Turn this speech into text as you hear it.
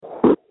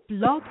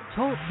Blog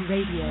Talk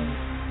Radio.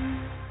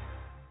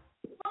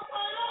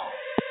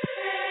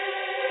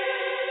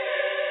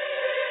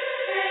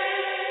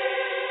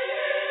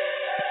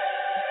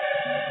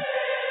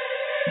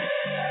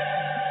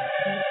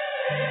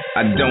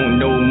 I don't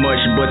know much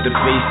but to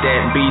face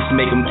that beast,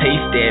 make them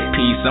taste that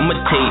piece.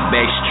 I'ma take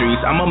back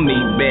streets, I'ma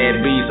meet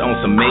bad beats on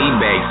some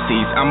Maybach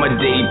seats. I'm a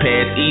day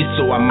pass east,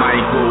 so I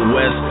might go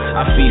west.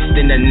 I feast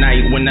in the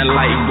night when the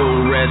light go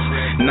rest.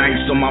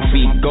 Nights on my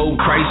feet, gold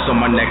price on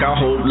my neck. I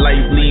hope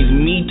life leads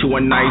me to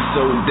a nice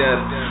old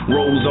death.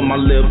 Rose on my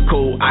lip,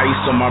 cold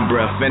ice on my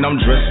breath. And I'm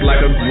dressed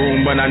like a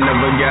groom, but I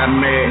never got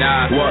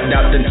mad. Walked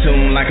out the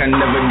tomb like I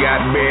never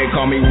got bad.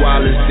 Call me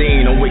Wallace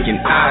Dean, I'm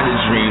waking out of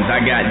dreams. I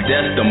got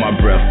death on my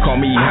breath,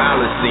 call me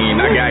Holocene.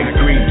 I got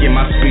Greek in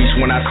my speech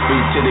when I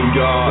speak to the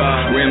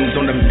God. Rims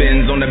on the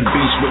Benz on the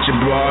beach with your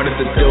broad. If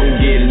the dough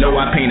get low,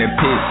 I paint a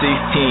pit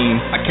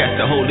 16. I catch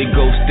the Holy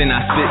Ghost, then I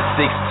spit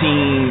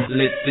 16.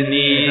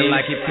 Litany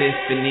like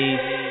epiphanies.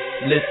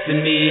 Listen to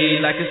me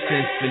like a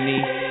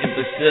symphony. In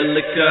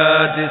Basilica,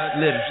 this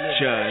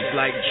literature is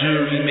like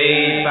jewelry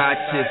made by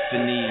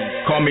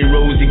Tiffany. Call me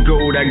Rosie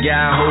Gold, I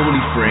got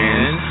holy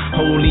friends.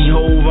 Holy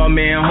Hove, I'm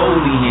in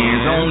holy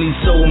hands. Only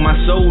sold my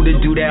soul to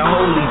do that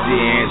holy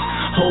dance.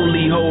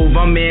 Holy Hove,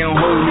 I'm in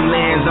holy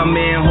lands. I'm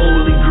in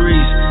holy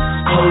Greece.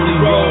 Holy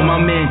Rome,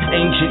 I'm in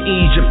ancient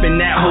Egypt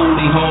in that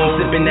holy home,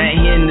 sipping that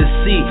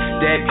Hennessy,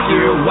 that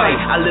pure white.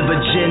 I live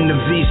a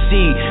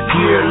Genovese,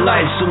 pure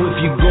life. So if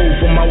you go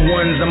for my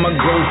ones, I'ma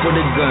go for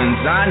the guns.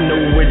 I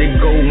know where to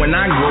go when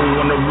I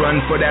go on the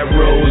run for that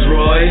Rolls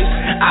Royce.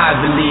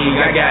 Ivy League,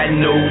 I got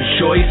no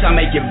choice. I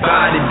make your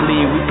body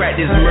bleed. We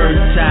practice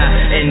Murta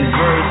and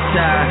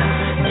Verta.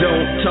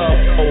 Don't talk,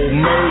 oh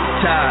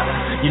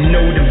Murta. You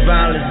know the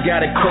violence got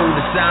a code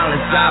of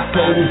silence. I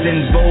pose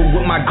in vogue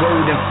with my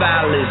golden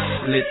phallus.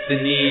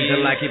 Litanies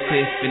are like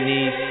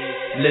epiphanies.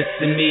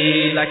 Listen to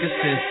me like a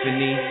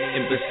symphony.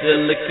 In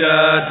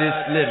Basilica, this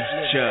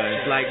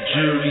literature is like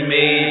jewelry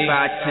made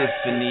by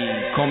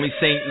Tiffany. Call me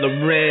Saint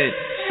Laurent,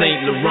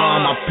 Saint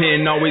Laurent. My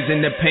pen always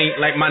in the paint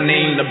like my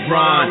name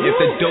LeBron.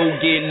 If the dough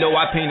get low,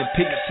 I paint a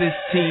pick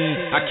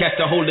 16. I catch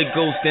the Holy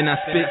Ghost, then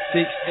I spit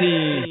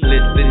 16.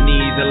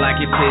 Litanies are like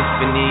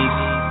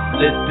epiphanies.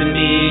 Listen to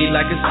me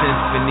like a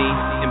symphony.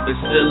 In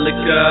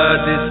Basilica,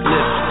 this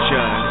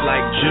literature is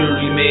like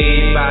jewelry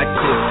made by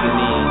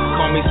Tiffany.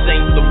 Call me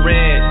Saint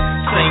Laurent,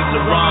 Saint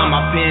Laurent.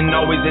 My pen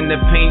always in the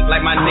paint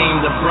like my name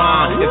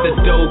LeBron. If the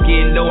dough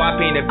get low, I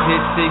paint a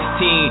pit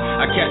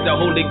 16. I catch the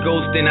Holy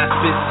Ghost, then I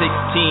spit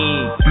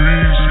 16.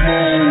 Beast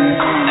mode.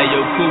 Hey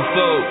yo,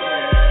 Kufo,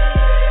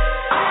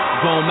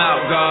 Boom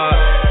out, God.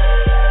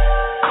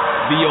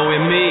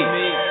 VOME,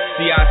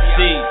 CIC.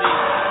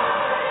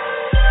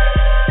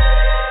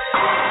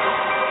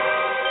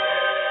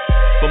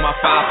 For my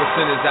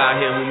 5%ers out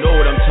here who know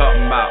what I'm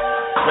talking about.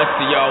 Rest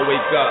of y'all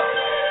wake up.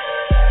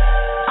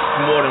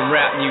 It's more than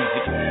rap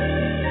music.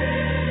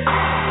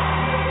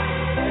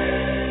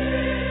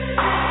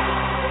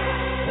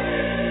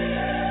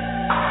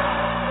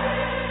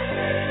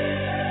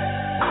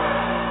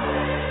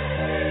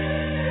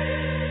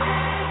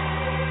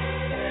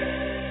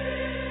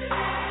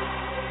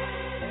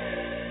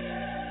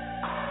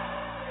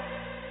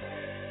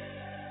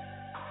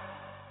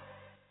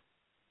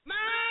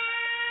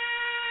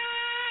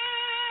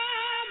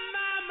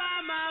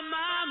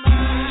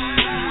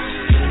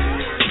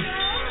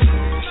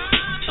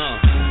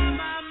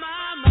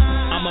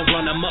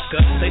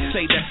 They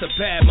say that's a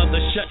bad mother,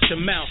 shut your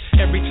mouth.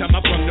 Every time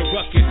I run the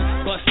ruckus,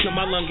 bust till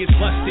my lung gets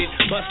busted.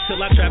 Bust till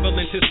I travel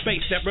into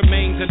space that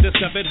remains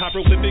undiscovered.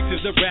 Hieroglyphics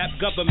is the rap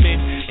government,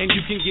 and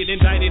you can get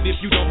indicted if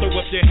you don't throw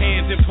up your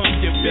hands and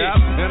pump your fist.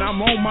 Yeah, and I'm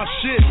on my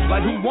shit,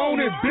 like who want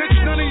it, bitch?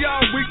 None of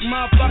y'all weak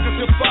motherfuckers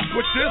can fuck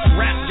with this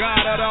rap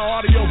god of the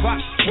audio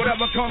box.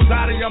 Whatever comes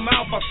out of your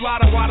mouth, I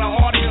slaughter while the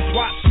audience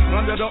watch.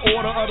 Under the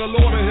order of the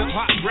Lord of Hip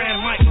Hop, Grand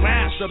Mike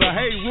Master, the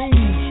Hey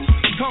Rules.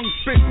 Tongue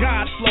spit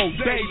God flow,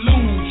 they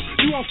lose.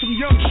 You on some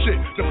young shit,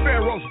 the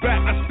Pharaoh's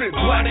back, I spit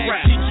black rap. All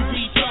that shit you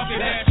be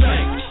talking, that's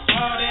fake.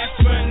 All that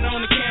frontin'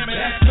 on the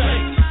camera, that's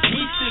fake.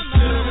 We stick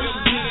to the real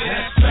nigga,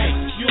 that's fake.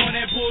 You on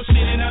that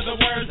bullshit, in other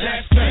words,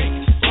 that's fake.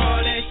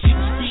 All that shit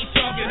you be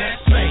talking,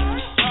 that's fake.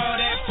 All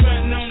that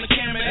frontin' on the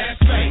camera,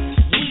 that's fake.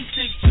 We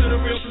stick to the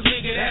real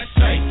nigga, that's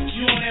fake.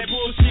 You on that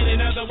bullshit, in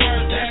other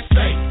words, that's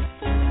fake.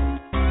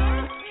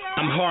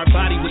 I'm hard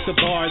body with the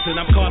bars, and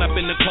I'm caught up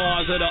in the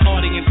cars of the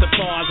audience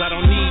applause. I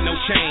don't need no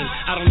chain,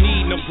 I don't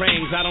need no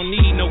rings, I don't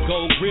need no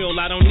gold grill,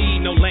 I don't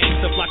need no lanes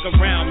to flock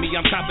around me.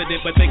 I'm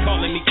confident, but they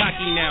calling me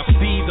cocky now.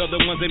 These are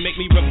the ones that make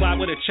me reply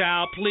with a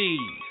child,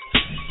 please.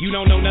 You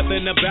don't know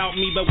nothing about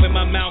me, but when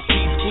my mouth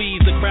keeps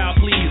squeezed, the crowd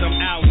please, I'm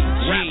out.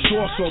 Rap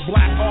torso,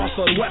 Black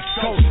Arthur, West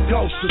Coast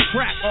Ghost, the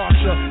Track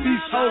Archer,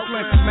 East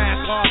Oakland, Mac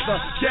Arthur,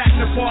 Jack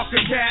the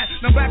Parker Cat.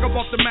 Now back up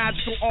off the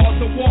magical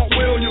author, Walt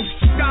Williams,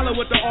 scholar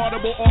with the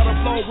audible order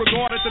flow,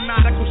 regarded the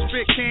nautical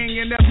spit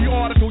king in every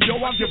article. Yo,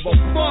 I give a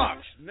fuck.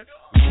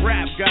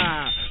 Rap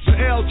guy, the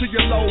L to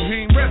your low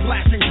heme, red,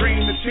 black, and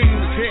green, the team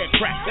is head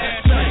crack.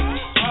 That's fake.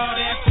 All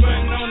that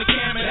frontin' on the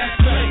camera,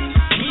 that's fake.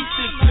 We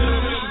stick to the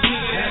real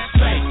nigga, that's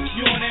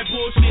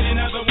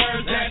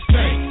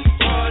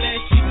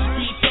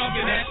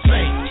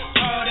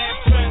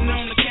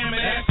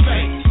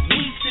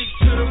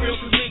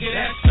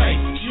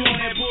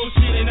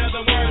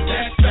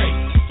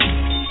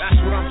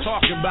I'm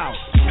talking about.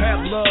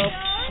 Have love,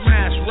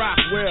 smash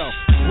Rockwell,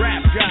 rap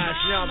guys,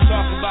 you know what I'm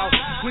talking about.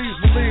 Please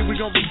believe we're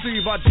gonna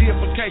receive our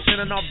deification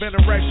and our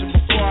veneration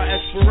before our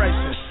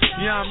expiration.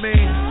 You know what I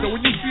mean? So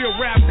when you see a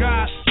rap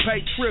god,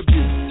 pay tribute.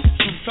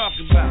 That's what I'm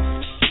talking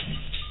about.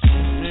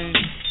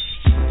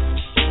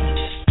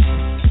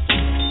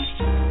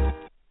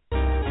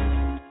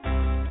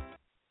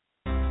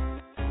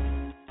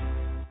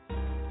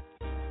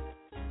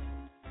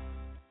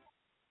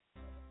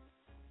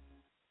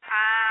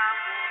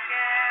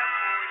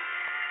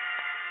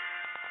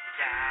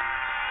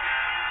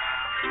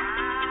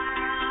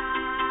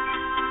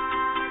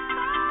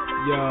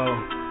 Yo,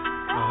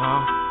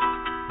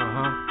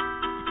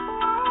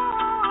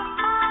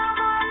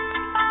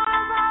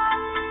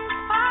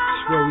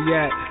 It's where we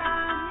at,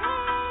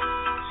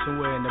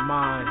 somewhere in the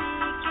mind.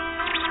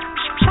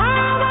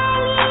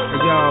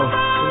 Yo,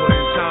 somewhere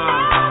in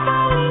time.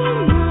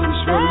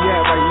 It's where we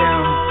at right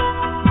now.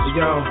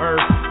 Yo,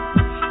 Earth.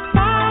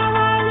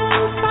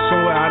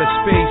 Somewhere out of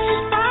space.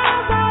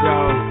 Yo,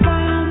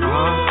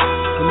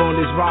 I'm on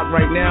this rock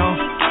right now.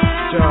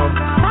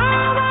 Yo.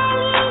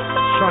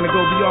 Trying to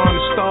go beyond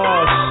the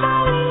stars,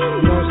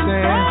 you know what I'm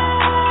saying?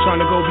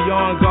 Trying to go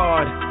beyond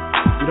God,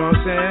 you know what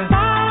I'm saying?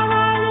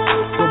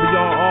 Go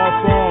beyond all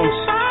forms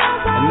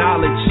of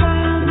knowledge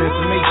and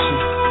information.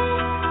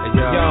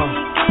 Yo,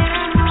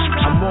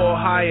 I'm more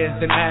higher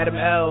than Adam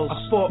L's. I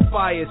fought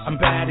fires,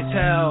 I'm bad as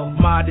hell.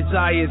 My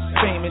desires,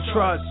 fame and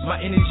trust. My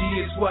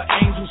energy is what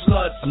angels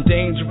lust. I'm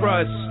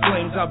dangerous,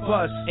 flames I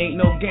bust. Ain't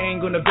no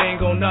gang gonna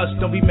bang on us.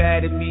 Don't be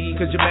mad at me,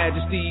 cause your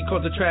majesty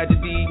caused a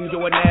tragedy in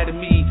your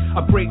anatomy. I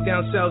break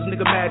down cells,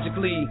 nigga,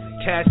 magically.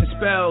 Casting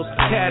spells,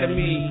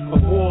 academy.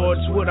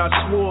 Awards with our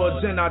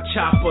swords and our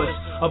choppers.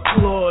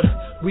 Applaud,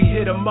 we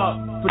hit 'em up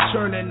for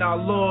turning our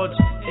lords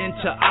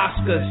into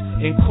Oscars.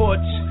 In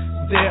courts,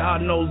 there are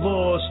no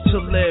laws to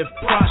live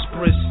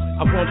prosperous.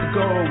 I want the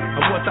gold,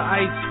 I want the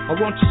ice, I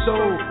want your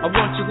soul, I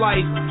want your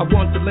life, I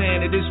want the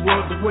land of this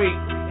world to wait.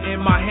 In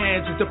my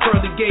hands is the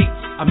pearly gates.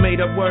 I made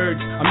up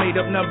words, I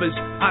made up numbers.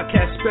 I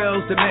cast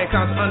spells that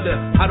mankind's under.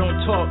 I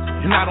don't talk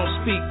and I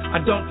don't speak. I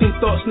don't think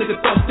thoughts, nigga,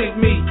 thoughts think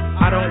me.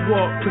 I don't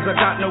walk cause I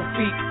got no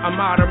feet. I'm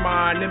out of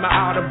mind in my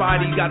outer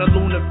body. Got a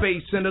lunar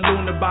face and a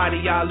lunar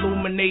body. I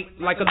illuminate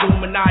like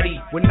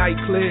Illuminati. When night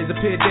clears,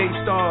 appear day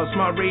stars.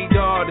 My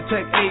radar,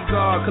 detect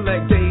AGAR,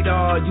 collect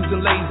data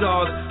using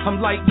lasers.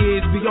 I'm light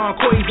years beyond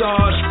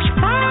quasars.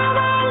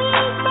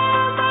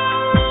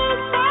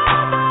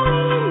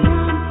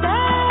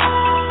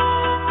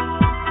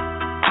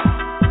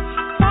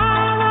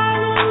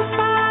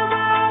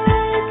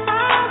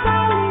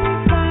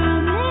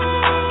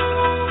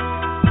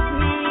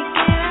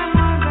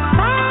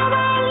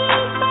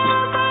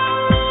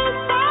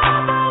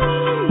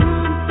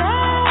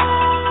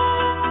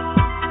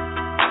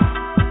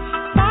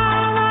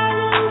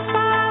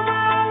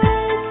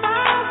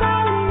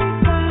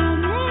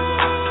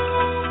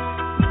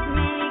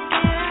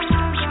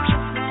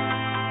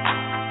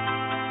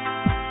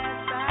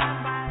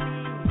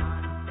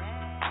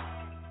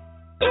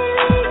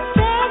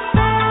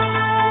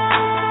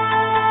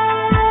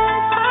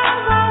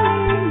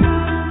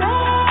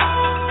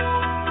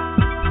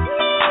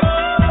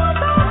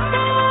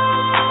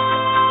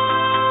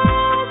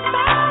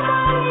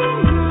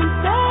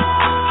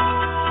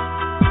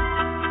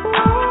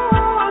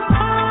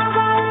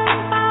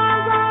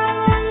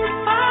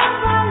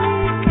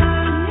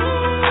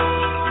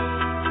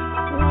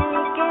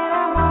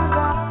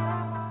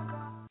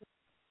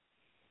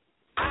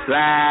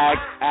 Black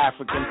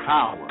African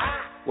Power.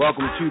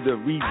 Welcome to the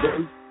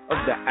rebirth of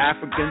the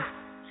African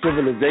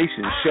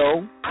Civilization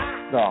Show,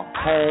 the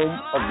home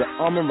of the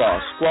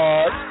Amara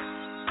Squad,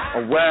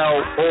 a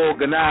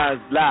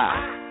well-organized lie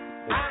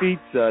that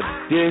beats a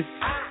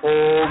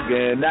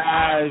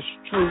disorganized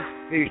truth.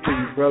 Peace to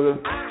you, brother.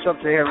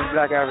 Sub-Saharan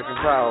Black African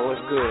Power.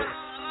 What's good?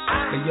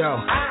 Hey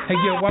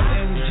yo, I'm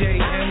MJ,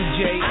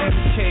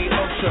 MK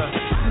Ultra,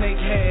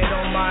 snakehead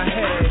on my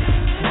head,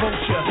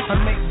 vulture. I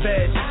make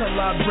beds till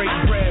I break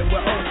bread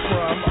with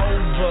Oprah. I'm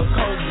over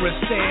Cobra,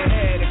 stay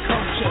ahead of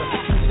culture.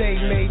 They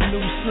made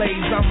new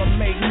slaves, I'ma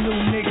make new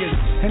niggas.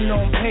 And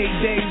on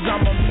paydays,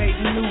 I'ma make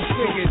new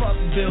figures. Fuck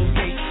Bill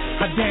Gates,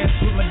 I dance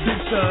with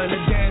Medusa, and the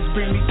dance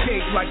bring me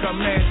cake like I'm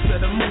Master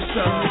the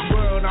Musa. In this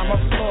world, I'm a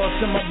floss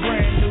in my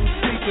brand new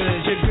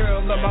speakers. Your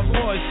girl love my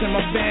voice and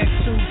my band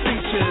two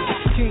features.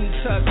 King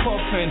Tut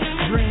coffin,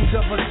 dreams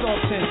of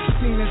assaulting.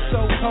 Feeling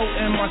so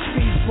potent, my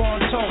speech born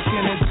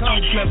talking, and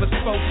tongues never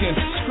spoken,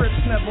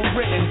 scripts never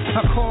written.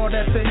 I called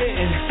at the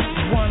hitting,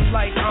 one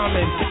like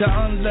Amen, the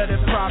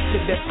unlettered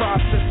prophet that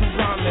profits from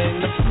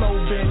rhyming. The flow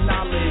been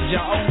knowledge,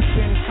 I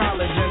open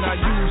college, and I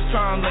use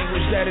sign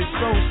language that is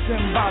so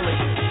symbolic.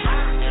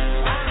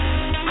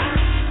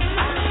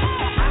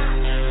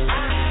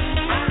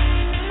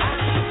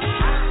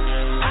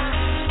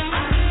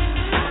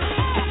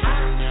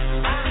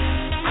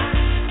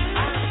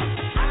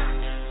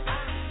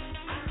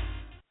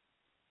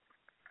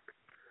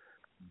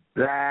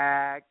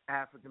 Black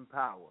African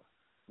Power.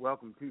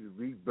 Welcome to the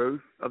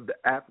rebirth of the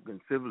African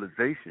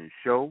Civilization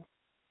Show,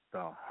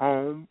 the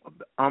home of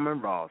the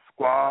Amun-Ra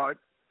Squad.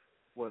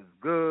 What's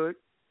good?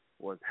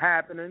 What's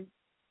happening?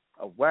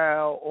 A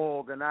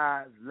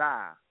well-organized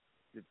lie.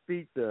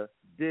 Defeat the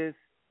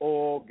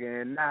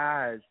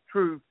disorganized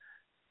truth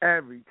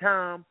every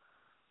time.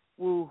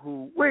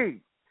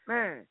 Woo-hoo-wee.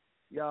 Man,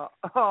 y'all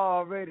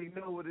already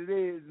know what it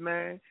is,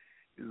 man.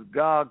 It's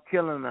God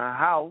killing a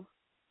house,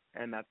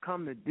 and I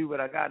come to do what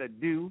I got to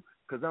do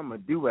because I'm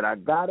going to do what I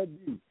got to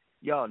do.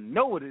 Y'all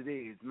know what it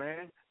is,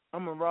 man.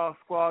 Amun-Ra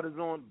Squad is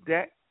on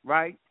deck,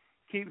 right?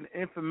 Keeping the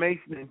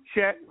information in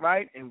check,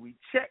 right? And we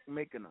check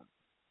making them.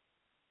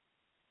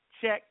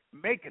 Check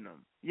making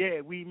them.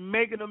 Yeah, we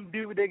making them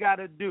do what they got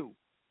to do.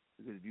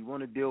 Because if you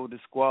want to deal with the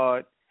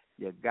squad,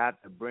 you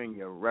got to bring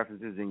your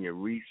references and your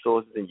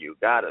resources, and you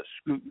got to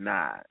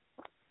scrutinize.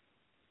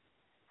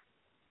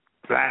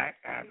 Black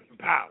African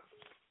power.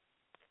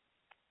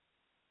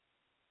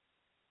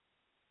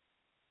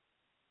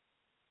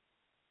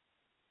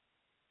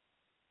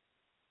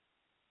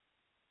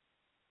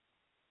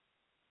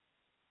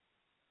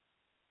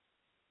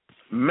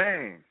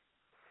 Man,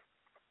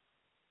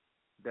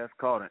 that's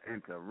called an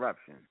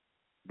interruption.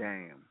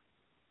 Damn.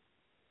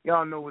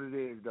 Y'all know what it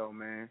is, though,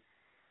 man.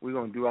 We're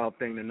going to do our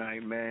thing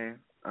tonight,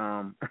 man.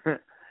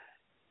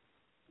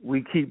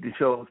 We keep the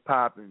shows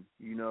popping,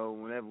 you know,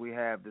 whenever we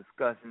have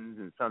discussions,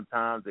 and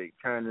sometimes they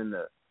turn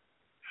into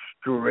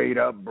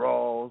straight-up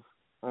brawls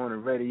on the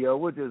radio,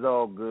 which is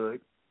all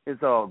good.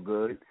 It's all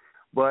good.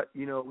 But,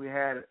 you know, we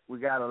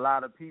got a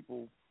lot of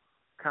people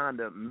kind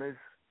of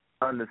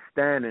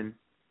misunderstanding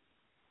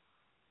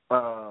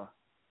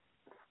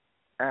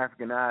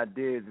African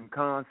ideas and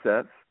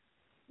concepts,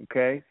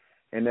 okay?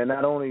 And they're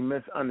not only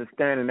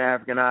misunderstanding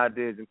African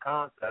ideas and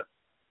concepts,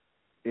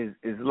 is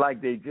like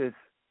they just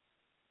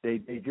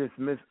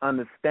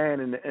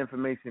misunderstanding the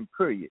information,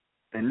 period.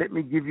 And let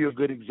me give you a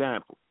good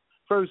example.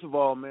 First of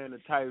all, man, the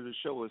title of the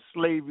show is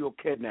Slavery or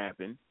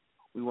Kidnapping.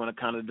 We want to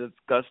kind of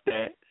discuss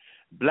that.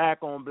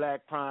 Black on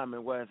black crime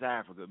in West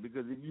Africa,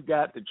 because if you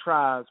got the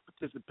tribes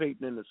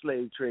participating in the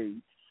slave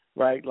trade,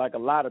 right, like a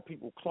lot of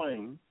people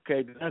claim,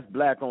 okay, that's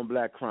black on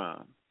black crime.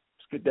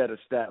 Let's get that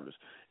established.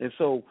 And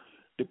so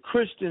the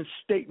Christian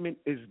statement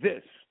is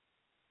this: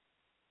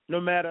 no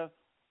matter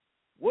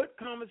what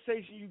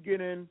conversation you get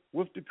in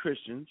with the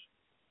Christians,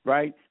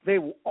 right, they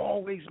will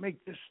always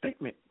make this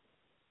statement.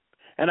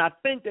 And I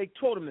think they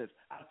told them this.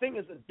 I think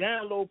it's a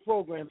download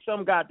program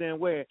some goddamn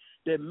where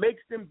that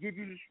makes them give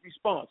you this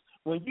response.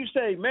 When you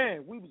say,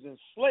 man, we was in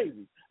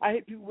slavery, I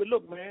hit people with,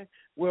 look, man,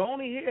 we're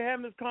only here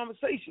having this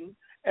conversation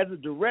as a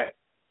direct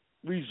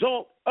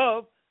result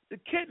of the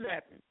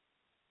kidnapping,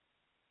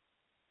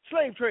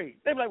 slave trade.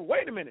 They be like,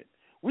 wait a minute,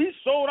 we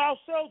sold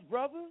ourselves,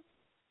 brother.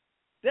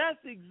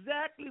 That's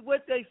exactly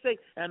what they say.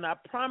 And I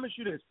promise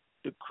you this,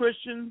 the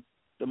Christians,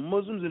 the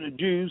Muslims, and the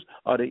Jews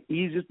are the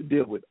easiest to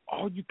deal with.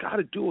 All you got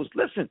to do is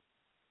listen.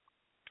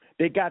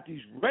 They got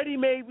these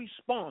ready-made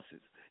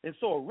responses. And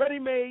so a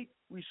ready-made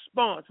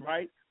response,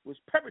 right, was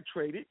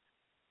perpetrated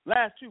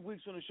last 2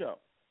 weeks on the show.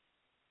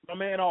 My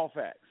man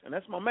Allfax, and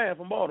that's my man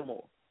from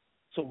Baltimore.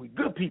 So we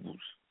good peoples,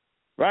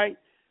 right?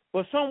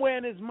 But somewhere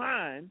in his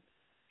mind,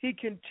 he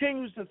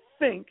continues to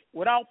think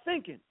without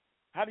thinking.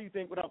 How do you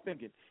think without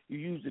thinking? You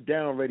use the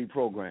Down Ready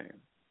program,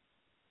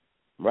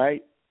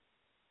 right?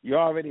 You're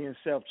already in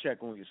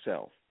self-check on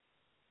yourself.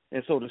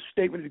 And so the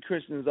statement the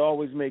Christians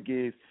always make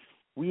is,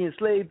 we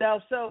enslaved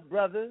ourselves,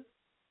 brother.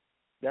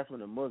 That's what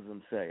the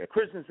Muslims say. A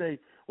Christian say,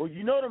 well,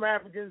 you know them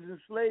Africans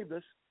enslaved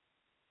us.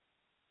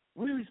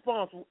 We're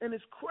responsible. And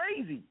it's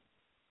crazy.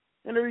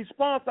 And the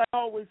response I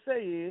always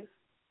say is,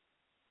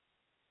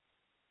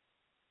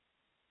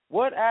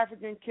 what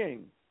African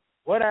king,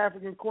 what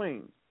African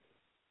queen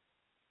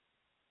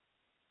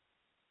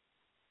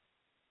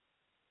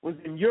was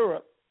in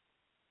Europe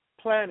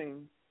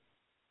planning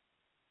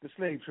the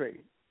slave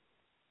trade?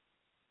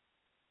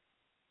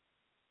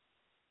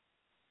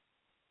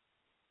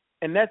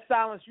 And that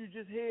silence you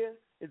just hear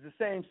is the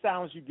same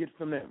silence you get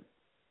from them.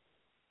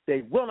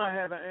 They will not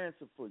have an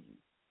answer for you.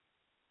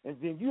 And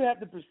then you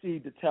have to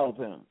proceed to tell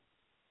them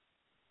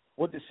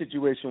what the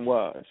situation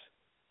was.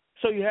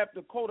 So you have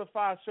to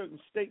codify certain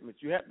statements.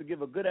 You have to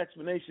give a good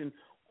explanation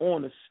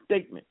on a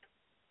statement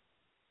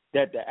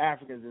that the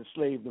Africans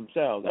enslaved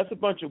themselves. That's a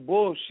bunch of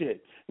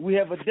bullshit. We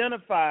have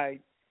identified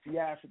the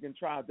African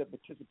tribes that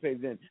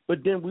participated in,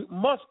 but then we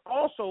must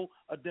also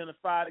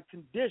identify the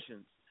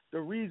conditions, the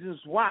reasons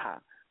why,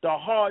 the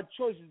hard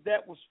choices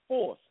that was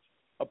forced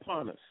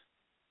upon us.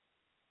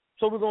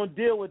 So we're going to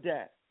deal with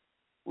that.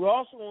 We're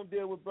also going to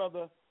deal with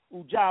Brother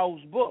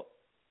Ujao's book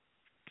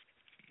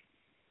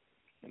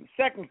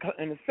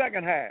in the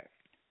second half,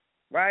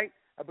 right?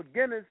 A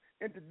beginner's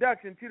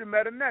introduction to the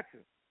Medu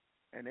Neter,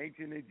 an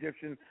ancient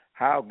Egyptian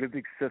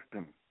hieroglyphic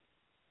system.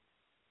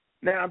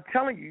 Now, I'm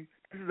telling you,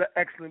 this is an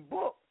excellent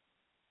book,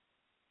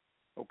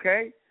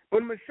 okay?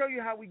 But I'm going to show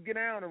you how we get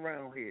down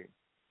around here.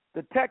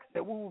 The text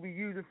that we will be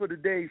using for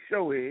today's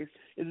show is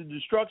The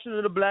Destruction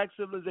of the Black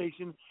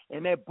Civilization,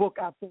 and that book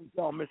I think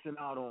y'all missing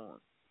out on.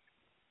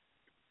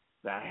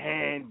 The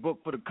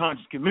Handbook for the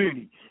Conscious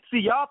Community. See,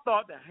 y'all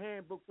thought the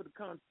Handbook for the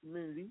Conscious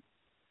Community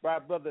by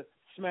Brother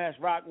Smash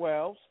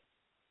Rockwell's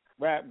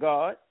Rap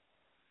God,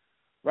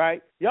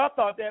 right? Y'all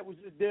thought that was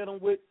just dealing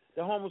with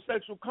the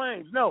homosexual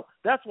claims. No,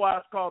 that's why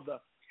it's called the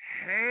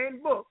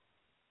Handbook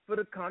for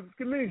the Conscious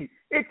Community.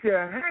 It's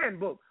your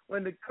handbook.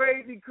 When the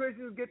crazy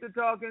Christians get to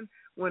talking,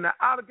 when the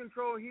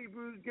out-of-control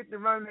Hebrews get to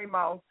run their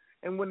mouth,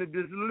 and when the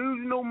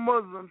delusional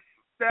Muslims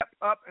step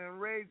up and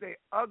raise their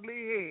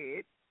ugly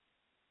head,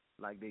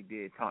 like they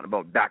did talking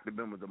about Dr.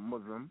 Ben was a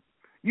Muslim,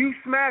 you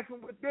smash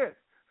them with this.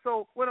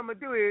 So what I'm going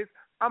to do is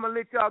I'm going to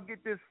let y'all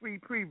get this free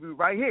preview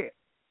right here.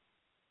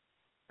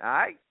 All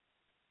right?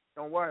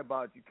 Don't worry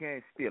about it. You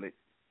can't steal it.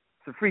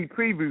 It's a free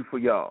preview for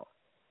y'all.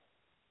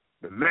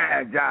 The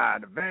Magi,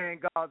 the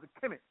Vanguards of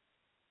Kemet.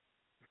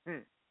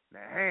 The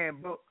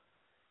Handbook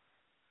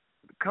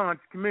for the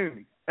Conscious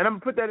Community. And I'm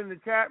going to put that in the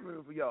chat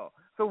room for y'all.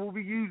 So we'll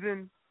be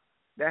using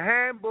the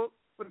Handbook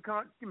for the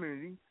Conscious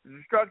Community, the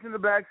Destruction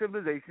of Black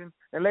Civilization,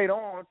 and later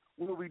on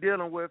we'll be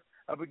dealing with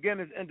a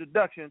beginner's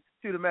introduction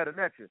to the Meta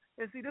Nature.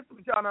 And see, this is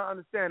what y'all not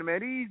understanding,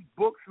 man. These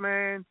books,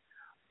 man,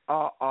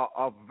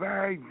 are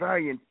very,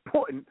 very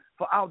important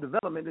for our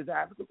development as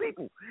African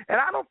people. And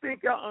I don't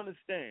think y'all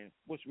understand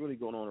what's really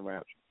going on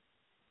around you.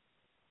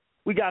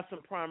 We got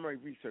some primary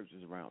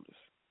researchers around us.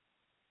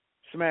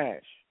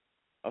 Smash,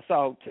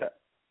 Asal Tep,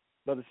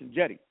 Brother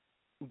Sinjeti,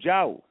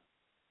 Ujao,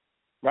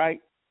 right?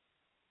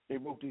 They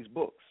wrote these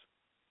books.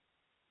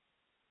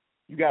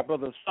 You got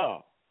Brother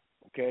Asal,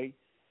 okay?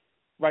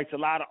 Writes a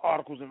lot of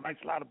articles and writes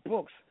a lot of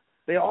books.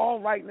 They're all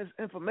writing this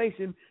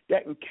information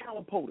that can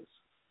catapult us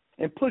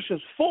and push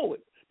us forward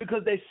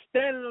because they're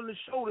standing on the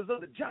shoulders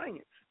of the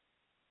giants.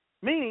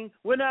 Meaning,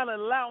 we're not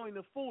allowing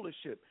the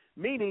foolishship.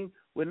 Meaning,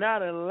 we're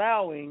not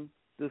allowing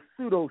the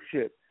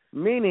pseudo-ship.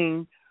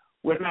 Meaning,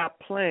 we're not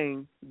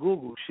playing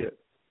Google ship.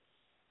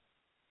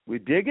 We're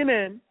digging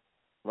in,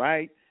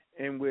 right?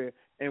 And we're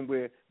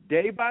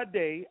day by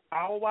day,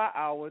 hour by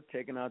hour,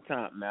 taking our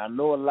time. Now, I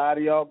know a lot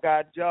of y'all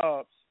got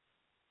jobs,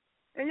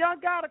 and y'all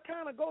got to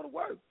kind of go to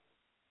work,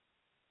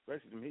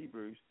 especially them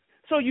Hebrews.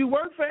 So you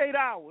work for 8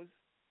 hours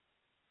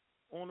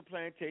on the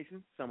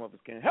plantation. Some of us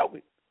can't help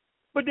it.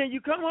 But then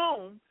you come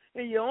home,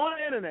 and you're on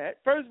the internet.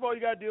 First of all,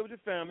 you got to deal with your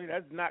family.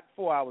 That's not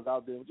 4 hours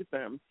out there with your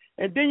family.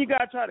 And then you got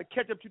to try to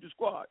catch up to the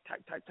squad.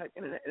 Type,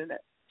 internet.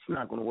 It's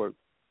not going to work.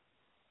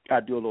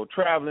 Got to do a little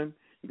traveling.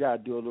 You got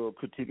to do a little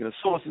critiquing of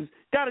sources.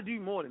 Got to do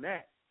more than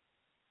that.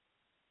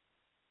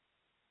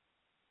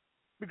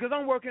 Because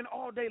I'm working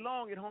all day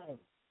long at home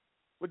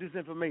with this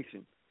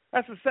information.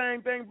 That's the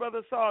same thing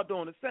Brother Saw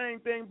doing. The same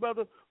thing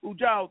Brother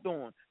Ujao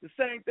doing. The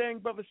same thing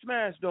Brother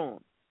Smash doing.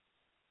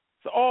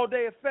 It's an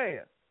all-day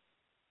affair.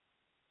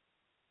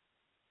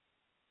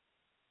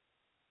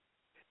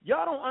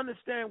 Y'all don't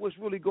understand what's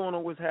really going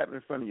on, what's happening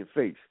in front of your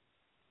face.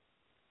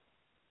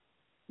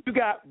 You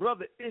got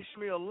Brother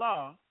Ishmael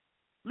Law.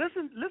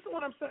 Listen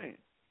what I'm saying.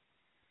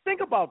 Think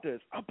about this.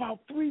 About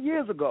 3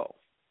 years ago,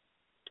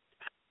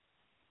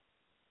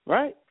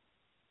 right?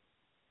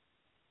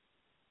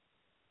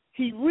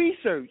 He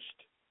researched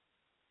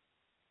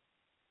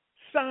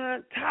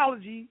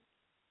Scientology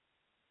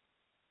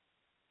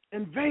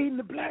invading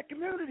the black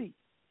community.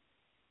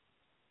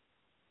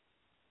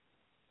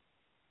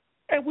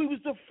 And we was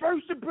the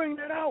first to bring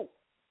that out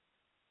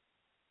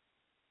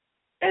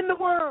in the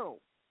world,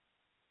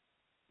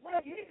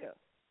 right here,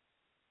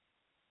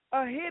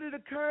 ahead of the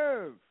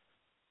curve.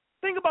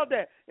 Think about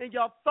that. And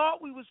y'all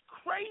thought we was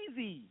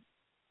crazy.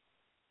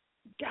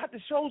 Got the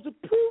shows to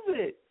prove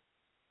it.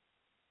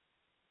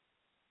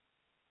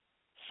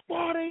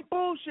 Squad ain't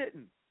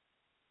bullshitting.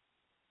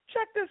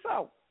 Check this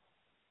out.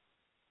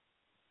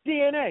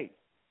 DNA.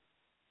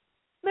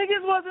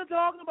 Niggas wasn't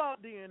talking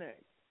about DNA.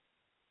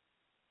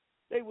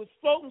 They was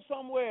floating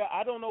somewhere,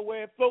 I don't know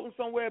where, floating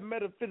somewhere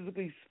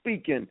metaphysically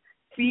speaking.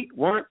 Feet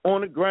weren't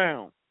on the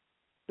ground.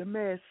 The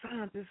mad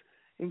scientist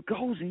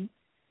Ngozi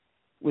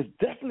was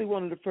definitely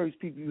one of the first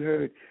people you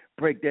heard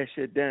break that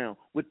shit down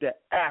with the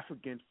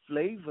African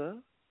flavor.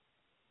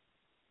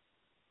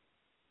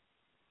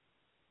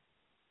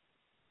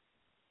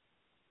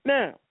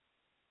 Now,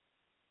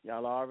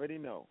 y'all already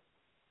know,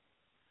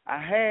 I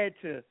had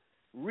to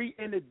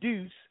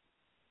reintroduce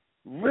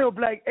real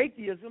black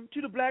atheism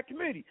to the black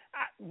community.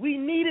 We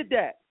needed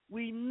that.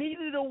 We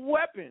needed a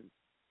weapon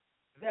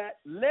that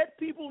let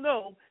people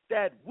know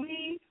that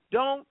we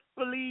don't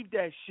believe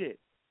that shit.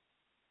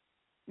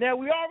 Now,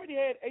 we already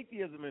had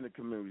atheism in the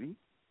community,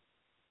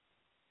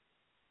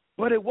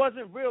 but it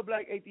wasn't real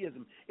black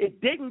atheism.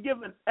 It didn't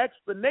give an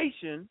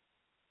explanation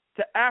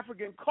to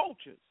African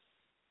cultures.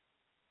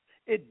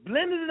 It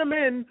blended them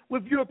in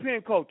with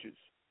European cultures.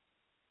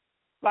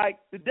 Like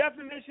the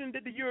definition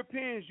that the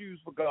Europeans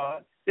used for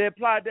God, they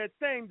applied that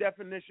same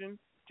definition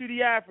to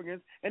the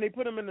Africans, and they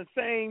put them in the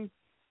same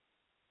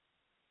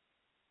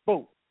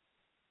boat,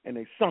 and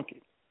they sunk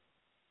it.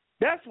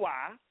 That's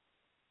why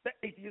the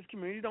atheist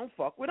community don't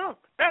fuck with them.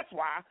 That's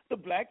why the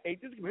black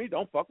atheist community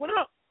don't fuck with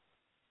them.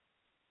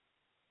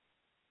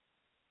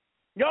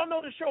 Y'all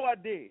know the show I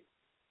did,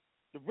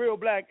 The Real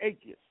Black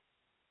Atheists,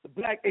 the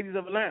Black Atheists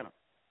of Atlanta.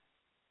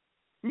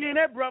 Me and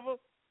that brother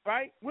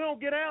right? We don't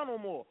get down no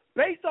more.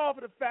 Based off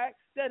of the fact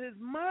that his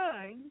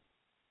mind,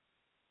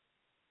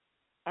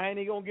 I ain't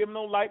even going to give him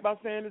no light by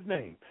saying his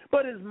name,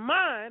 but his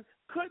mind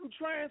couldn't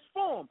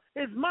transform.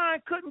 His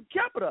mind couldn't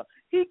keep it up.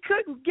 He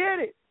couldn't get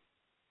it.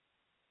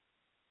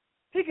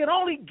 He could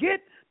only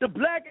get the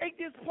black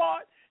atheist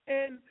part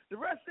and the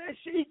rest of that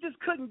shit. He just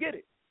couldn't get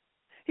it.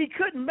 He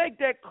couldn't make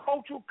that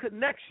cultural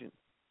connection.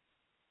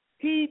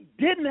 He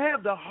didn't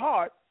have the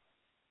heart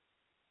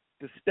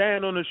to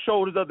stand on the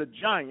shoulders of the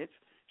giants,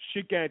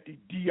 Sheikh Anta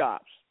Diop,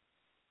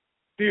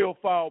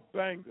 Theophile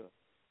Banga,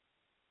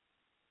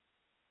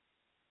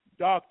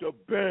 Dr.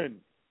 Ben,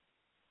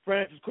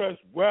 Francis Cress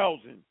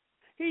Welsing.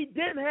 He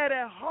didn't have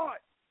that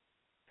heart,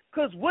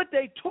 because what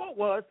they taught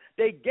was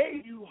they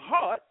gave you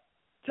heart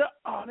to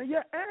honor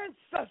your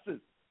ancestors.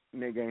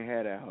 Nigga ain't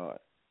had that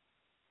heart.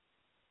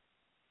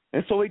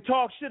 And so he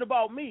talks shit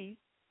about me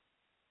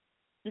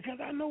because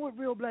I know what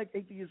real black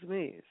atheism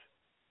is.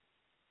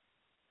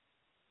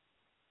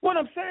 What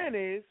I'm saying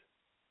is,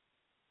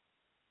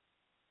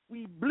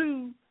 we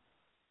blew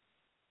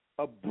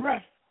a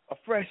breath of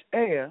fresh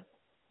air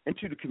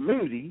into the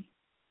community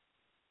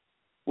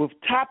with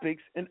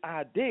topics and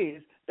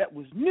ideas that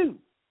was new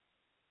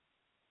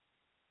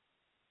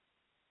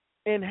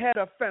and had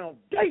a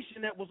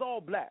foundation that was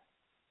all black.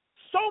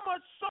 So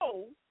much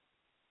so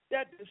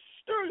that the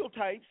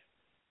stereotypes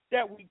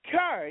that we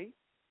carry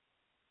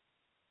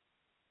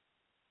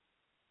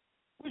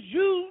was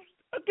used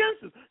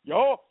against us.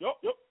 Yo,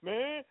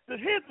 man,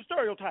 here's the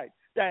stereotype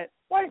that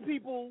white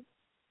people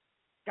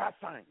got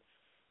science.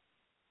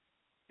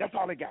 That's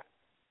all they got.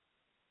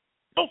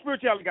 No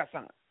spirituality, got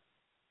science.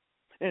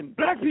 And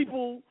black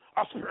people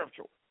are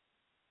spiritual.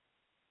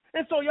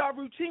 And so y'all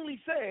routinely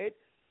said,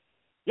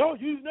 y'all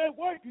using that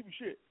white people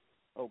shit.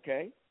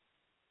 Okay.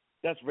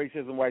 That's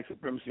racism, white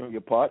supremacy on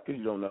your part, because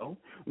you don't know.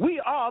 We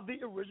are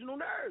the original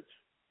nerds.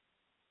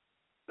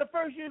 The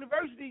first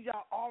universities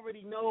y'all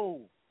already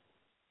know.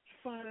 You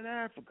find in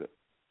Africa.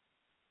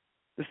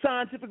 The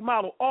scientific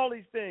model, all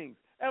these things,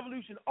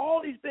 evolution,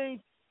 all these things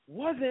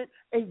wasn't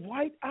a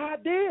white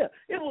idea.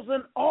 It was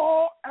an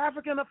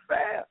all-African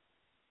affair.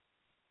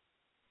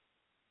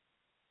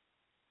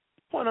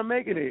 The point I'm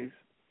making is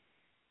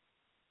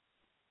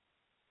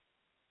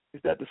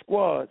that the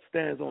squad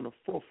stands on the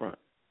forefront.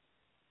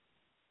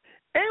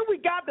 And we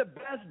got the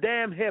best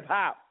damn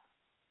hip-hop.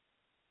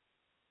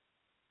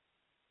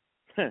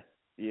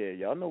 Yeah,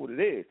 y'all know what it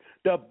is.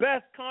 The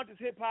best conscious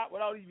hip-hop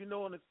without even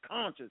knowing it's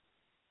conscious.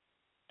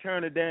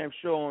 Turn the damn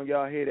show on,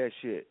 y'all hear that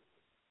shit.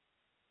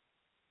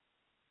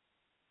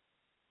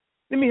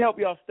 Let me help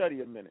y'all study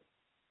a minute.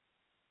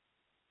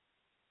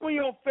 When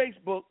you're on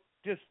Facebook,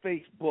 just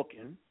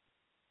Facebooking,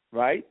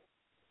 right?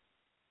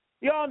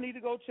 Y'all need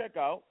to go check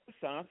out the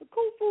Science of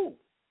Khufu.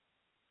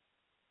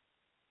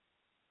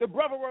 The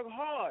brother worked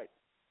hard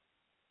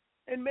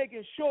in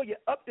making sure you're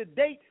up to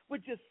date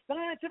with your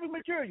scientific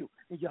material,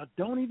 and y'all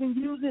don't even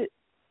use it.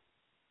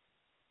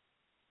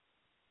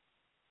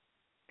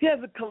 He has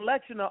a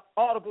collection of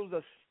articles,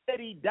 a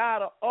steady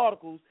diet of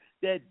articles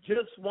that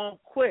just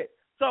won't quit.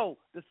 So,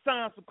 the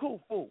Science of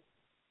Khufu,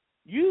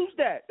 use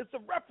that. It's a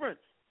reference.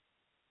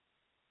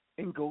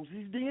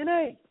 Ngosi's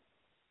DNA.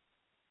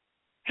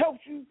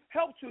 Helps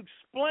to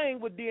explain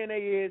what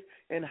DNA is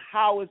and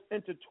how it's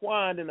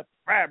intertwined in the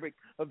fabric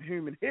of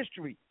human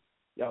history.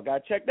 Y'all got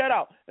to check that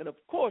out. And, of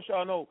course,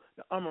 y'all know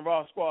the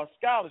Amon-Ra Squad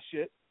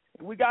Scholarship.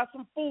 And we got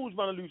some fools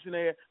running loose in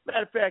there.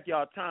 Matter of fact,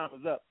 y'all, time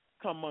is up.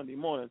 Come Monday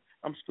morning,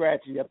 I'm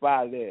scratching you up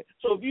out of there.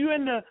 So if you're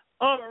in the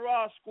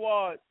Amon-Ra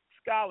Squad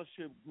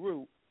Scholarship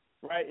group,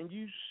 right, and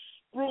you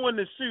screwing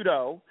the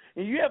pseudo,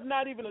 and you have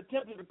not even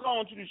attempted to call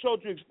into the show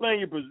to explain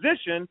your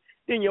position,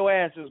 then your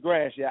ass is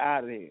grass. You're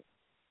out of here.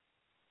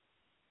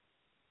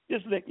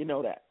 Just let you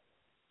know that.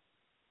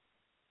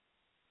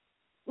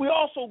 We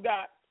also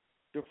got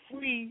the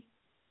Free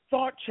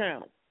Thought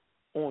Channel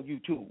on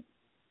YouTube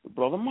with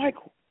Brother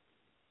Michael.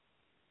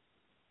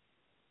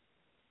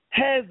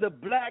 Has the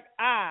black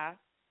eye,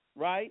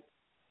 right,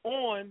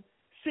 on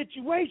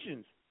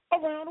situations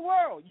around the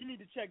world. You need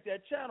to check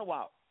that channel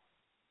out.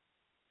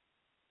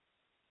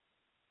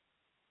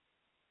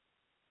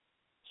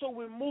 So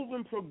we're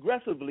moving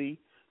progressively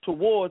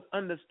towards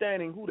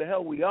understanding who the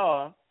hell we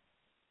are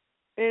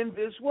in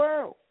this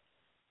world.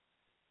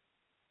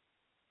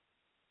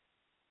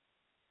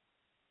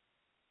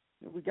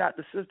 And we got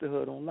the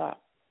sisterhood on lock.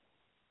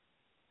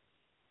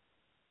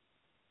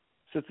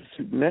 Sister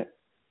Sudanette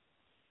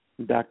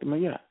and Dr.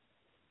 Mayat.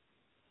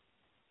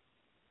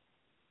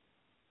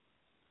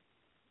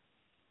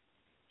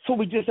 So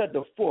we just at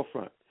the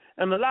forefront.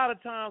 And a lot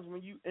of times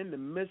when you in the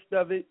midst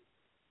of it,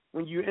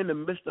 when you're in the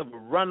midst of a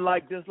run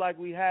like this, like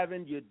we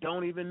having, you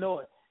don't even know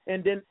it.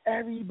 And then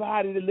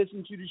everybody that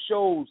listens to the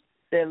shows,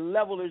 their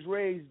level is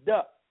raised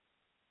up.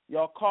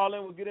 Y'all call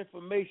in, we'll get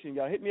information.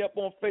 Y'all hit me up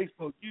on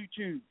Facebook,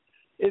 YouTube.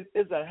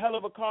 It's a hell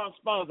of a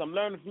correspondence. I'm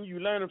learning from you,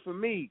 learning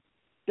from me.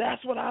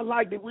 That's what I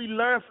like, that we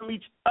learn from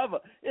each other.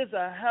 It's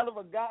a hell of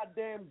a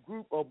goddamn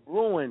group of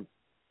brewing.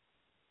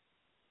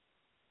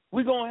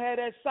 We're going to have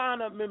that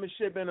sign-up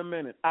membership in a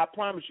minute. I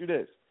promise you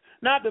this.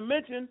 Not to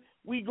mention,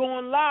 We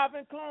going live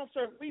in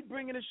concert. We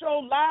bringing the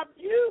show live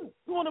to you.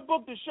 You want to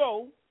book the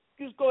show,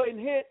 just go ahead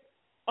and hit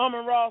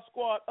Amon-Ra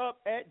Squad up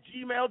at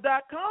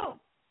gmail.com.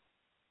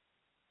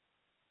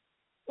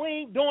 We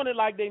ain't doing it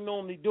like they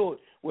normally do it,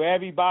 where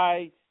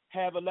everybody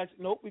have a lecture.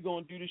 Nope, we're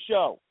going to do the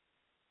show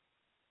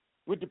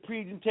with the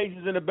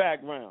presentations in the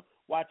background.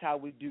 Watch how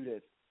we do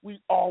this. We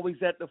always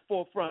at the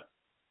forefront.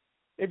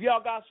 If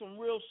y'all got some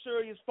real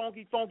serious,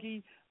 funky,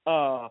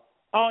 I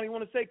don't even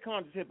want to say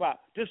conscious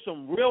hip-hop, just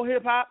some real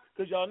hip-hop,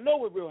 because y'all know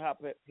what real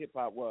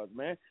hip-hop was,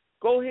 man.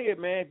 Go ahead,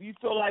 man. If you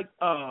feel like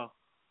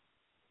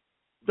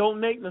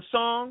donating a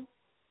song,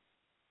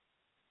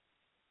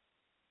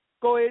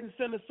 go ahead and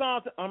send a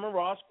song to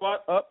Amon-Ra Squad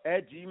up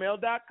at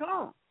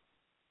gmail.com.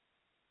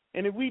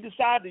 And if we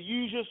decide to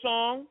use your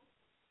song,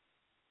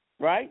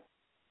 right,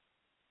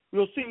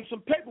 we'll send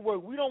some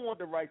paperwork. We don't want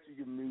the rights to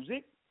your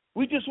music.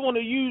 We just want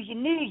to use the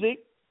music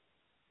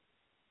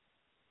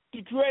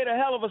to create a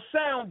hell of a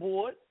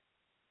soundboard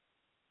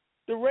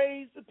to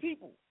raise the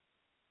people.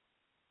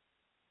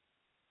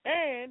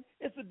 And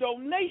it's a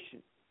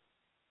donation.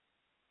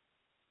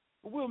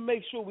 But we'll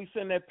make sure we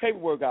send that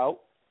paperwork out,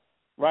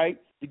 right,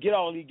 to get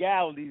all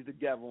legalities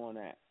together on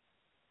that.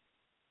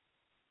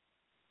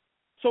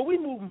 So we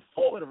moving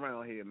forward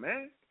around here,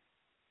 man.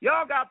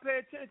 Y'all got to pay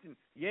attention.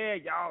 Yeah,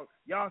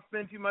 y'all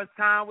spend too much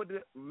time with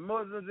the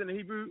Muslims and the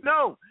Hebrew.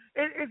 No,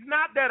 it's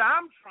not that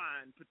I'm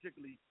trying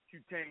particularly to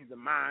change the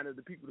mind of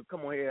the people to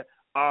come on here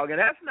arguing.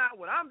 That's not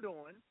what I'm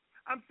doing.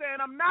 I'm saying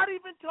I'm not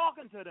even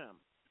talking to them.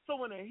 So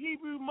when a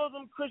Hebrew,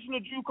 Muslim, Christian, or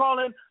Jew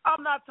call in,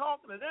 I'm not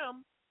talking to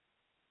them.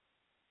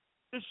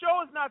 The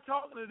show is not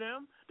talking to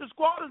them. The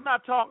squad is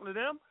not talking to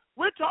them.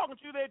 We're talking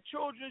to their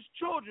children's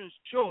children's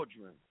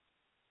children.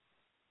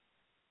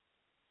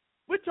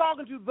 We're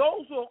talking to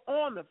those who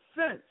are on the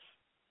fence,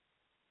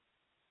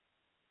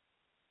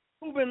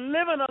 who've been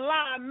living a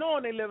lie,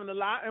 knowing they living a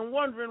lie, and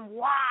wondering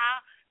why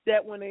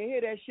that when they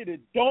hear that shit,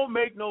 it don't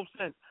make no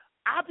sense.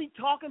 I be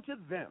talking to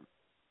them.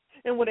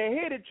 And when they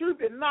hear the truth,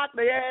 it knock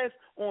their ass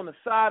on the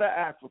side of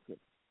Africa.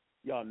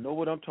 Y'all know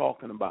what I'm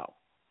talking about.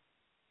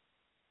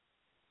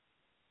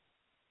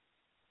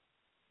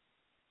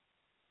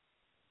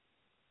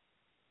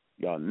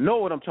 Y'all know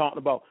what I'm talking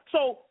about.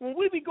 So when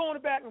we be going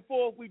back and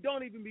forth, we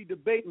don't even be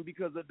debating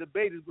because the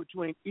debate is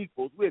between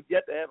equals. We have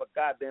yet to have a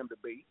goddamn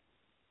debate.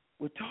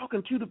 We're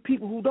talking to the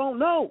people who don't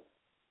know.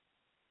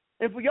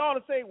 And for y'all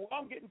to say, well,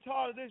 I'm getting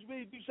tired of this, we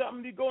need to do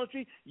something, need to go on the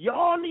street,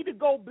 y'all need to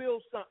go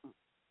build something.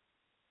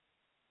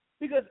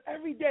 Because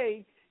every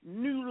day,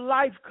 new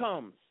life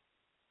comes.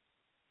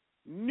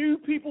 New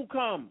people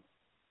come.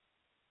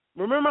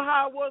 Remember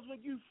how it was when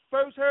you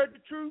first heard the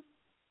truth?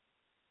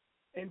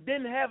 And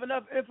didn't have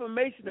enough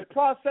information to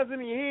process it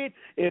in your head?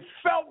 It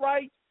felt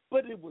right,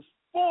 but it was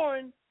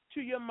foreign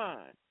to your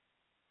mind.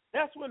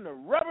 That's when the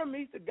rubber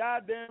meets the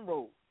goddamn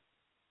road.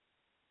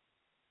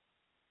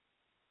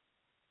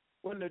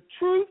 When the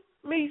truth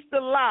meets the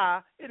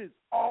lie, it is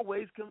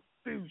always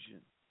confusion.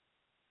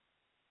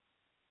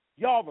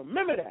 Y'all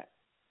remember that.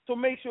 So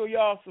make sure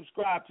y'all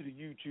subscribe to the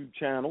YouTube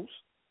channels.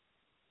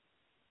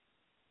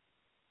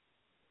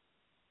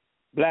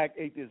 Black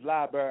Atheist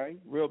Library,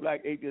 Real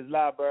Black Atheist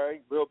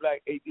Library, Real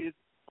Black Atheist,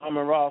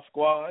 Amon-Ra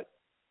Squad,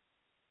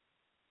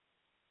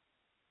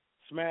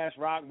 Smash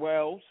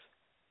Rockwells,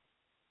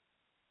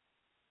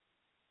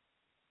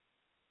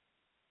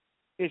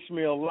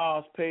 Ishmael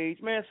Law's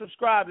page. Man,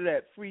 subscribe to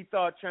that Free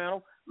Thought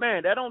channel.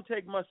 Man, that don't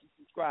take much to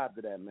subscribe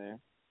to that, man.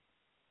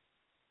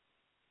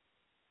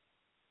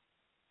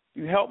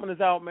 If you helping us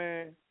out,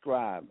 man,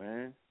 subscribe,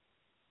 man.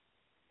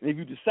 And if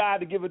you decide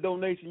to give a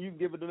donation, you can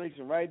give a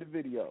donation right to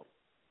video.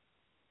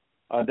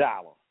 $1.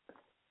 I'm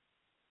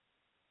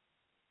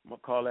going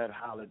to call that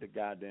holler the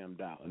goddamn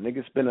dollar.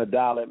 Niggas spend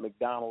 $1 at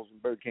McDonald's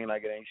and Burger King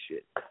like it ain't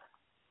shit.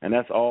 And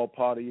that's all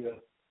part of your,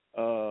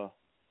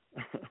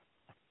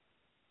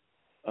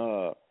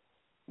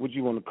 what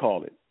you want to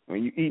call it.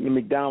 When you eating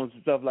McDonald's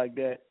and stuff like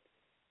that,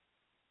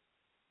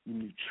 your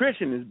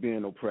nutrition is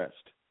being oppressed.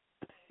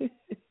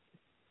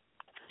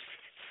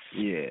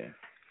 Yeah.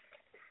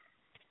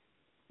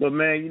 But,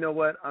 man, you know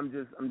what? I'm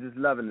just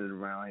loving it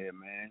around here,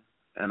 man.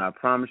 And I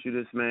promise you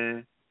this,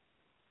 man,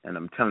 and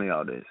I'm telling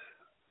y'all this.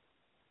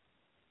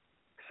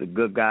 It's a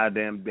good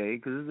goddamn day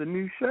because it's a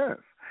new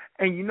sheriff.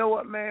 And you know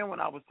what, man? When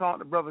I was talking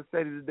to Brother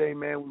Steady today,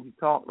 man, we were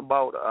talking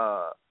about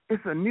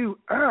it's a new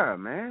era,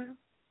 man.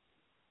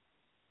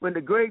 When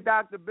the great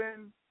Dr.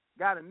 Ben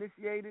got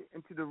initiated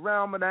into the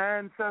realm of the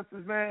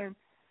ancestors, man,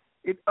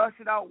 it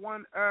ushered out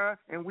one era,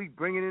 and we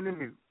bringing in a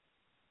new.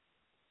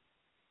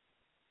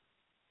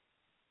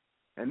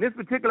 And this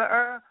particular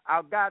era,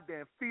 our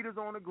goddamn feet is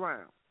on the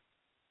ground.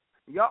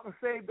 Y'all can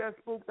save that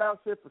spooked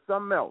out shit for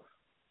something else.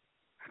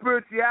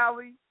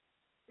 Spirituality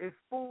is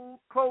food,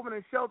 clothing,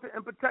 and shelter,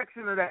 and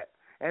protection of that.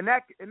 And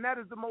that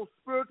is the most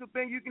spiritual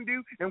thing you can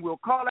do, and we'll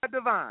call that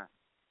divine.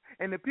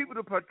 And the people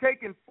that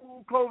partake in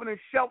food, clothing, and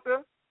shelter,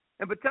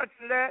 and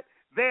protection of that,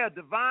 they are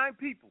divine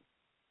people.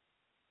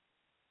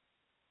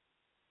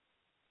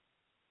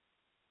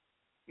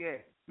 Yeah.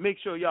 Make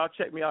sure y'all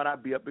check me out. I'll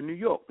be up in New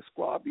York. The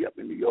squad be up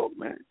in New York,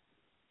 man.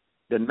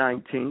 the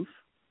 19th.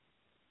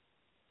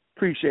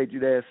 Appreciate you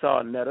there,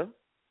 Sarnetta,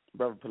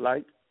 Brother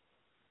Polite,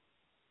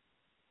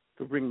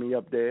 for bringing me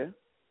up there.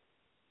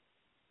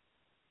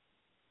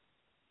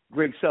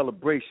 Great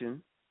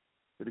celebration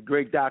for the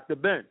great Dr.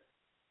 Ben.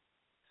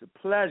 It's a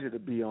pleasure to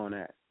be on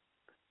that.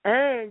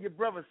 And your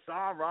brother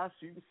Sarah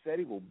Shooter said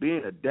he will be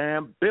in a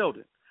damn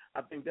building.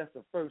 I think that's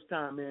the first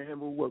time me and him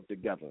will work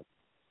together.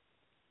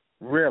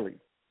 Really.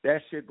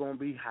 That shit gonna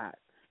be hot.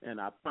 And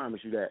I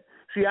promise you that.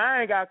 See, I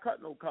ain't got to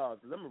cut no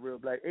cards because I'm a real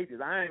black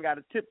atheist. I ain't got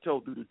to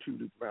tiptoe through the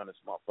truth around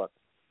this motherfucker.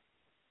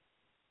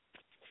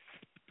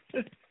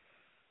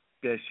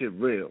 That shit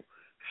real.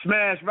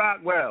 Smash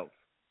Rockwell.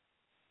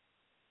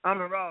 I'm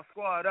a Raw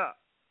Squad up.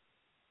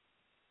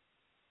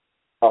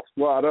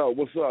 Squad up.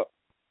 What's up?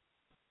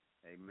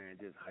 Hey, man,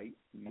 just hype.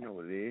 You know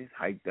what it is.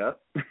 Hyped up.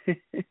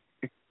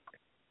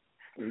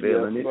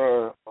 Feeling it.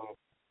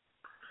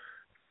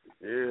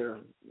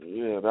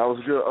 Yeah, that was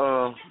good.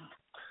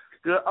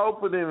 Good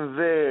opening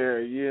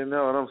there, you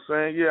know what I'm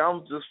saying? Yeah,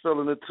 I'm just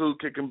feeling it too,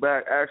 kicking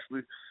back.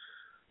 Actually,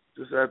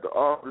 just at the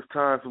office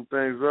tying some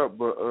things up.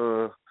 But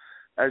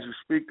as you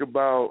speak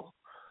about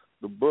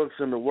the books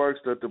and the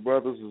works that the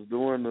brothers is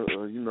doing,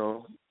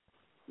 to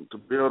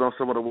build on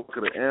some of the work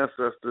of the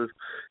ancestors,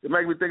 it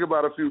makes me think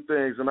about a few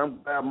things. And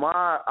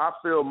I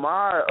feel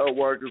my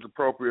work is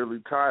appropriately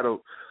titled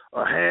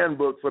A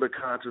Handbook for the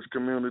Conscious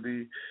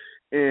Community,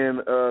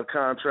 in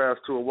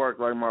contrast to a work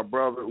like my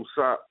brother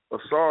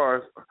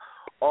Asar's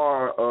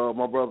or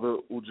my brother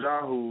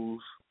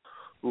Ujahu's,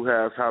 who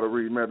has How to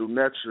Read Medu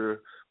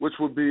Neter, which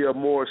would be a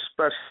more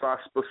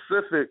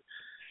specific,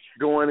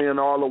 going in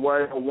all the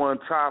way on one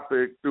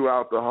topic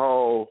throughout the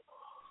whole,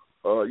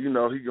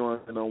 he going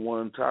in on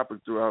one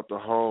topic throughout the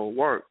whole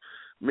work.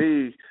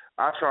 Me,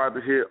 I tried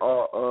to hit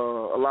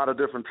a lot of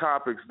different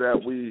topics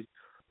that we,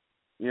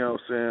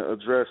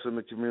 address in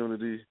the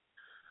community,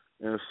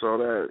 and so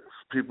that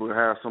people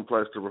have some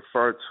place to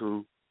refer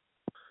to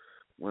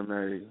when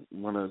they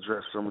want to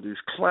address some of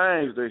these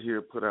claims they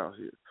hear put out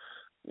here.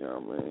 You know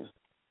what I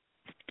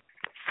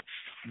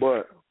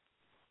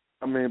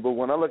mean? But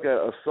when I look at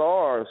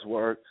Asar's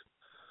work,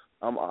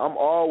 I'm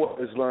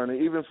always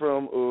learning, even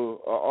from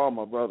all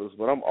my brothers.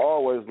 But I'm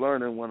always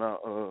learning when I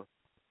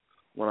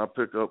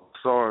pick up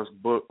Asar's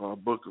book, a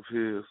book of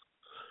his.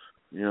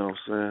 You know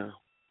what I'm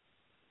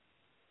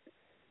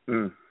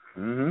saying?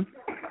 Mm-hmm.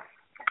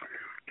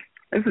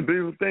 It's a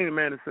beautiful thing,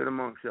 man, to sit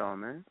amongst y'all,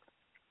 man.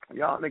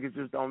 Y'all niggas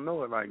just don't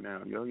know it right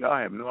now, yo. Y'all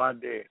have no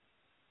idea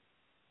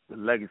the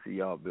legacy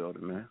y'all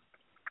building, man.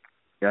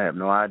 Y'all have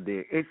no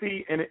idea. And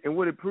see, and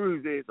what it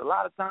proves is a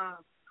lot of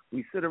times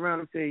we sit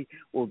around and say,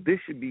 well, this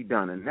should be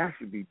done and that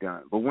should be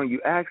done. But when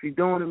you're actually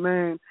doing it,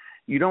 man,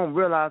 you don't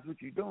realize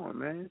what you're doing,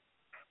 man.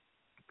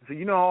 So,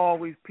 I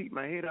always peep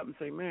my head up and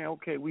say, man,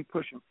 okay, we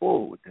pushing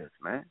forward with this,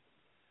 man.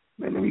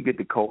 Man, let me get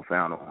the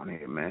co-founder on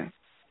here, man.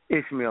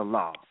 Ishmael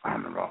Law.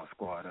 I'm the Raw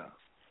Squad up.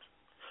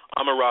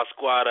 I'm a Raw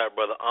Squad up,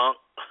 Brother Unc.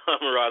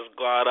 I'm a Raw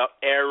Squad up.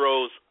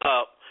 Arrows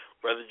up,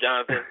 Brother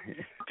Jonathan.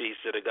 Peace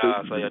to the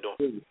gods. How y'all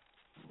doing?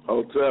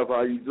 Hotep,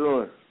 how you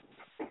doing?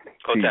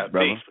 Hotep,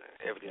 peace.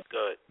 Everything's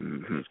good.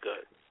 Mm-hmm. Everything's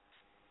good.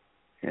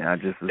 Yeah,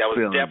 that was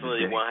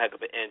definitely one heck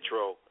of an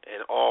intro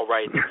and all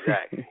right and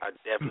exact. I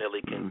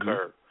definitely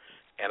concur.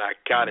 And I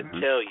got to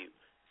tell you,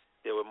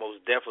 there would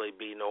most definitely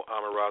be no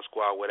Amara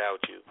Squad without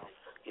you.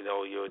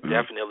 You're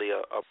definitely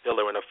a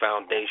pillar and a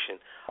foundation.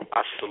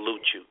 I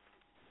salute you.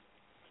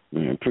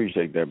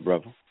 Appreciate that,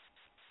 brother.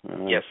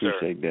 Yes, sir.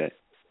 Appreciate that.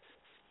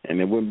 And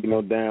there wouldn't be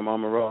no damn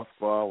Amara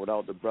Squad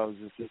without the brothers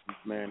and sisters,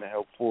 man, to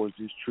help forge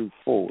this truth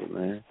forward,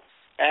 man.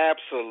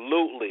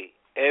 Absolutely.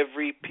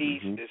 Every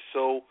piece is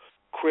so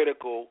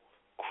critical,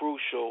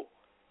 crucial,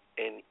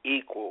 and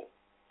equal.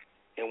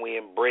 And we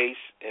embrace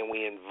and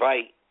we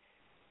invite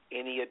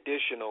any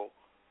additional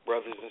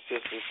brothers and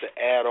sisters to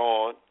add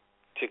on,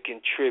 to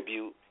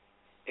contribute,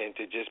 and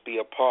to just be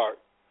a part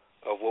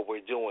of what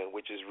we're doing,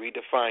 which is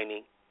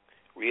redefining,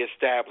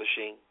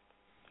 reestablishing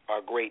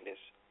our greatness.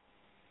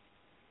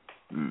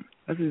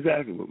 That's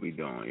exactly what we're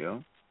doing,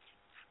 yo.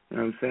 You know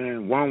what I'm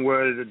saying? One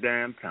word at a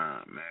damn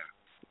time, man.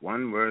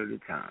 One word at a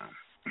time.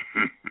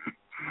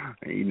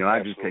 And,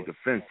 I just take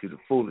offense to the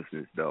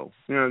foolishness, though.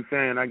 You know what I'm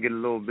saying? I get a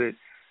little bit,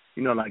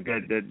 like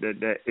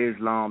that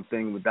Islam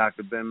thing with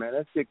Dr. Ben, man.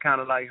 That shit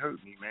kind of like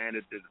hurt me, man,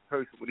 that the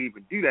person would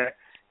even do that,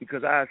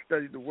 because I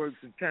studied the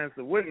works of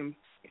Chancellor Williams,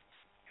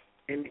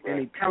 and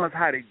they tell us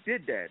how they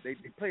did that. They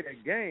play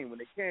that game. When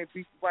they can't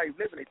beat you while you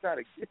living, they try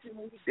to get you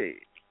when you're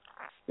dead.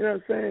 You know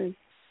what I'm saying?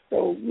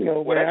 So,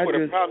 well, that's where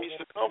the problem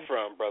used to come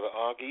from, Brother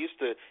Ankh. It used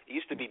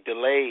to be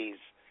delays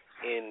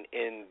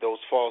in those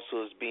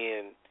falsehoods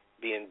being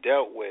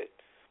dealt with.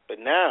 But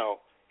now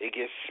it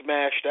gets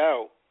smashed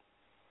out,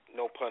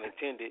 no pun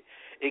intended.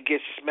 It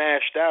gets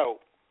smashed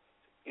out,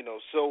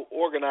 so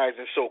organized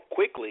and so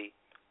quickly.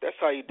 That's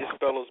how you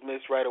dispel those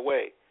myths right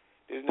away.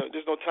 There's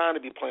no time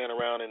to be playing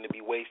around and to be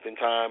wasting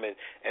time and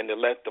to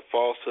let the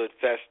falsehood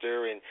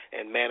fester and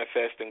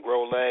manifest and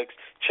grow legs.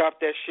 Chop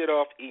that shit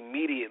off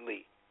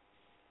immediately.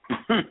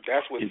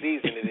 That's what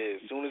season it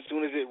is. Soon as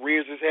it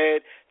rears its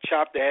head,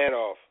 chop the head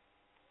off.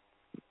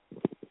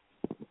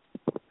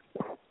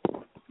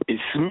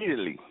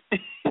 Immediately.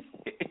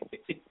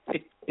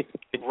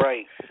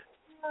 Right.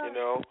 You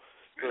know,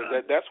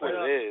 that's what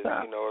it is.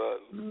 You know,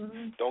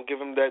 don't give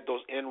them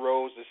those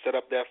inroads to set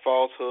up that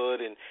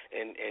falsehood and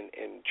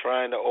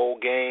trying the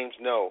old games.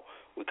 No,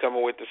 we're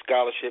coming with the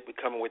scholarship.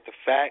 We're coming with the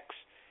facts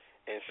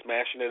and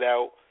smashing it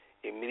out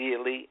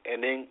immediately,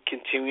 and then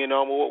continuing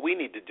on with what we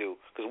need to do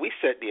because we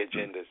set the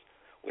agendas.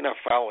 We're not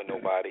following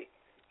nobody.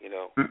 You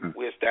know,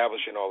 we're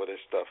establishing all of this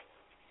stuff.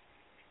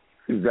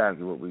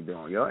 Exactly what we're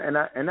doing, yo.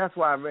 And that's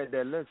why I read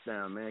that list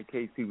down, man, in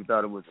case people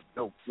thought it was a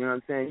joke. You know what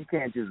I'm saying? You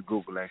can't just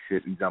Google that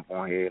shit and jump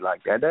on here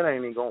like that. That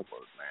ain't even going to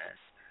work, man.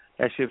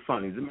 That shit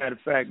funny. As a matter of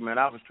fact, man,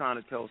 I was trying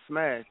to tell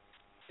Smash,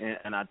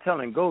 and I tell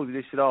Ngozi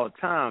this shit all the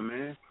time,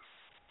 man.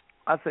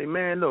 I say,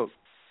 man, look,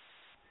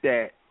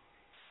 that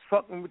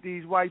fucking with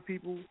these white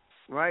people,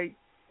 right,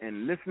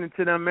 and listening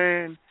to them,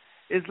 man,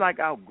 it's like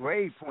our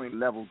grade point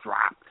level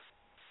dropped.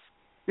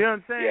 You know what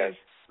I'm saying? Yes.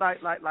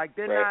 Like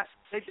they're right. not.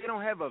 They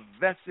don't have a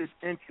vested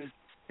interest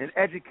in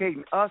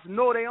educating us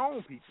nor their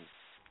own people,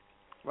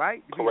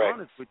 right? To be Correct.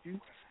 honest with you.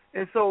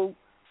 And so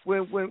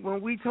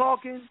when we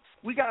talking,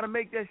 we got to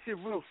make that shit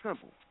real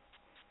simple.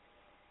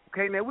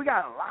 Okay, now we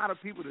got a lot of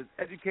people that's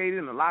educated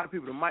and a lot of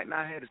people that might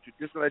not have the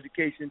traditional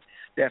education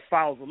that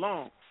follows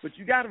along. But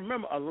you got to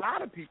remember, a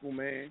lot of people,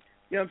 man,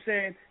 you know what I'm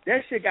saying,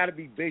 that shit got to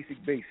be basic.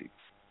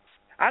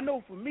 I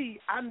know for me,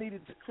 I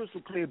needed the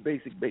crystal clear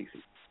basic.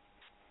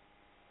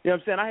 You know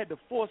what I'm saying? I had to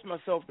force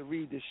myself to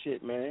read this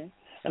shit, man.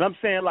 And I'm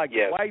saying, like,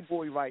 yes. the white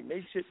boy writing,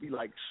 they should be,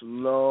 like,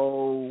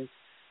 slow.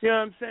 You know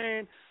what I'm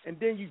saying? And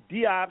then you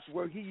Diop's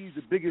where he used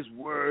the biggest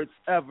words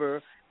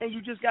ever, and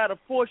you just got to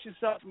force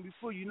yourself, and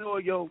before you know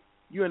it,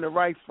 you're in the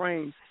right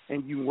frame,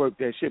 and you can work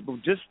that shit.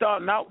 But just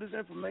starting out with this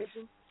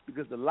information,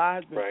 because the lie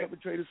has been right.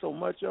 perpetrated so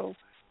much, yo,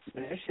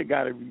 man, that shit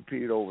got to be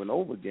repeated over and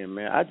over again,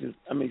 man.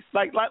 I mean,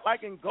 like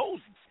in Ngozi.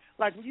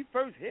 Like, when you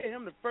first hear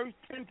him the first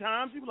 10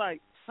 times, you be like,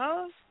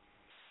 huh?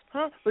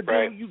 But then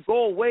right. when you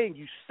go away and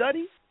you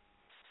study,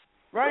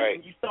 right?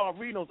 And you start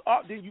reading those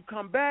art, then you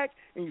come back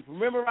and you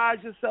memorize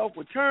yourself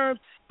with terms,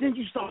 then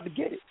you start to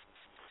get it.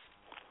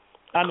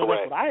 I know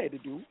Correct. that's what I had to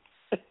do.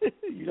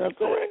 You know what I'm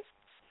saying?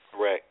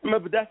 Correct.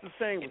 Remember, that's the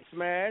same with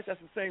Smash.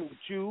 That's the same with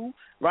you,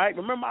 right?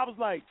 Remember, I was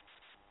like,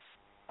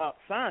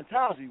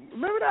 Scientology.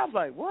 Remember that? I was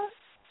like, what?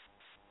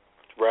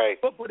 Right.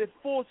 But it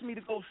forced me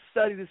to go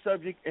study the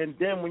subject, and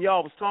then when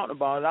y'all was talking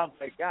about it, I was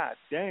like, God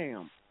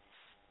damn.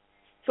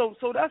 So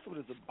that's what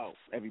it's about,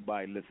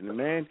 everybody listening,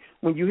 man.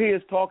 When you hear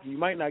us talking, you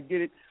might not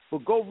get it,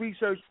 but go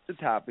research the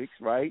topics,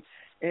 right,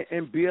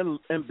 and be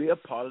a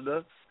part of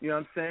the, you know what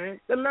I'm saying,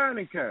 the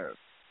learning curve.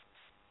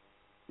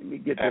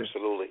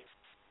 Absolutely.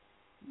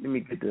 Let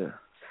me get the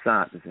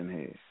scientists in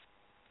here.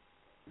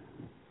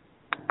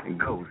 And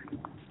Ngozi.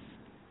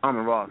 I'm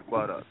a Raw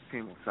Squad Up,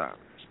 Team Osiris.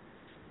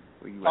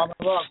 Where you at? I'm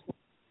a Raw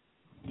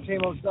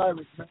Team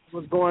Osiris, man.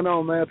 What's going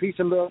on, man? Peace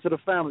and love to the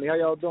family. How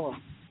y'all doing?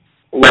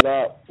 What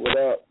up?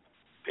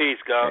 Peace,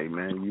 God. Hey,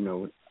 man, you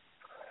know it.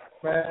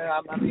 Man,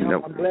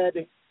 I'm glad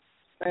to,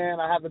 man,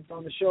 I haven't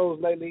done the shows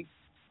lately,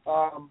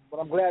 but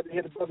I'm glad to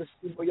hear the brothers,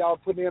 y'all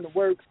putting in the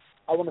work.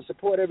 I want to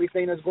support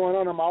everything that's going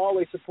on. I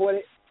always support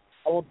it.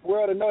 I want the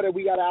world to know that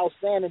we got an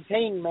outstanding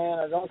team, man.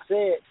 As I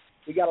said,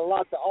 we got a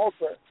lot to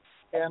offer.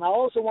 And I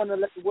also want to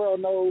let the world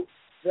know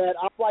that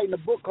I'm writing a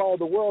book called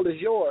The World Is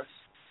Yours.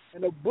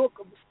 And the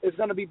book is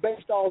going to be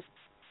based off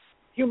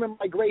human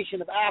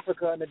migration of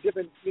Africa and the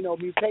different,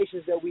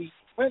 mutations that we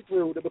went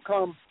through to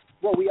become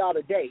what we are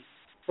today,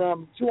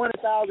 from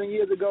 200,000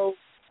 years ago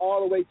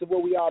all the way to where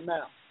we are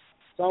now.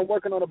 So I'm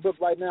working on a book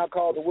right now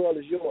called The World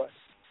Is Yours.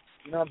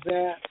 You know what I'm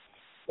saying?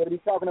 We'll be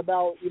talking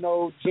about,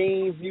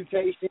 genes,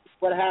 mutations,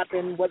 what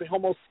happened, what the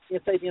Homo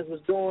sapiens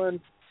was doing,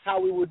 how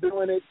we were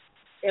doing it,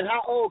 and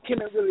how old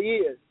Kemet really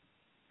is.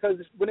 Because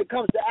when it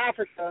comes to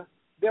Africa,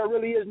 there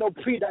really is no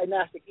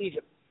pre-dynastic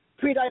Egypt.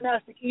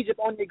 Pre-dynastic Egypt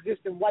only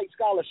exists in white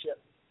scholarship,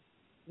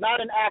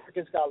 not in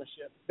African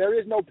scholarship. There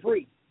is no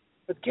pre.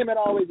 But Kemet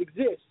always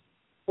exists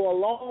for a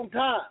long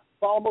time,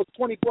 for almost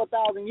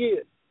 24,000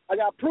 years. I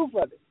got proof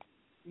of it.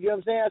 You know what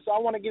I'm saying? So I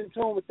want to get in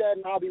tune with that,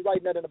 and I'll be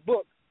writing that in a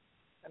book.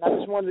 And I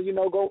just wanted to,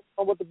 go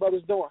on what the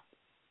brother's doing.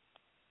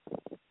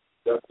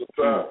 That's what's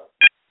up.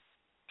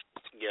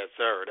 Yes,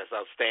 sir. That's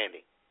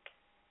outstanding.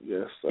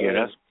 Yes, sir. Yeah,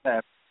 that's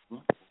what's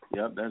happening.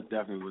 Yep, that's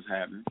definitely what's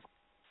happening.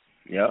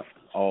 Yep,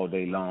 all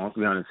day long,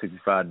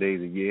 365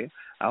 days a year.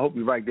 I hope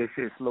you write that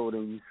shit slower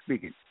than you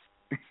speak it.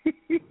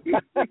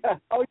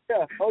 Oh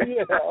yeah.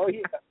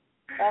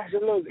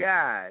 Absolutely.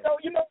 God. So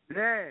you know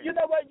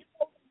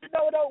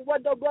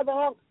what though, brother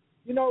Hunk?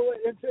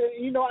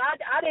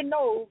 I didn't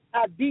know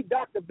how deep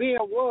Dr. Ben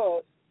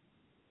was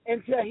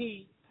until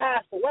he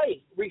passed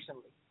away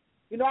recently.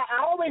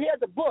 I always had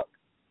the book,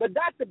 but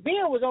Dr.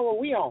 Ben was on what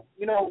we on.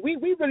 We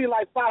really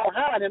like far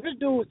behind him. This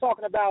dude was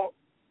talking about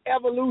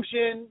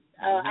evolution,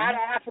 out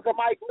of Africa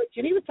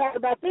migration. He was talking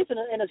about this in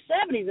the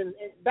 70s and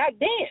back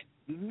then.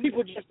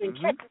 People just in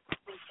Ben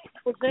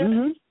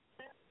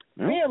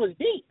was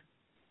deep,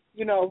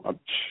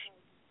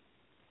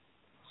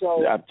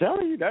 So I'm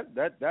telling you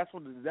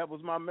that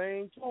was my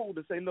main tool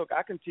to say, look,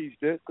 I can teach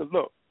this because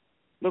look,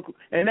 Look,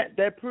 and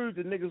that proves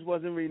that niggas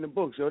wasn't reading the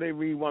books. So they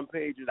read one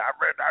page and I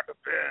read Dr.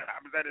 Finn.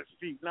 I was at his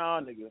feet. No,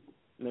 nigga.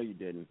 No, you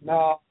didn't.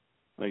 No,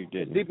 you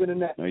didn't. Deeper than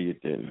that. No, you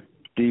didn't.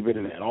 Deeper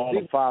than that. All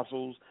the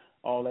fossils,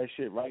 all that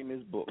shit right in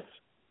his books.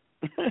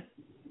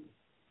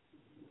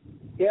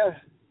 Yeah.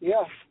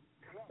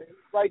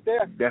 Right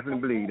there.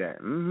 Definitely believe that.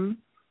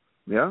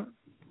 Yeah.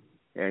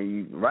 And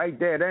you, right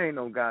there, that ain't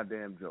no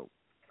goddamn joke.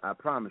 I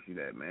promise you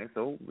that, man.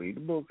 So read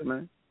the books,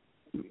 man.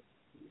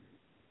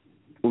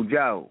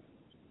 Ujao,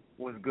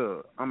 what's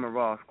good? I'm a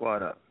Raw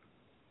Squad up.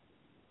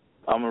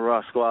 I'm a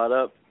Raw Squad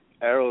up.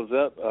 Arrows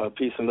up.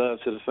 Peace and love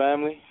to the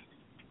family.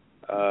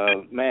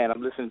 Man,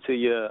 I'm listening to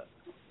your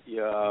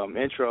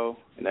intro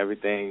and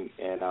everything,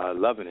 and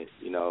loving it.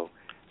 You know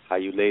how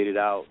you laid it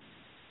out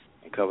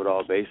and covered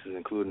all bases,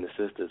 including the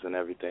sisters and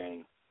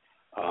everything.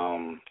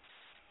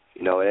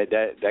 You know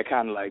that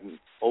kind of like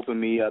opened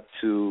me up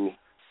to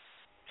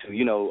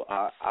you know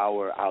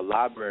our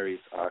libraries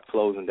are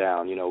closing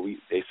down. You know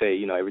they say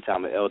you know every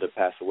time an elder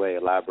passes away, a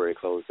library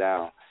closed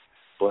down,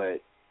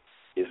 but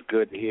it's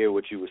good to hear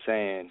what you were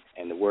saying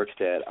and the works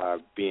that are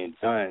being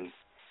done,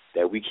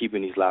 that we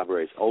keeping these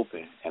libraries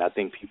open. And I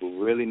think people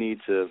really need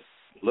to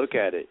look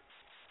at it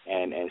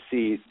and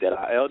see that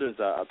our elders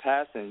are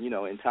passing, you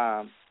know, in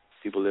time.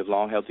 People live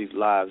long, healthy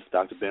lives.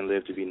 Dr. Ben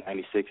lived to be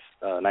 96,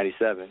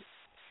 97.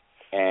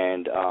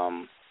 And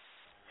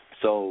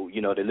so,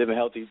 you know, they're living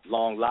healthy,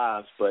 long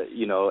lives, but,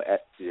 you know,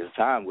 there's a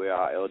time where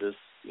our elders,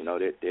 you know,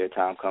 their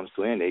time comes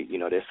to an end.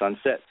 Their sun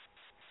sets.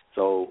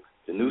 So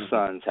the new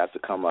sons have to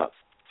come up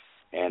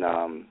and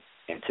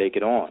take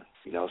it on,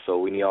 you know. So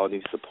we all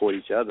need to support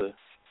each other,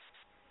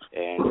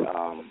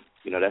 and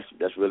you know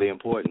that's really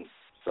important.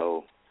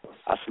 So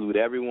I salute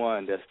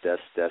everyone that's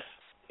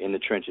in the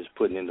trenches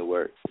putting in the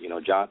work. You know,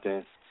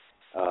 Jonathan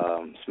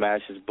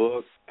smashed his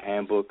book,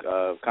 Handbook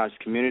of Conscious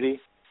Community.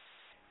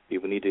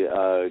 People need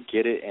to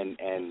get it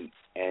and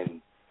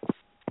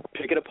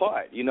pick it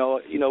apart. You know,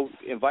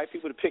 invite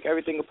people to pick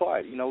everything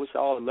apart. You know, it's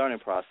all a learning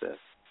process.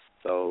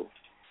 So,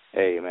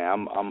 hey man,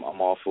 I'm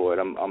all for it.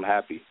 I'm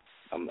happy.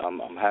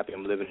 I'm happy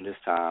I'm living in this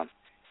time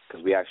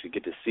because we actually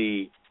get to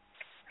see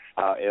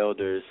our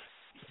elders'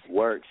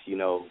 works, you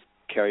know,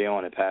 carry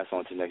on and pass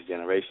on to the next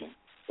generation.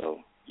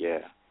 So, yeah,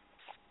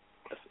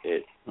 that's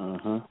it.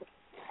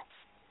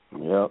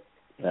 Yep.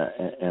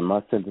 And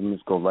my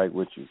sentiments go right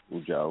with you,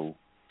 Ujao.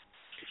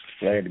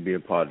 Glad to be a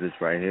part of this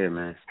right here,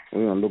 man.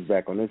 We're going to look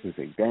back on this and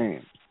say,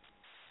 damn.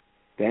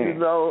 You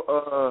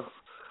know,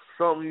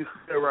 something you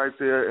said right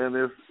there, and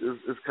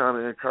it's kind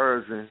of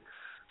encouraging.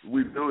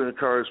 We do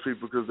encourage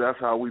people because that's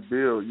how we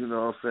build, you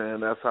know what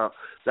I'm saying?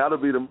 That'll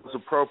be the most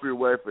appropriate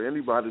way for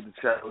anybody to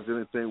challenge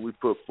anything we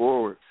put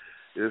forward,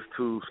 is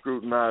to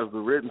scrutinize the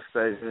written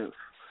statements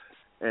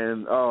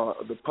and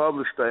the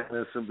published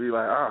statements and be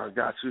like,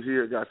 got you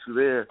here, got you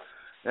there,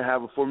 and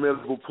have a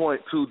formidable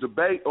point to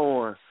debate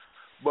on.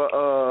 But,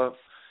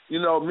 you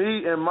know,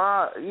 me and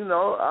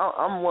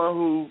I'm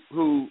one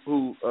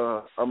who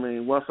I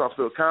mean, once I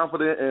feel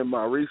confident in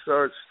my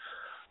research,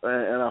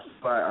 and I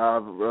feel like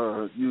I've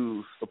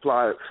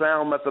applied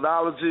sound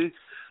methodology,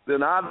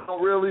 then I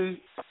don't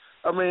really,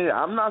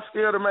 I'm not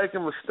scared of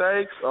making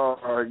mistakes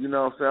or you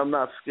know what I'm saying, I'm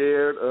not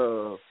scared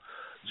of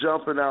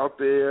jumping out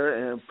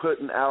there and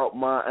putting out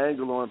my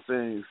angle on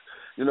things,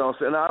 you know what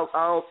I'm saying.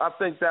 I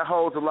think that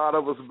holds a lot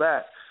of us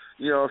back,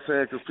 you know what I'm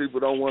saying, because people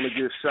don't want to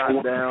get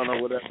shot down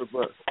or whatever,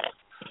 but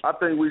I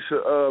think we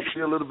should be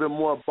a little bit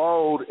more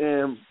bold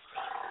in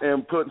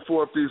putting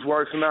forth these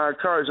works, and I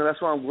encourage, and that's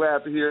why I'm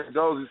glad to hear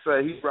Gozy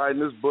say he's writing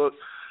this book.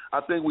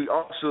 I think we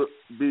all should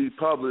be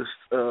published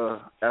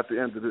at the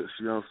end of this,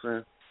 you know what I'm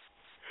saying?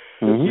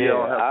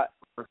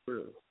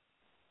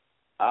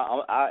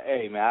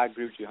 Hey man, I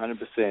agree with you 100%,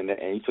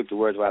 and you took the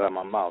words right out of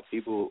my mouth.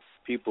 People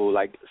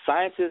like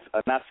scientists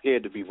are not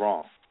scared to be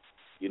wrong,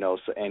 you know.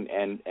 So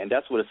and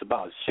that's what it's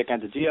about. Sheikh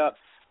Anta Diop,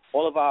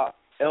 all of our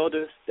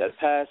elders that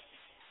passed,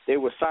 they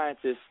were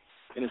scientists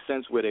in a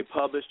sense where they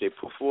published, they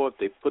put forth,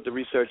 they put the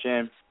research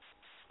in,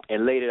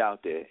 and laid it out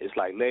there. It's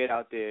like lay it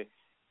out there.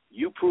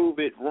 You prove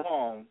it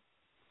wrong,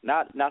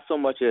 not so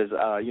much as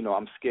you know,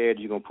 I'm scared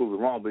you're gonna prove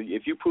it wrong, but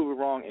if you prove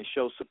it wrong and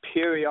show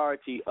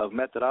superiority of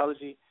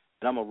methodology,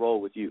 then I'm gonna roll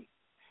with you,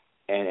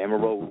 and I'm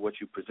gonna roll with what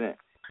you present.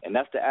 And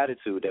that's the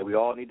attitude that we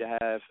all need to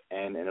have,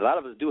 and a lot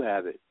of us do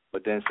have it,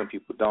 but then some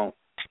people don't,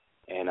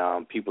 and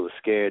people are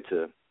scared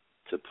to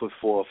put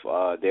forth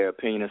their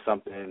opinion or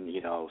something,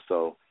 you know.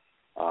 So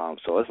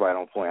it's right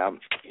on point.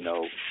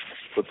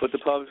 Put the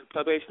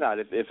publication out.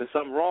 If it's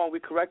something wrong, we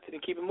correct it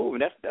and keep it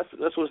moving.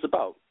 That's what it's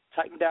about.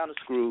 Tighten down the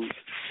screws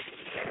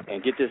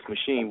and get this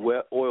machine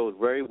oiled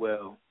very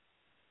well,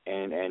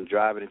 and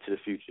drive it into the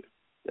future.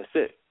 That's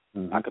it.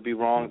 I could be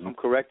wrong. If I'm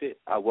corrected,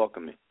 I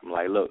welcome it. I'm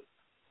like, look,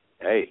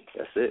 hey,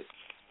 that's it.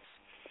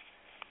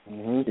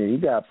 Yeah, you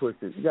gotta push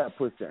it. You gotta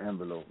push the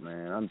envelope,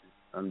 man.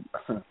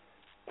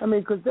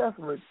 Because that's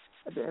what,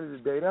 at the end of the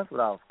day, that's what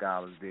our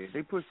scholars did.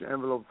 They pushed the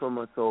envelope so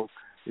much so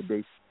that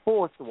they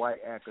forced the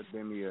white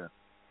academia,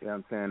 you know what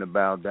I'm saying, to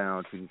bow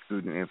down to the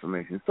student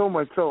information. So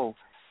much so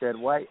that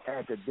white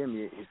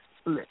academia is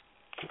split.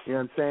 You know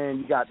what I'm saying?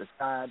 You got the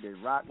side that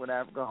rock with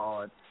Africa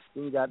hard.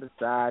 Then you got the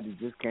side that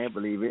just can't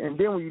believe it. And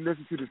then when you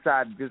listen to the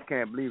side that just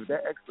can't believe it,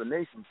 that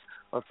explanations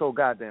are so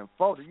goddamn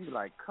faulty. You be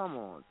like, come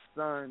on,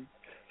 son.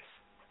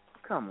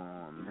 Come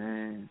on,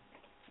 man.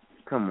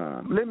 Come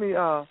on. Let me,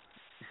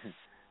 it's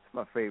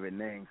my favorite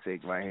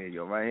namesake right here,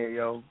 yo. Right here,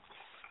 yo.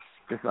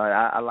 It's like,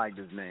 I like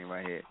this name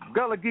right here.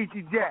 Gullah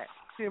Geechee Jack.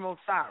 Tim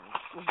Osiris.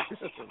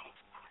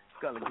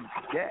 Gullah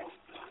Geechee Jack.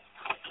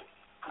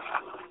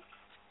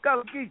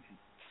 Gullah Geechee.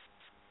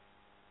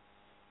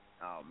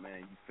 Oh, man,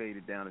 you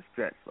faded down the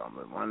stretch. So I'm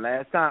like, one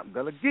last time.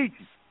 Gullah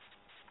Geechee.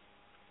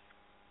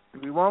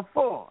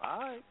 314. All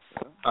right.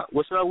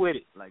 What's up with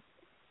it? Like,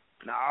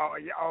 no,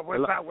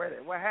 what's up with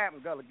it? What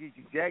happened, Gullah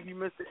Geechee Jack? You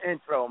missed the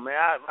intro, man.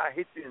 I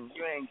hit you and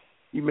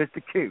you missed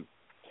the cue.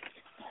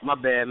 My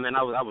bad, man.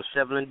 I was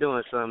shoveling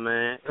doing something,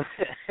 man.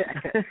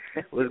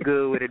 What's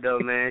good with it, though,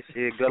 man?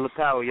 Shit, Gullah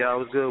Power, y'all.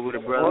 What's good with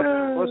it,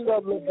 brother? What's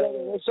up, little brother?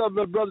 What's up,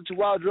 little brother?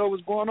 Tawadro,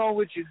 what's going on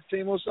with you?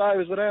 Team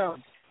Osiris, what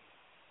down?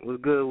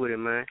 What's good with it,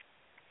 man?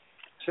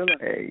 Chilling.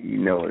 Hey, you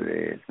know what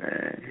it is,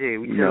 man. Yeah,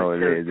 we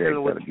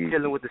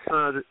chilling with the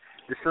sons of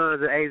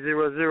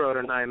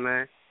 800 tonight,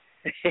 man.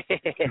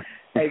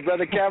 Hey,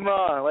 brother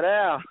Cameron, what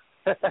down?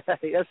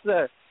 Yes,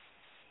 sir.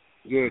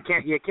 Yeah,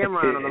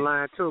 Cameron on the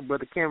line too,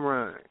 brother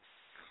Cameron.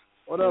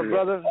 What up,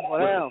 brother? What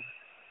down?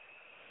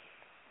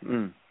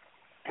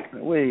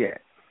 Where you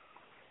at?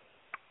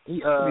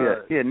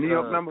 New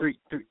York number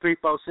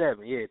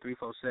 347. Yeah,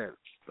 347.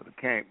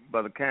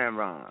 Brother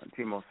Cameron,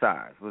 Team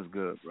Osiris, what's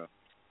good, bro?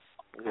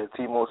 Yeah,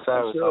 Team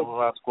Osiris, I'm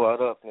Rock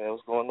Squad up, man.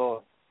 What's going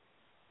on?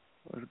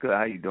 What's good?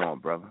 How you doing,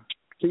 brother?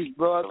 Peace,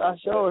 bro. I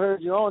sure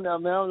heard you on there,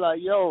 man. I'm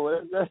like,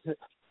 yo,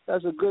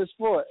 that's a good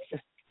sport.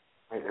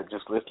 Yeah,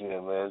 just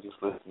listening, man.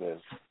 Just listening.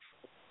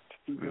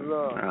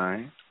 All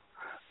right.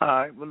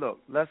 Well, look,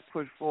 let's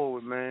push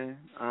forward, man.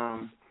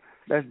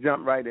 Let's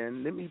jump right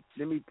in. Let me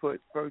put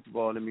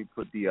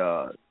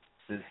the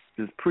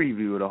this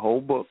preview of the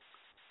whole book.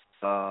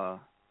 Let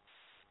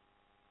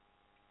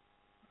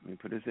me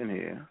put this in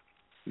here.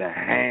 The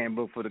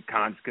handbook for the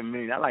conscious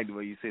community. I like the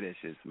way you say that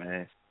shit,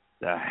 man.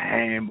 The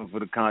handbook for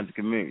the conscious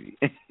community.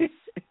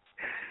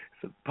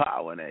 Some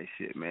power in that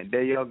shit, man.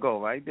 There y'all go,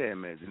 right there,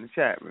 man. It's in the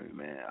chat room,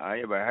 man. All right,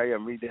 everybody, hurry up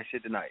and read that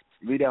shit tonight.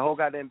 Read that whole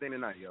goddamn thing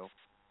tonight, yo.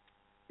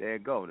 There you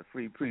go. The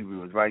free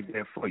preview is right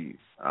there for you,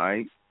 all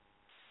right?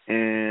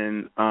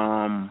 And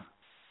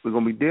we're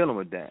going to be dealing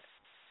with that.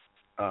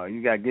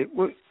 You got to get,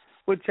 what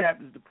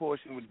chapter is the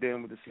portion we're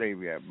dealing with the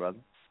slavery at, brother?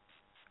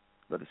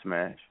 Brother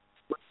Smash.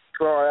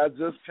 Sorry, I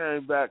just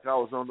came back. I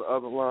was on the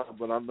other line,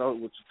 but I know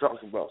what you're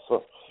talking about.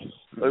 So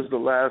it's the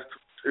last.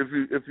 If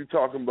you're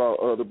talking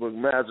about the book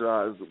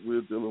Magi,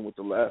 we're dealing with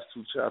the last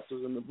two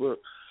chapters in the book.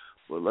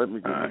 But let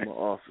me get to my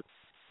office.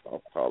 I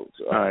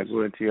apologize. All right,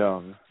 go into your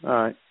office. All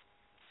right.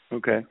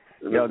 Okay.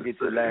 Y'all get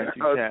your last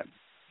two chapters.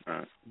 All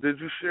right. Did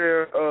you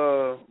share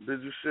the?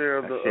 I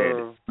shared it.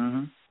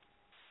 Mm-hmm.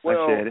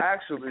 Well, I shared it.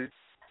 actually,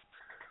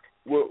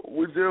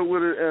 we deal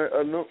with it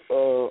in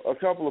a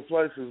couple of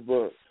places,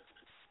 but.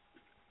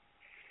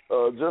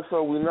 Just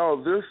so we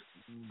know, this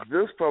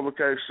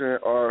publication,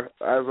 or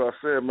as I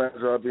said,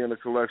 Magi being a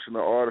collection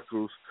of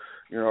articles,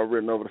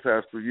 written over the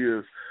past 3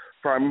 years,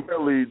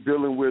 primarily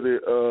dealing with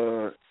it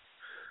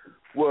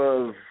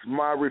was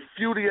my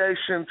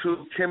refutation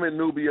to Kemet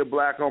Nubia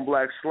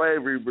black-on-black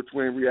slavery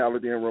between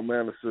reality and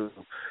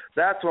romanticism.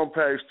 That's on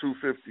page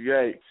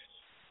 258.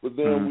 But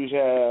then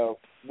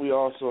we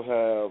also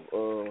have,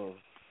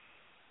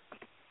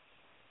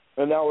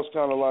 and that was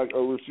kind of like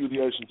a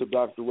refutation to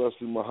Dr.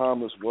 Wesley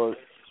Muhammad's work.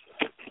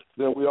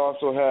 Then we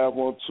also have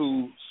on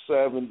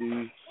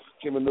 270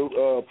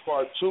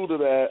 part 2 to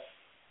that.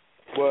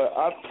 But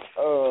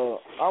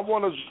I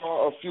want to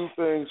draw a few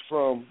things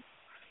from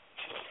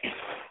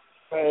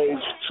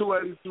page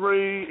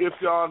 283, if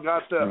y'all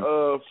got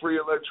that free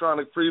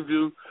electronic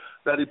preview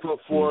that he put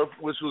forth,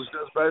 which was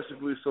just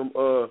basically some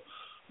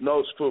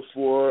notes put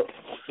forward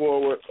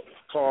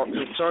called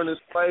Concerning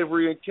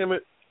Slavery in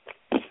Kemet.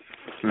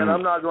 And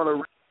I'm not going to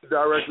read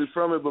directly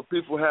from it, but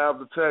people have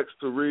the text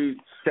to read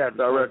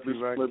directly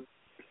from it.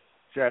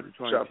 Chapter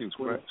 22. Chapter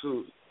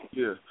 22.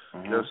 Yeah.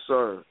 Yes,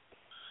 sir.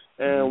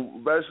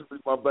 And basically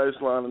my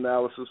baseline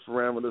analysis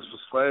parameters for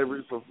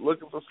slavery, for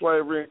looking for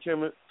slavery in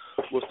Kemet,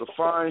 was to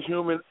find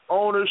human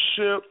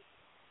ownership,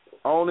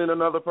 owning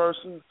another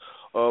person,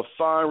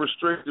 find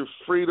restrictive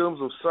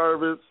freedoms of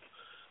service,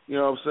 you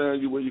know what I'm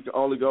saying, where you can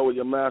only go where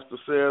your master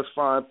says,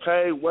 find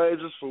paid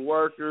wages for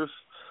workers,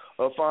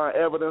 find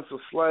evidence of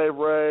slave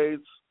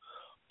raids,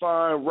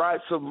 find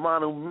rights of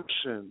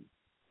manumission,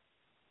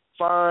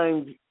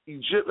 find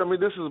Egypt. I mean,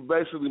 this is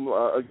basically,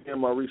 again,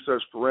 my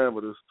research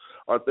parameters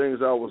are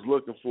things I was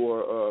looking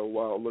for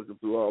while looking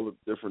through all the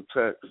different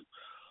texts.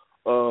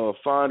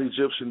 Find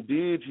Egyptian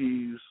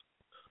deities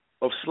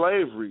of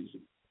slavery,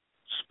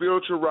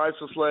 spiritual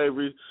rights of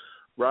slavery,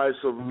 rights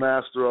of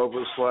master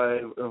over a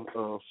slave,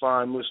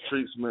 find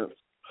mistreatment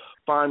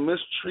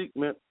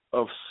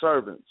of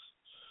servants.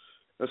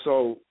 And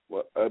so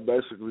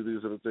basically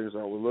these are the things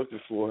I was looking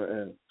for.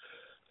 And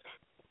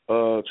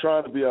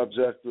trying to be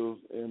objective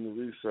in the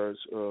research,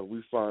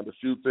 we find a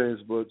few things,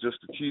 but just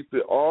to keep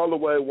it all the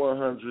way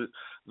 100,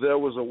 there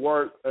was a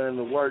work, and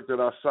the work that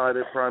I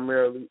cited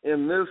primarily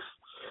in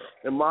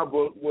my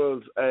book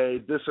was a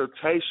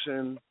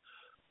dissertation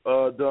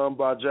done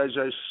by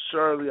J.J.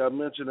 Shirley. I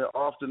mention it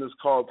often. It's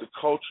called The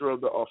Culture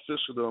of the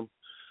Officialdom,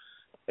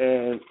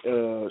 and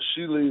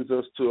she leads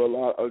us to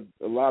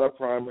a lot of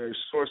primary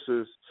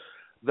sources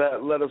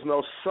that let us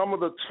know some of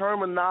the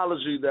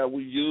terminology that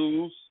we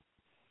use,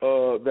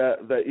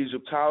 that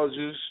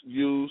Egyptologists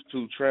use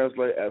to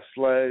translate as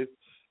slave,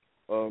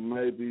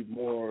 may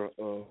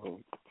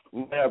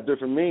have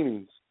different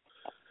meanings.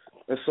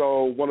 And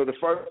so one of the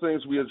first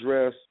things we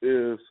address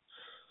is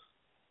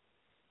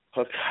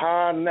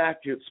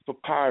Haqqanakhet's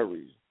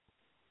papyri.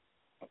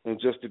 And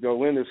just to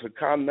go in this,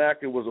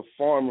 Haqqanakhet was a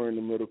farmer in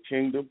the Middle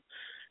Kingdom.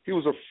 He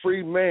was a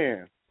free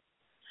man.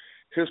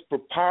 His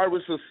papyri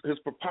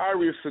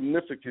is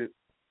significant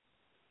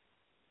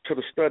to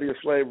the study of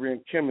slavery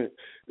in Kemet.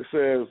 It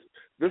says,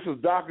 this is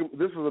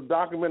a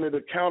documented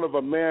account of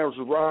a man's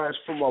rise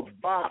from a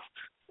bak,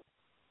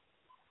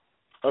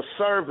 a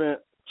servant,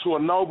 to a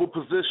noble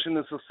position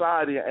in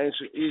society in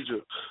ancient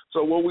Egypt.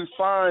 So what we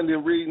find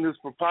in reading this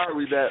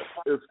papyri that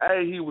is,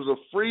 he was a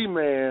free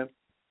man,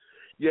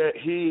 yet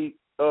he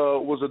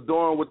was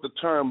adorned with the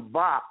term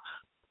bak,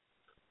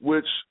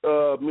 which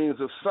means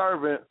a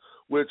servant,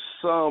 which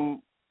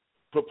some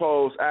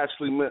propose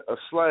actually meant a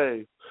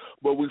slave.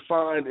 But we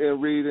find in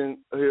reading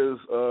his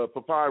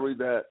papyri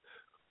that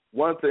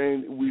one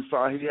thing we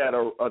find, he had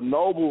a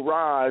noble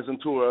rise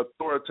into an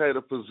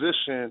authoritative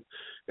position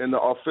in the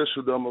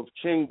officialdom of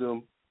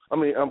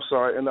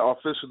in the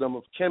officialdom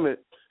of Kemet,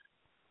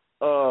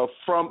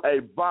 from a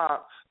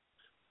box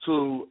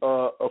to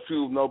a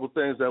few noble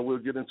things that we'll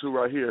get into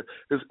right here.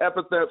 His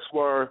epithets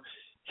were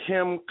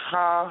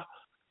Him-Ka,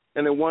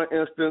 and in one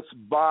instance,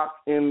 Bak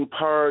in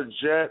Per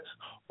Jet,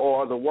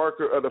 or the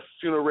worker of the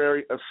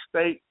funerary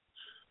estate.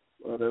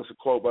 There's a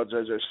quote by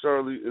J.J.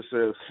 Shirley. It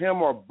says,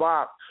 him or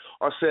Bak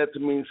are said to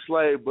mean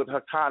slave, but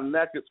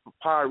Haqqanakhet's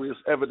papyri is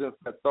evidence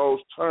that those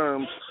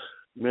terms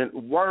meant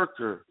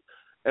worker.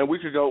 And we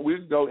could go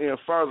in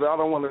further. I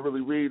don't want to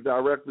really read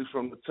directly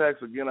from the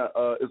text. Again,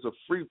 it's a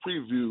free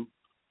preview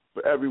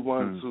for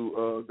everyone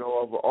to go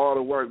over all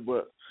the work,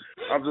 but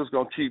I'm just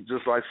going to keep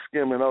just like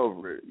skimming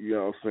over it, you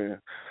know what I'm saying?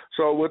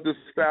 So what this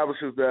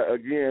establishes that,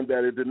 again,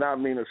 that it did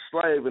not mean a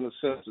slave in the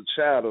sense of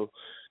chattel,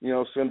 you know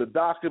what I'm saying? The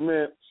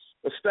document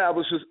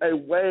establishes a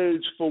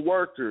wage for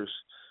workers.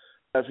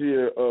 As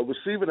here,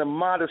 receiving a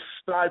modest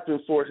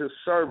stipend for his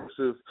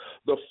services,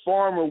 the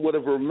farmer would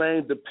have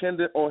remained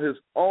dependent on his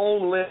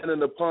own land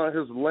and upon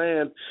his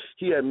land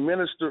he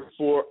administered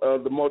for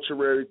the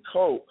mortuary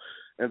code.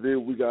 And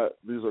then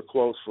these are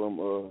quotes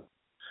from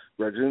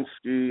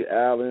Brzezinski,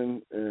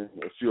 Allen, and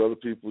a few other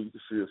people. You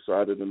can see it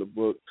cited in the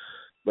book,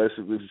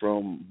 basically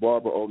from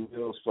Barbara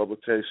O'Neill's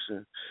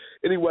publication.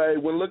 Anyway,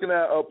 when looking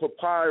at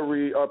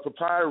papyri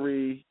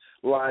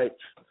like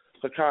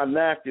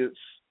Haqqanakhet's,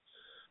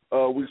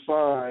 we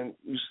find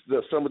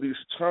that some of these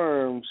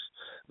terms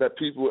that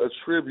people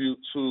attribute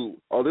to,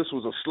 this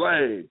was a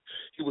slave,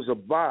 he was a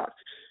bak,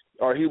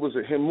 or he was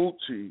a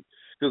himuti.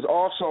 Because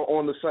also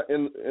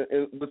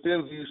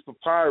within these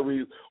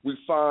papyri, we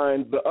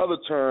find the other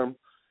term,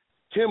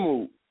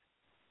 himu,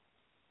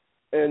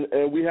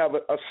 and we have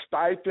a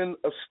stipend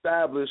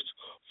established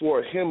for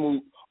a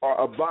himu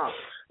or a bak.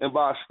 And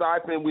by a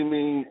stipend, we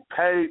mean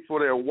paid for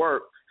their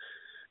work.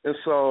 And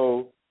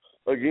so,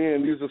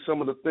 again, these are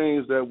some of the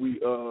things that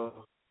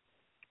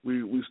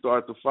we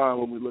start to find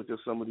when we look at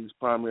some of these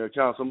primary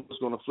accounts. I'm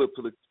just going to flip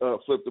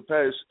the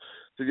page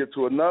to get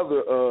to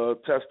another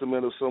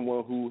testament of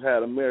someone who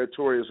had a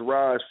meritorious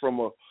rise from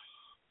a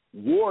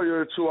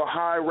warrior to a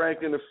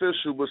high-ranking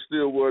official, but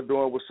still were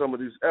adorned with some of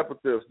these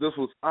epithets. This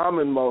was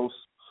Amenmos.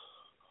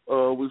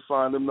 We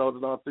find him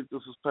noted on, I think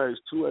this is page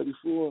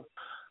 284.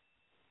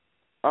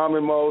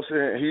 Amenmos,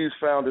 and he's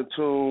found in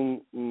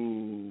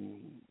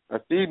a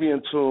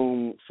Theban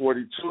tomb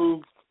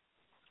 42.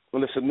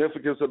 And the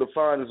significance of the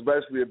find is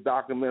basically a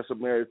document of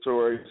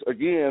meritorious,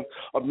 again,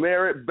 a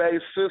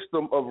merit-based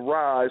system of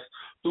rise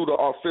through the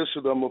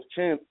officialdom of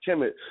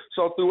Kemet.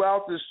 So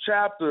throughout this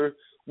chapter,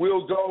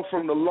 we'll go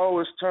from the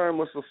lowest term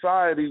of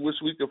society,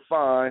 which we could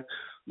find.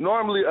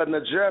 Normally, a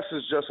najas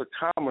is just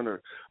a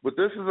commoner, but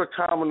this is a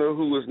commoner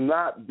who is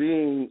not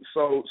being,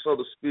 so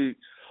to speak,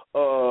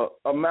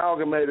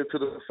 amalgamated to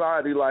the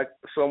society like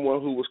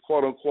someone who was,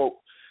 quote-unquote,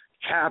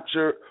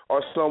 captured,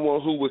 or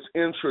someone who was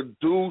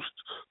introduced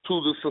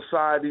to the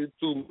society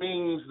through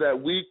means that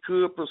we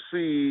could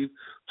perceive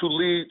to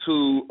lead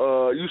to,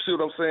 you see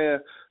what I'm saying,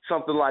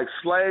 something like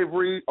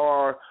slavery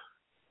or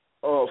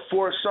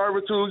forced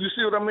servitude. You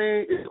see what I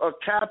mean? A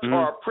captive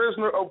or a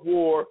prisoner of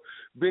war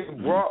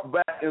being brought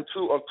back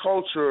into a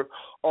culture,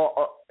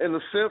 or in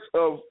the sense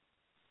of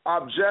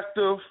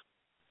objective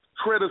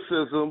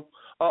criticism.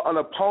 An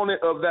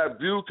opponent of that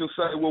view can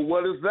say, well,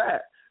 what is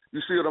that? You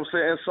see what I'm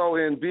saying? And so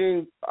in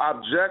being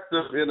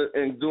objective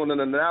and doing an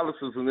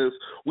analysis in this,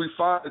 we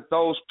find that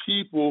those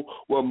people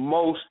were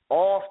most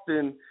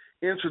often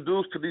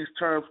introduced to these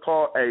terms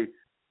called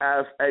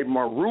as a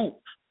marut,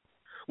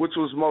 which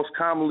was most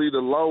commonly the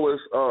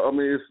lowest.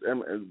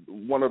 It's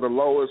one of the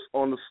lowest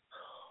on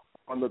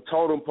the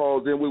totem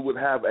pole. Then we would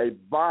have a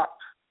bak,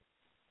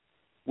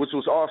 which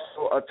was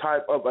also a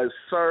type of a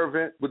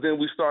servant. But then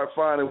we start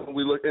finding when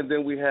we look, and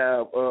then we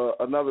have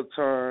another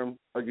term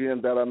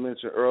again that I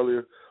mentioned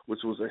earlier, which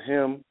was a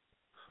him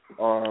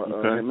or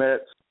hemet,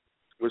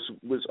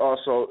 which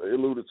also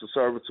alluded to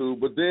servitude.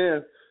 But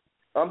then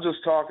I'm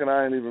just talking.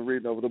 I ain't even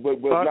reading over the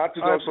book. But not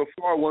to go so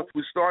far. Once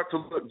we start to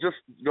look, just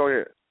go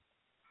ahead.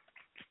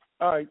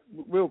 All right,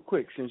 real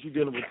quick, since you're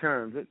dealing with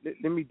terms,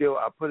 let me deal.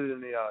 I put it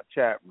in the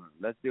chat room.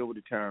 Let's deal with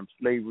the term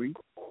slavery,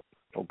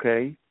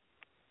 okay?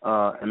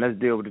 And let's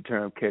deal with the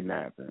term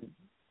kidnapping.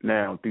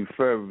 Now, through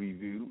further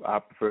review, I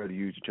prefer to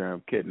use the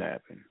term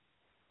kidnapping.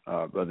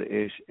 Brother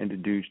Ish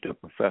introduced a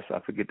professor. I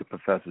forget the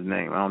professor's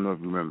name. I don't know if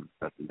you remember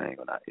the professor's name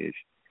or not, Ish.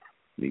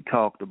 He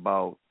talked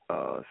about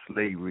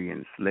slavery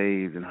and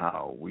slaves and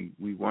how we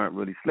weren't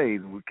really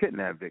slaves. We were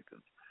kidnapped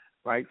victims,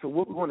 right? So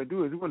what we want to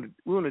do is we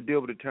want to deal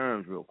with the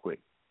terms real quick.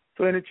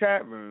 So in the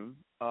chat room,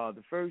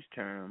 the first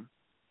term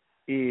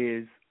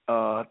is,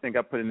 I think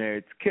I put in there,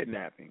 it's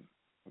kidnapping,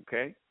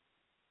 okay?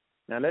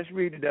 Now let's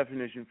read the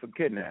definition for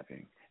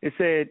kidnapping. It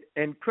said,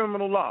 in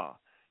criminal law,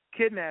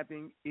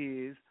 kidnapping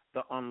is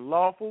the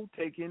unlawful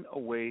taking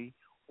away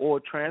or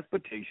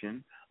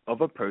transportation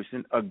of a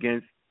person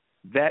against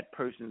that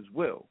person's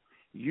will,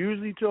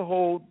 usually to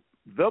hold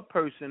the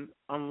person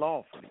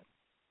unlawfully.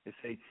 It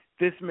says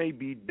this may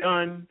be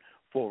done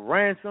for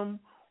ransom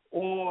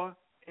or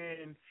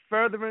in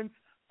furtherance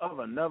of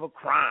another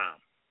crime.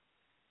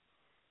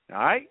 All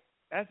right?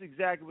 That's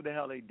exactly what the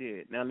hell they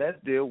did. Now let's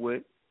deal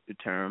with the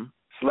term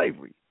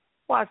slavery.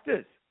 Watch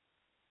this.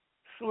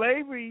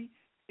 Slavery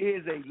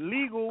is a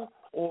legal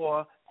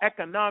or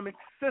economic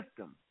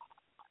system,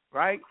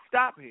 right?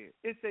 Stop here.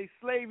 It says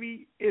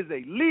slavery is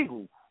a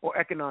legal or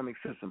economic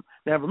system.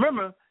 Now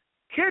remember,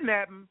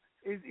 kidnapping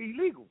is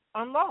illegal,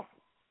 unlawful.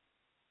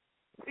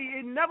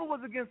 It never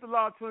was against the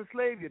law to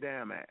enslave your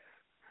damn ass.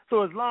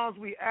 So as long as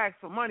we ask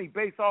for money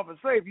based off of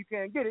slavery, you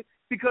can't get it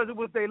because it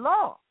was their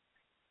law,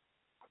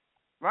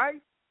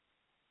 right?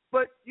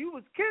 But you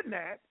was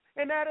kidnapped,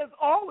 and that has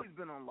always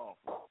been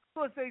unlawful.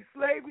 So it says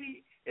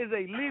slavery is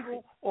a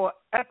legal or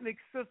ethnic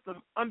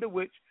system under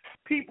which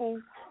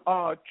people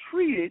are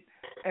treated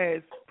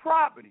as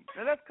property.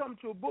 Now let's come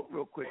to a book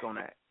real quick on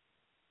that.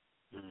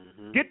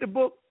 Mm-hmm. Get the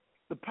book,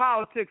 The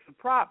Politics of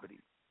Property.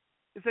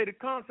 It say the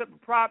concept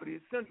of property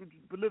is central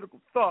to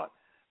political thought,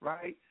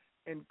 right?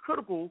 And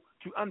critical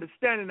to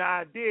understanding the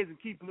ideas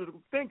and key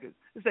political thinkers.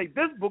 It say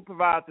this book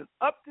provides an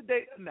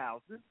up-to-date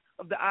analysis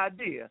of the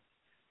idea,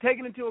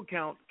 taking into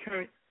account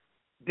current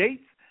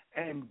dates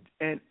and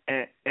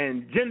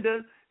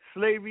gender,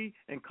 slavery,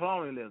 and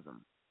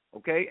colonialism.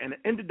 Okay, and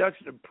the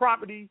introduction of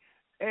property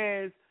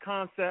as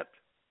concept,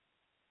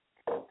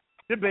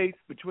 debates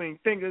between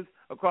thinkers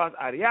across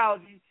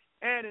ideology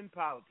and in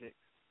politics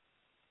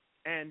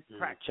and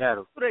practice.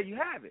 So there you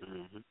have it.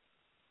 Mm-hmm.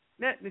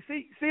 Now,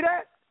 see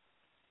that?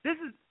 This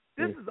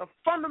is a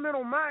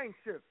fundamental mind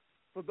shift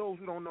for those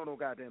who don't know no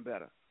goddamn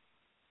better.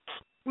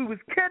 We was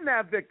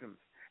kidnapped victims,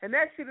 and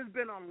that shit has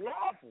been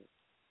unlawful.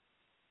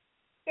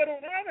 But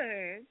on the other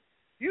hand,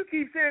 you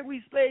keep saying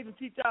we slaves and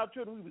teach our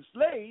children we were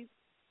slaves.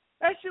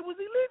 That shit was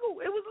illegal.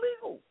 It was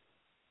legal.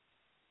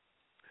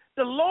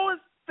 The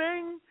lowest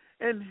thing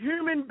a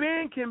human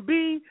being can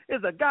be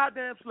is a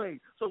goddamn slave.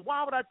 So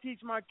why would I teach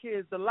my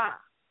kids to lie?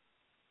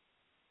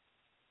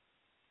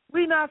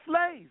 We not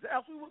slaves,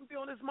 else we wouldn't be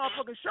on this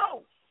motherfucking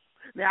show.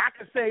 Now, I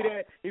can say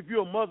that if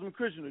you're a Muslim,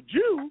 Christian, or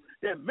Jew,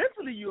 then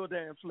mentally you're a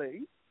damn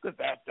slave, because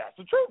that's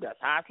the truth. That's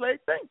how a slave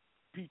thinks.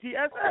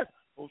 PTSS,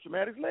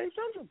 post-traumatic slave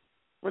syndrome.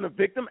 When a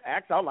victim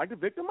acts out like the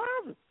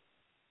victimizer.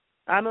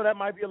 I know that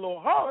might be a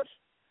little harsh,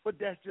 but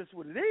that's just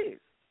what it is.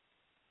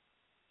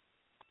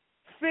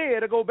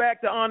 Fear to go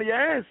back to honor your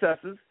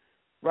ancestors,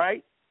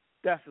 right?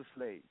 That's a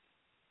slave.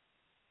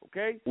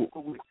 Okay?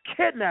 But we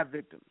kidnap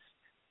victims.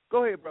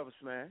 Go ahead, Brother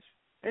Smash.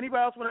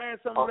 Anybody else want to add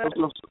something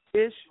to that?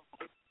 Ish?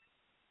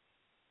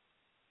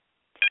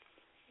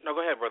 No,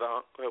 go ahead, brother.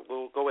 Go ahead.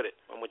 We'll go with it.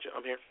 I'm with you.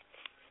 I'm here.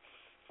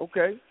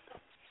 Okay.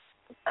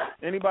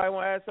 Anybody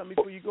want to add something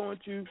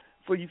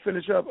before you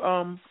finish up,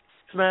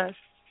 Smash?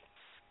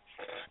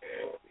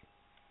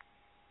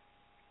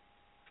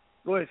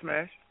 Go ahead,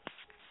 Smash.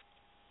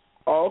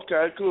 Oh,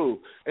 okay, cool.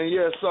 And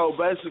yeah, so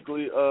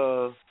basically,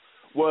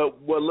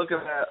 what looking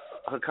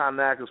at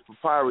Haqqani's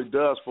papyri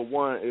does, for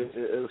one,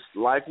 is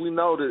like we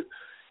noted,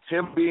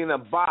 him being a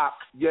bak,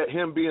 yet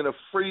him being a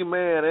free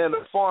man and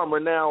a farmer.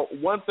 Now,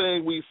 one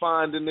thing we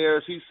find in there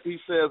is he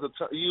says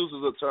he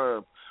uses a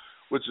term,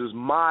 which is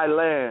my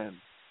land.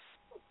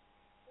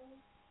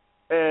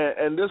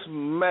 And this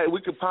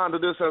we could ponder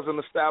this as an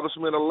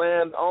establishment of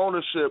land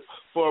ownership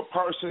for a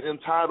person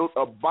entitled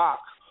a bak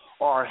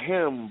or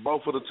him,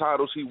 both of the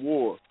titles he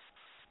wore.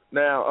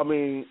 Now, I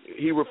mean,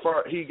 he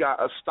got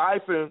a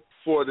stipend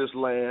for this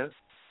land,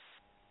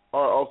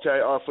 or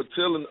for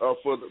tilling, or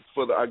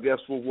I guess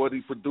for what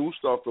he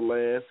produced off the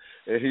land,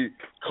 and he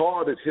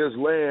called it his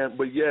land.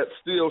 But yet,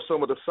 still,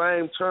 some of the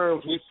same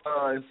terms we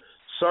find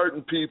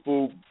certain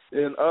people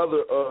in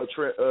other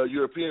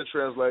European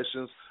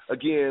translations,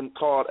 again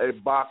called a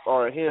bak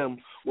or a him,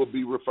 will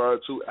be referred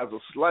to as a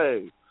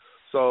slave.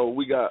 So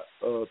we got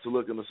to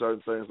look into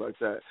certain things like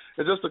that.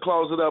 And just to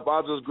close it up,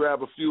 I'll just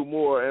grab a few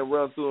more and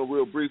run through them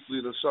real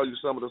briefly to show you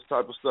some of this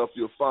type of stuff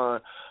you'll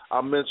find.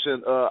 I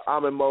mentioned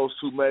Amen Most,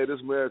 who made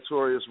his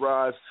meritorious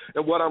rise.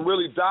 And what I'm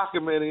really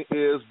documenting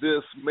is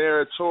this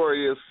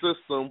meritorious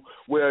system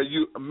where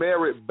you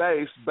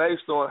merit-based,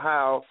 based on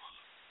how,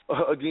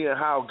 again,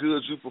 how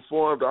good you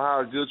performed or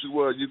how good you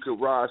were, you could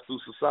rise through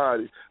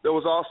society. There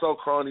was also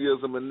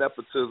cronyism and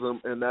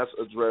nepotism, and that's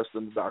addressed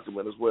in the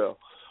document as well.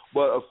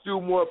 But a few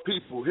more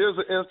people. Here's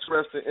an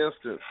interesting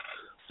instance.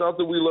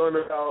 Something we learned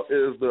about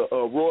is the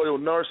Royal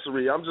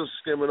Nursery. I'm just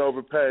skimming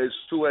over page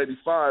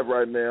 285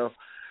 right now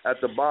at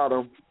the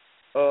bottom.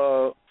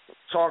 Where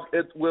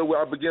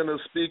I begin to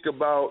speak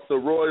about the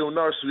Royal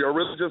Nursery. I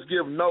really just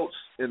give notes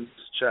in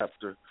this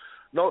chapter.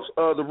 Notes.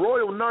 The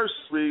Royal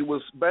Nursery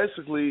was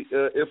basically,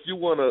 if you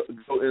want to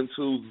go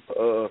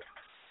into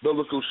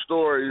biblical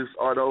stories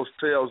or those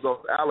tales,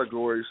 those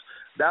allegories,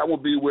 that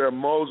would be where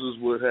Moses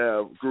would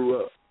have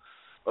grew up.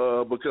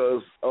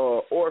 Because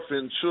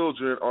orphan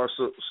children are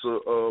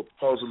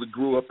supposedly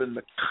grew up in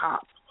the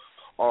cop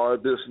or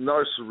this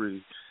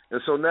nursery.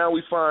 And so now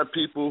we find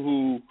people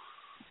who,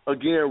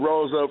 again,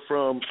 rose up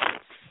from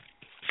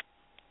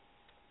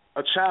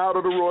a child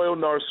of the royal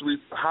nursery,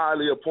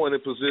 highly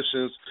appointed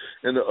positions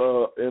in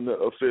the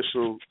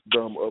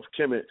officialdom of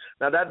Kemet.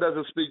 Now, that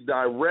doesn't speak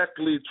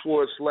directly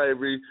towards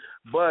slavery,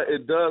 but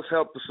it does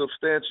help to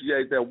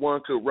substantiate that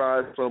one could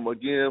rise from,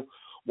 again,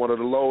 one of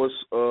the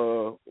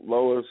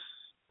lowest,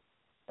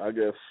 I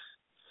guess,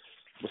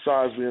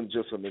 besides being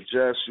just a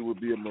Najesh, you would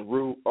be a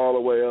Marut, all the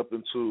way up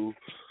into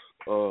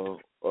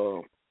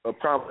a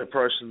prominent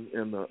person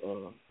in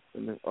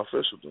the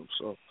officialdom.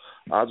 So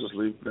I'll just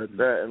leave it at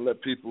that and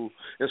let people,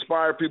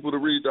 inspire people to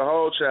read the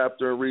whole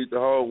chapter and read the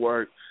whole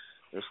work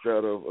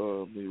instead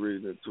of me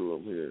reading it to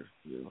them here.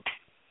 You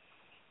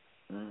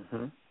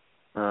know.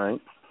 All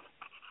right.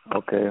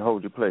 Okay,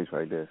 hold your place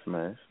right there,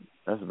 Smash.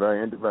 That's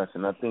very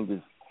interesting. I think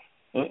it's,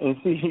 and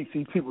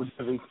see, people just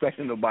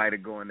expecting nobody to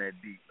go in that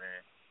deep,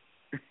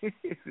 man.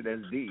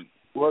 That's deep.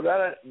 Well,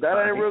 that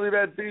ain't really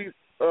that deep.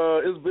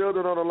 It's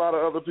building on a lot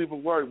of other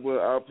people's work, but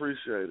I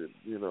appreciate it.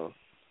 You know,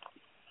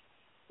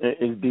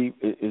 it's deep.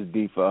 It's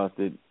deep for us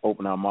to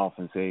open our mouth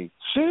and say,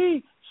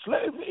 "See,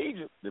 slaves in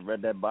Egypt." They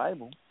read that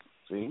Bible.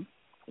 See,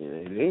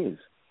 it is.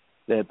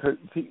 That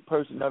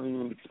person never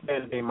even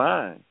expanded their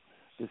mind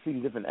to see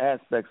different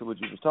aspects of what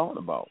you was talking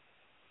about.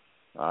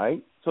 All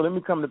right. So let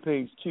me come to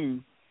page 2.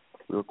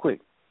 Real quick,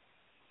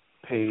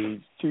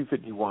 page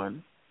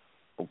 251,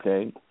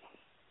 okay,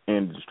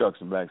 in the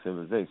Destruction of Black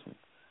Civilization,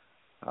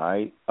 all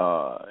right,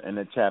 in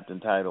a chapter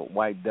entitled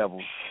White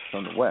Devils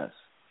from the West.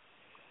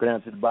 Go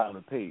down to the bottom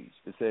of the page.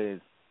 It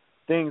says,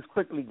 things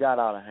quickly got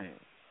out of hand.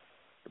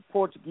 The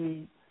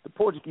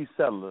Portuguese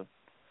settler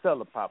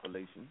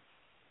population,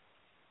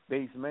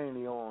 based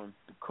mainly on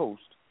the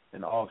coast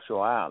and the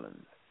offshore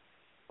islands,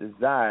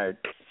 desired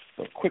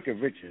for quicker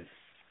riches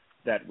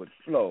that would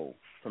flow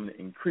from the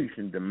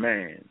increasing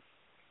demand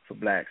for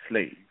black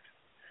slaves.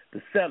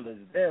 The settlers,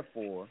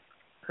 therefore,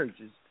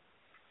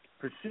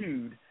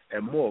 pursued a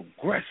more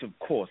aggressive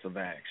course of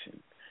action,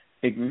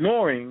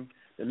 ignoring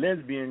the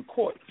lesbian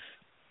courts.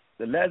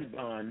 The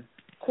lesbian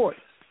courts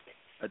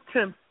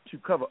attempt to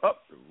cover up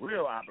the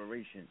real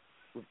operation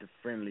with the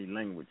friendly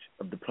language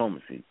of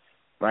diplomacy,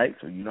 right?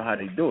 So you know how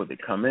they do it. They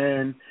come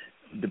in,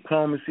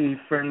 diplomacy,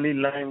 friendly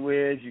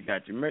language, you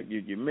got your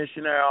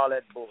missionary, all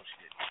that bullshit.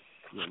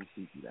 Let me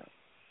see you out.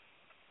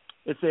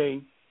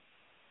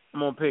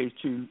 I'm on page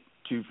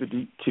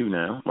 252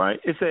 now, right?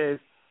 It says,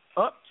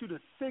 up to the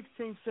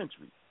 16th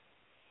century,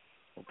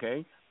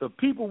 okay, the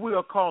people we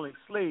are calling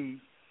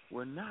slaves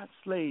were not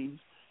slaves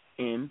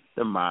in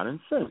the modern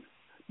sense,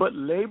 but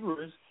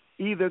laborers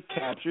either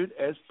captured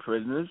as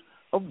prisoners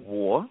of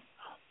war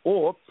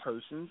or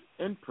persons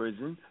in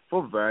prison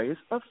for various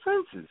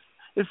offenses.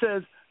 It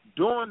says,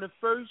 during the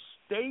first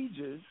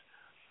stages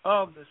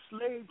of the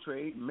slave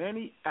trade,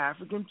 many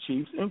African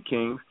chiefs and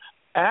kings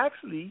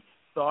actually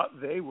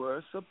thought they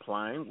were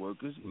supplying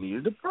workers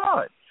needed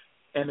abroad.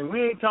 And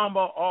we ain't talking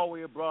about all the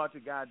way abroad to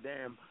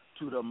goddamn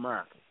to the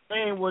Americas. That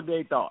ain't what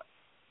they thought.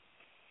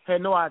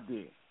 Had no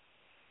idea.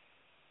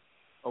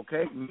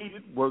 Okay?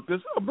 Needed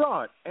workers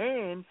abroad.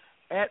 And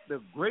at a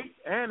great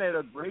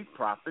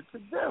profit to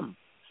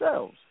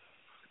themselves.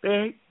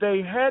 They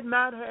had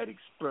not had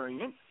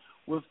experience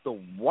with the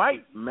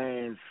white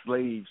man's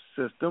slave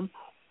system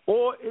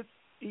or its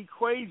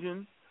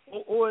equation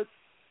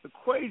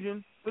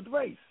with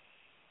race.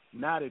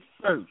 Not at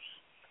first.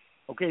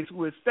 Okay, so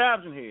we're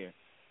establishing here,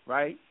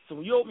 right? So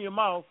when you open your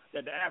mouth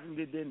that the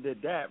African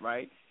did that,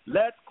 right?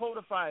 Let's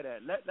codify that.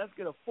 Let's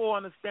get a full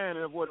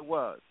understanding of what it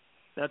was.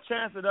 Now,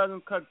 Chancellor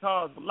doesn't cut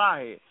Charles a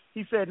lie here.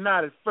 He said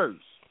not at first.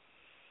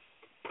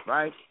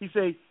 right? He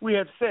say, we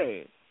have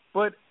said,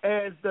 but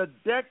as the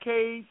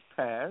decades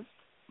passed,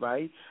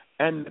 right,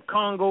 and the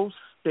Congo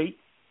state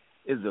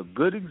is a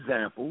good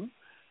example,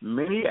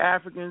 many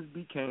Africans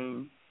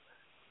became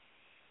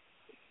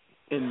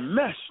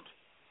enmeshed,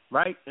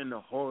 right, in the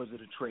horrors of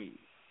the trade,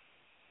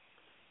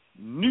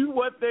 knew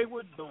what they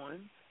were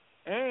doing,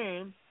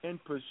 and in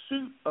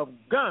pursuit of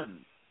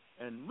guns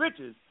and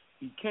riches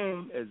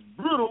became as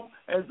brutal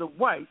as the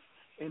whites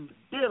in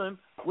dealing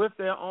with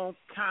their own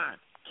kind.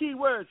 Key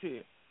words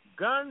here,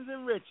 guns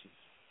and riches.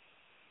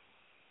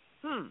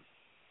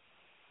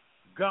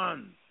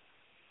 Guns.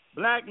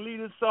 Black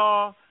leaders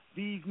saw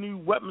these new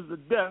weapons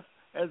of death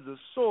as the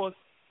source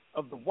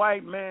of the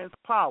white man's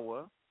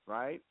power,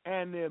 right,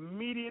 and the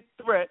immediate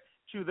threat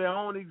to their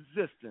own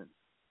existence.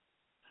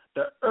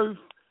 The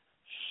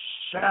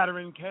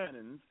earth-shattering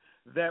cannons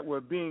that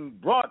were being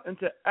brought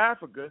into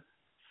Africa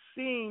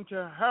seemed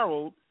to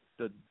herald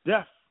the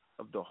death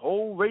of the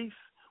whole race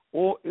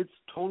or its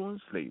total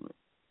enslavement.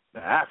 The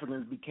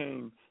Africans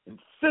became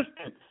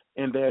insistent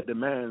in their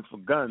demands for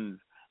guns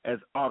as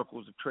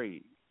articles of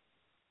trade.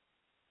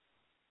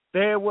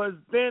 There was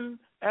then,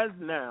 as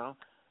now,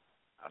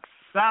 a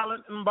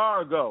silent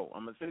embargo.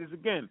 I'm going to say this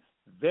again.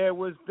 There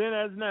was then,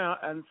 as now,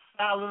 a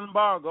silent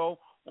embargo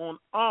on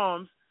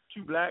arms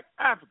to black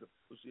Africa.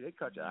 So, see, they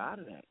cut you out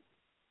of that.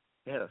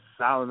 They had a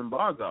silent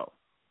embargo.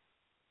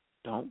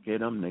 Don't get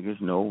them niggas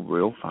no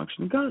real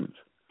functioning guns.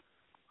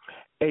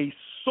 A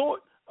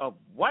sort of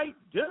white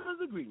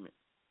gentleman's agreement.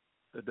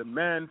 The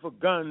demand for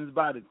guns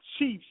by the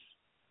chiefs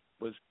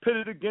was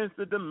pitted against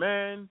the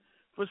demand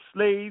for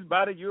slaves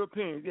by the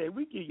Europeans. Yeah,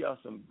 we give y'all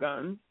some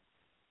guns.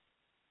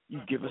 You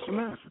give us some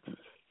Africans.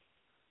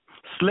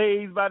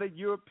 Slaves by the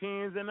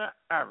Europeans and the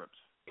Arabs.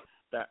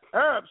 The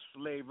Arab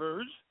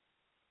slavers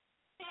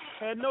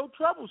had no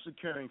trouble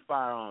securing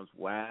firearms.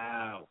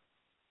 Wow.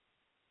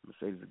 I'm going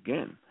to say this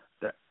again.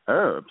 The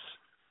Arabs,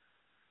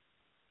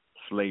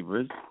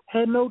 slavers,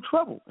 had no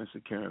trouble in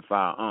securing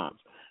firearms.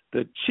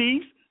 The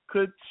chiefs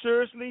could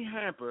seriously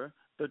hamper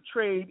the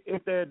trade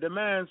if their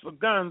demands for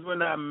guns were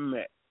not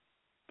met.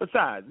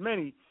 Besides,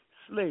 many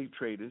slave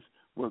traders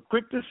were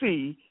quick to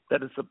see that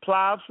the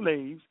supply of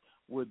slaves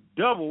would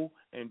double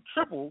and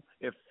triple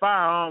if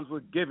firearms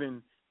were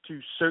given to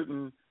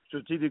certain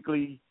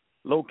strategically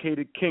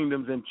located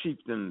kingdoms and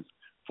chieftains,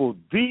 for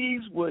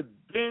these would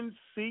then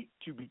seek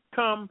to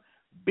become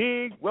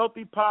big,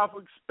 wealthy,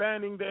 powerful,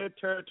 expanding their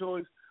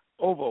territories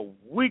over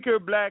weaker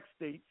black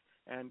states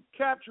and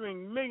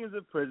capturing millions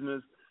of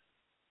prisoners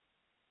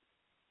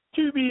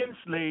to be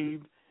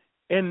enslaved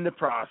in the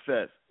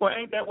process. Well,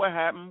 ain't that what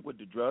happened with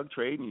the drug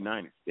trade in the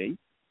United States?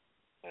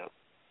 Yeah.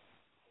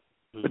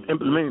 With the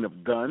implementing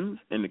of guns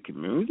in the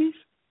communities?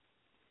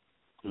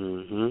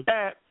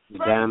 At The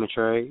first, diamond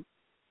trade,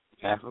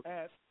 Africa.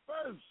 At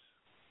first,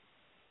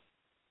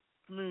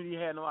 the community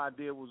had no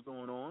idea what was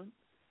going on.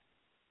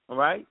 All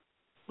right?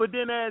 But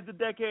then as the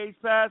decades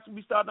passed,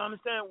 we started to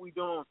understand what we were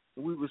doing.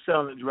 We were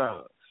selling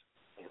drugs.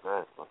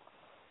 Exactly.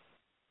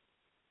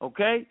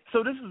 Okay?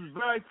 So this is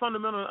very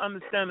fundamental to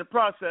understand the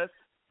process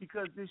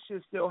because this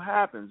shit still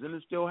happens, and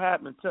it's still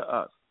happening to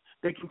us.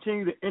 They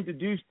continue to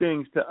introduce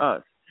things to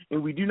us,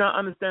 and we do not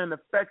understand the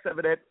effects of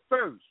it at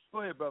first.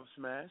 Go ahead, Brother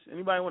Smash.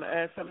 Anybody want to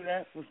add something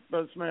to that?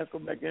 Brother Smash, go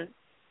back in.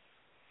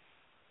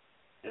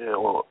 Yeah,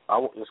 well,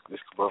 this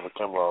Brother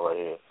Kimball right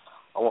here.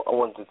 I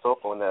wanted to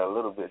talk on that a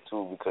little bit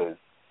too because,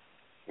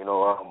 you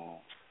know,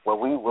 when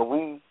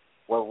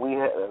we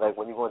had, like,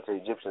 when you go into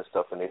Egyptian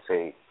stuff and they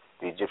say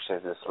the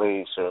Egyptians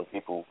enslaved certain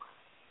people,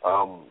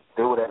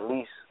 they would at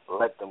least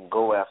let them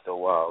go after a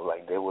while.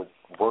 Like, they would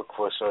work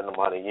for a certain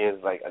amount of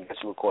years. Like, I guess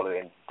you would call it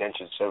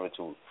indentured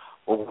servitude.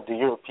 But what the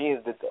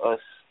Europeans did to us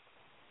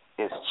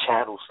is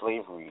chattel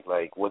slavery.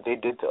 Like, what they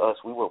did to us,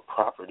 we were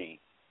property.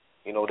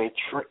 You know, they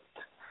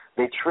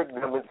tricked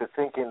them into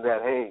thinking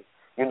that, hey,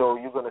 you know,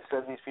 you're going to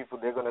send these people,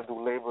 they're going to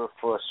do labor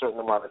for a certain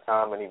amount of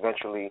time, and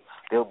eventually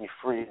they'll be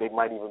free. They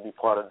might even be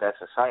part of that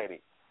society.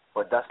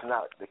 But that's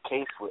not the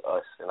case with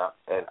us,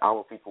 and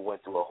our people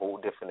went through a whole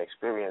different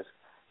experience,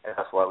 and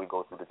that's why we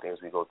go through the things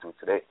we go through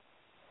today.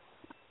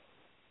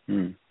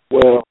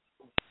 Well,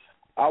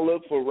 I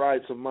look for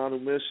rights of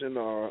manumission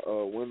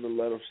or when to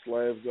let a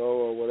slave go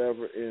or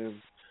whatever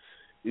in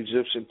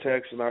Egyptian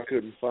text, and I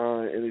couldn't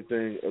find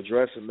anything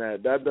addressing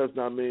that. That does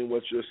not mean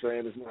what you're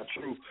saying is not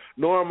true.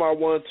 Nor am I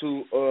one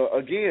to,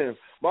 again,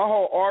 my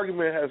whole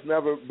argument has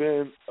never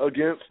been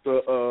against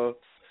the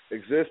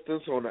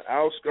existence on the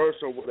outskirts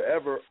or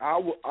whatever.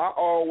 I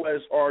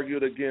always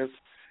argued against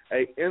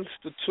a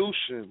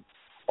institution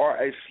or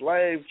a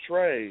slave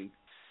trade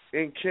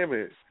in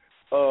Kemet.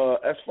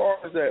 As far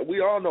as that, we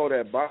all know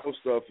that Bible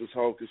stuff is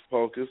hocus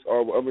pocus,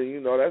 or I mean,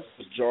 you know, that's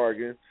just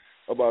jargon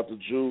about the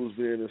Jews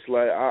being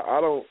enslaved. I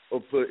don't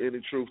put any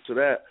truth to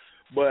that.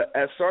 But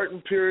at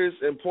certain periods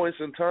and points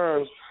in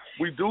times,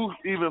 we do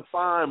even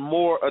find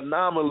more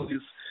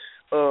anomalies.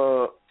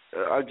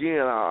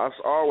 Again, I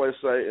always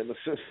say, in the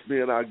sense of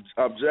being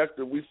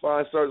objective, we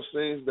find certain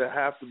things that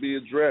have to be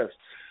addressed.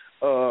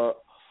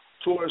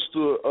 towards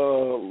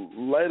the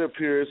later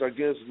periods, I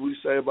guess we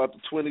say about the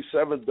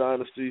 27th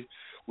dynasty,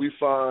 we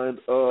find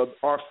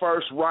our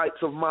first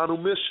rites of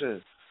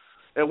manumission.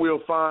 And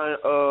we'll find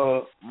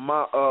I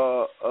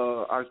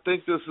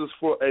think this is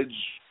for a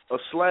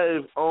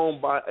slave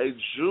owned by a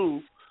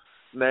Jew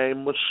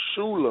named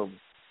Meshulam.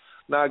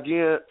 Now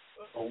again,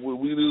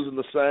 we using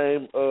the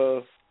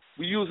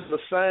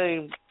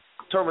same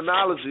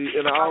terminology,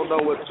 and I don't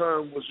know what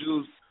term was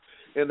used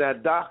in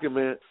that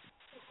document.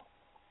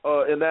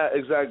 In that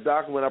exact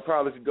document, I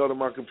probably could go to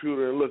my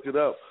computer and look it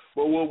up.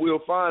 But what we'll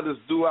find is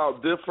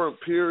throughout different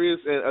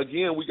periods, and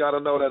again, we got to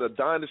know that a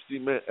dynasty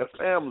meant a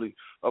family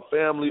of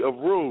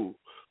rule.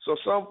 So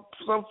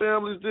some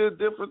families did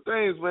different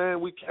things,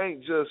 man. You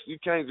can't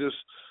just.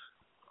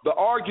 The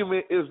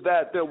argument is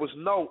that there was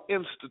no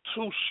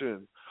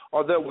institution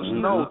or there was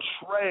no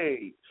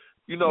trade,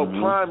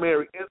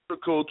 primary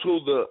integral to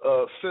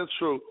the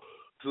central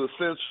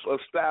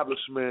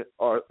establishment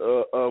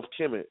of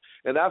Kemet.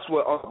 And that's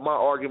what my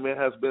argument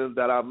has been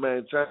that I've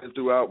maintained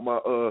throughout my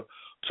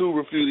two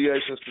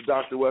refudiations to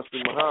Dr.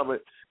 Wesley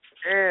Muhammad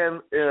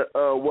and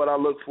what I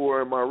look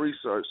for in my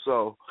research.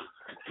 So,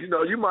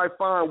 you might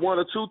find one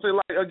or two things.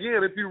 Like,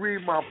 again, if you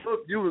read my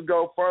book, you can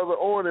go further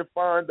on and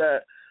find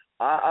that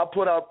I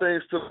put out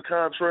things to the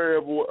contrary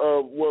of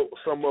what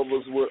some of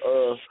us would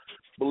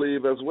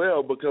believe as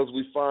well, because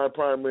we find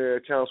primary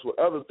accounts with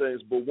other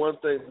things. But one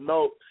thing to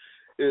note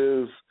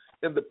is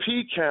in the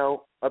P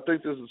count, I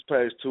think this is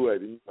page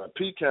 280.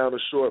 P count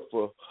is short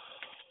for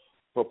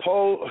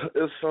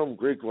it's some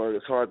Greek word.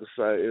 It's hard to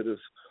say. It is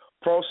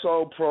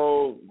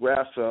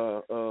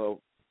prosopographa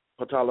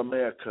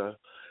Ptolemaica,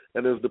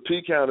 and the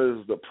P count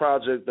is the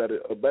project that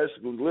it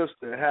basically lists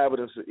the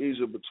inhabitants of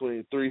Egypt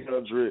between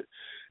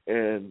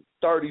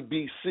 330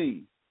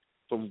 BC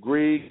from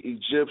Greek,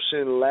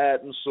 Egyptian,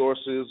 Latin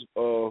sources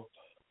of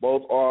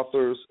both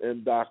authors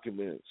and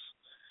documents.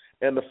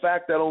 And the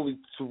fact that only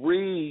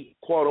 3,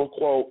 quote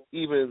unquote,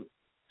 even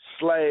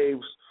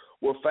slaves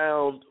were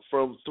found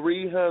from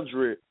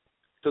 300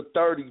 to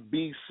 30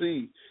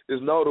 BC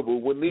is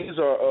notable, when these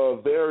are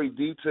very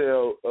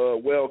detailed,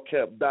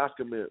 well-kept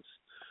documents.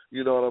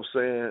 You know what I'm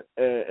saying?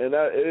 And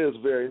that is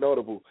very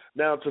notable.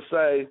 Now, to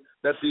say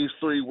that these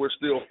 3 were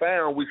still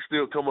found, we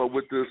still come up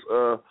with this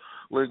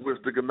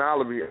linguistic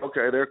anomaly.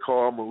 Okay, they're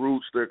called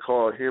Maruts, they're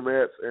called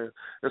Hemets, and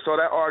so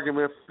that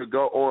argument could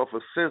go on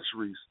for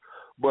centuries.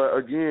 But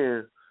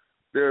again,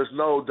 there's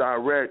no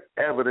direct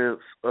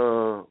evidence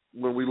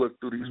when we look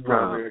through these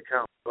primary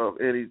accounts of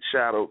any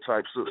shadow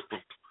type system.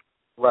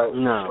 Right.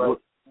 No. Right.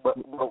 But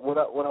what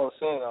I was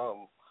saying,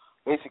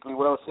 basically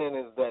what I was saying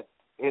is that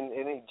in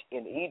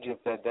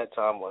Egypt at that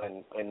time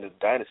in the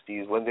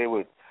dynasties, when they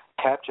would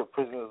capture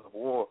prisoners of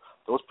war,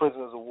 those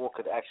prisoners of war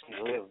could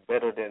actually live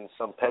better than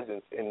some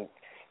peasants in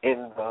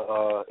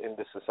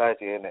the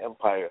society and the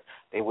empire.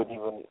 They would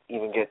even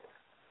get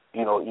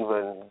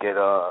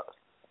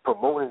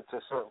promoted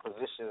to certain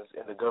positions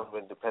in the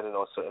government depending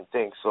on certain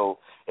things. So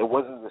it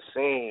wasn't the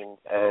same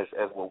as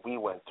what we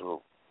went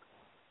through.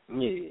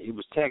 Yeah, it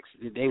was tax.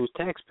 They was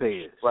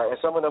taxpayers. Right, and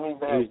some of them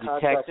even had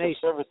contracts of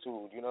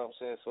servitude. You know what I'm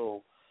saying?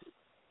 So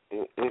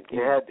it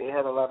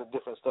had a lot of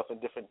different stuff in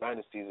different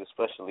dynasties,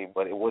 especially.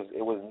 But it was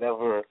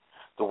never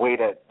the way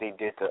that they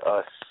did to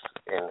us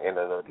in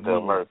the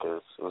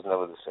Americas. It was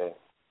never the same.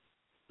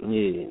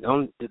 Yeah,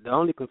 the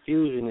only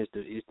confusion is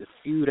the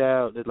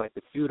feudal, like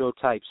the feudal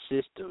type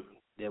system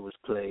that was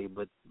played,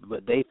 but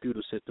their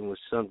feudal system was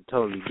something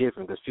totally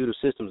different, because feudal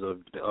systems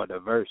are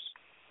diverse.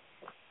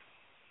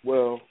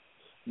 Well,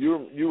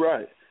 you're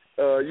right.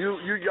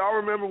 Y'all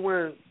remember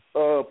when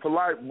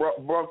Polite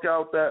broke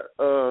out that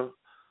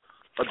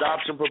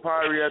adoption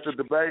papyri at the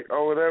debate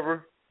or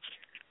whatever?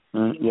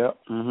 Yep.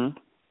 Mm-hmm.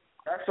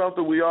 That's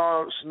something we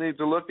all need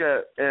to look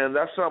at, and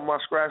that's something I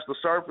scratched the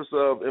surface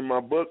of in my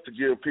book to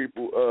give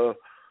people,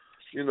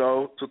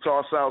 to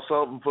toss out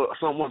something for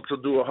someone to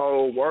do a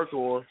whole work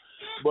on.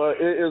 But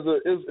it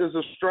is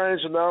a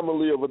strange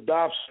anomaly of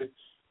adoption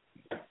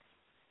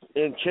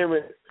in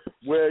Kemet,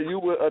 where you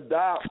would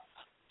adopt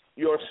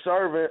your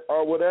servant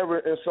or whatever,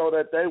 and so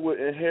that they would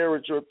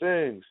inherit your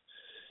things.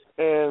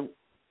 And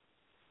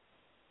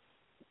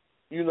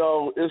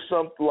it's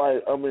something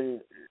like,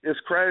 it's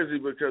crazy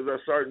because at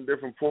certain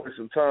different points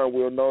in time,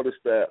 we'll notice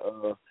that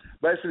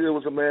basically it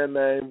was a man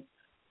named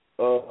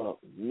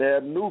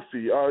Neb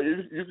Nufi.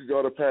 You could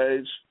go to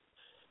page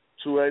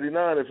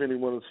 289 if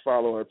anyone is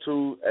following.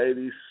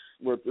 280.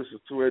 This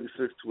is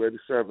 286,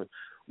 287.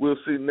 We'll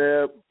see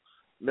Neb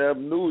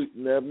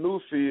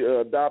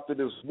Nufi adopted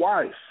his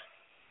wife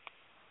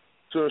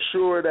to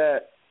ensure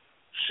that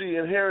she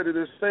inherited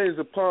his things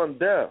upon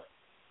death.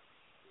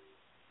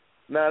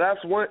 Now,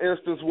 that's one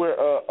instance where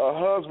a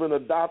husband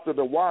adopted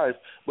a wife,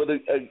 but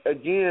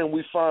again,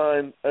 we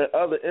find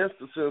other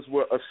instances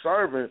where a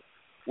servant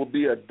will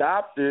be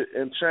adopted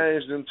and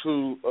changed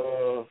into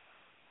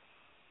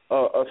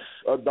a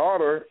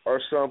daughter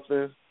or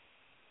something.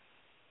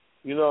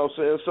 You know what I'm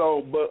saying?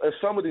 So, but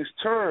some of these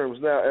terms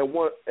now,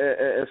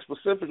 and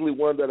specifically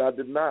one that I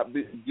did not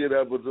get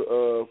able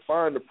to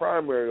find the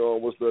primary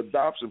on was the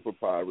adoption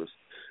papyrus.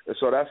 And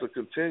so that's a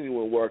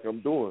continuing work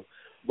I'm doing.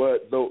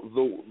 But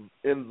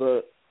in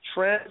the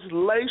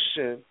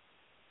translation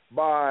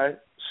by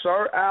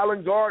Sir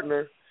Alan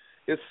Gardner,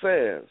 it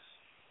says,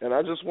 and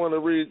I just want to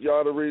read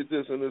y'all to read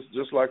this, and it's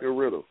just like a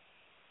riddle.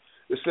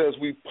 It says,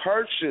 we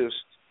purchased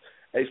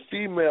a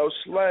female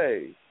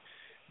slave,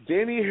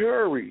 Denny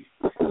Hurry,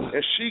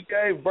 and she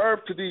gave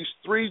birth to these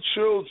 3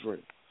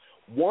 children,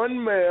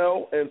 1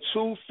 male and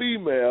 2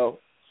 female,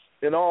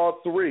 in all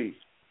 3.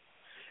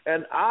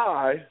 And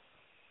I,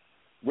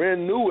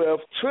 Renufi,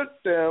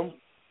 took them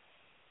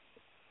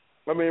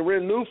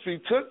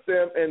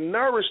and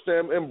nourished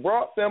them and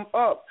brought them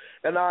up.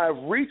 And I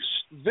have reached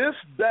this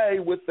day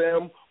with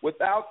them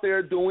without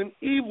their doing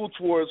evil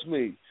towards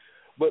me.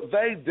 But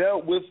they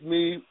dealt well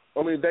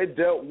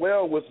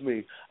with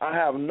me. I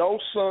have no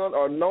son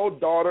or no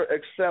daughter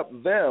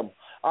except them.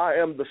 I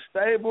am the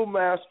stable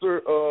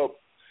master of,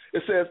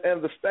 it says,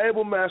 and the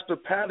stable master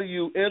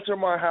Padiu entered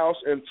my house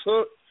and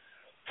took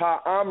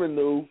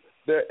Ta'aminu,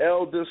 their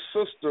eldest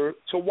sister,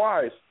 to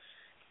wife.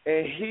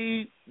 And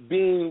he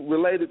being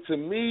related to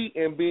me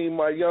and being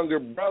my younger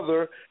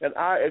brother, and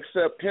I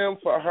accept him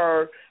for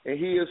her, and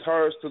he is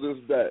hers to this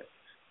day.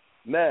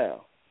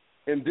 Now,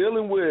 in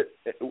dealing with,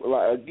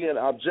 again,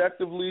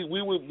 objectively,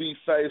 we would be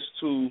faced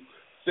to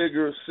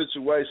figure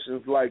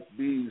situations like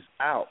these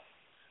out.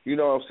 You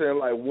know what I'm saying?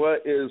 Like,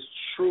 what is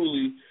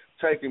truly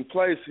taking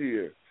place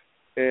here?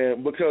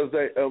 And because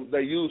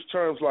they use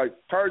terms like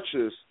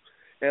purchase,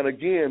 and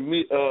again,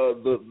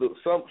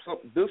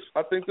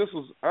 I think this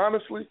was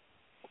honestly,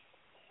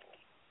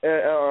 and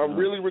I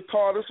really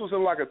recall this was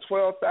in like a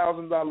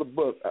 $12,000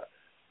 book.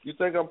 You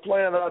think I'm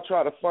playing? I'll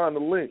try to find the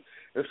link.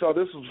 And so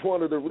this was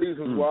one of the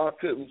reasons why I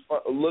couldn't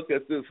look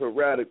at this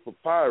erratic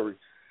papyri.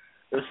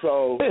 And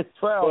so,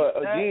 but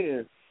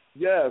again,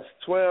 yes,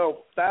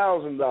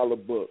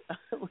 $12,000 book.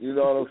 You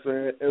know what I'm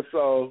saying? And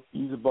so,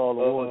 use a ball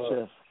of war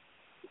chest.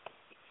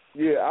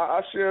 Yeah,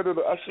 I shared it.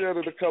 I shared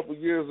it a couple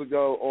years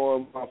ago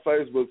on my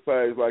Facebook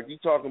page. Like, you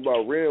talking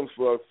about rims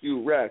for a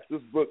few racks.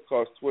 This book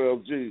cost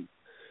 12 G's.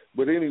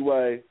 But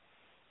anyway,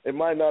 it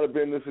might not have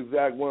been this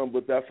exact one,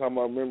 but that's how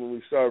my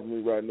memory serves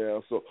me right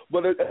now. So,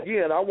 but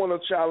again, I want to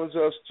challenge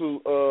us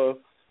to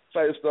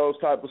face those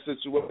type of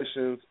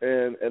situations,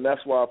 and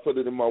that's why I put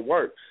it in my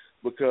work.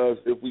 Because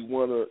if we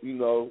want to,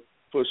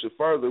 push it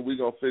further, we're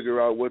gonna figure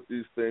out what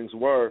these things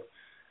were,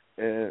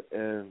 and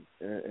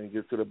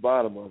get to the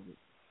bottom of it.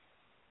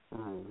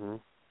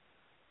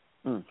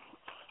 Mm-hmm.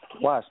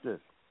 Watch this.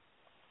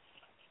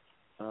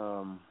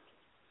 Let's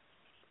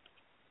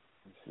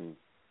see.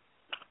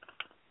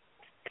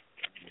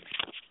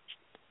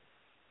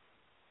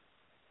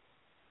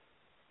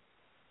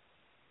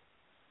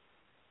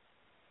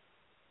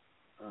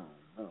 Oh,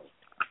 no.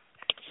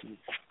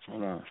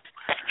 Hold on.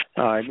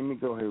 All right, let me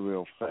go here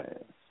real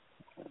fast.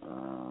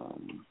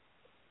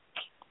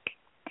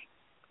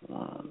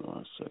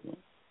 One second.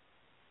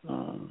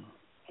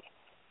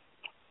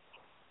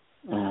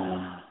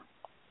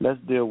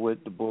 Let's deal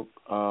with the book,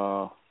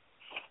 The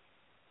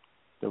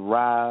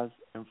Rise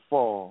and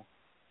Fall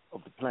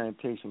of the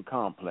Plantation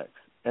Complex,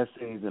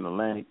 Essays in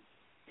Atlantic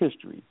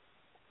History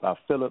by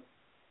Philip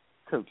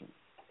Curtin.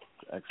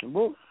 Excellent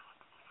book.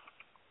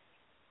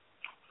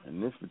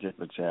 And this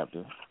particular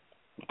chapter,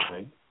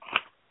 okay,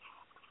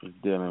 is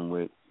dealing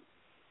with,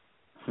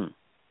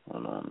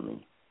 hold on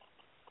me.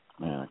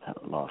 Man, I kind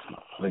of lost my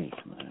place,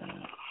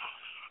 man.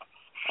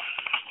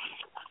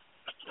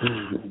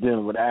 It's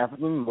dealing with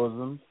African,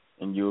 Muslim,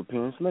 and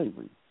European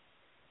slavery.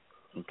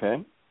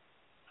 Okay?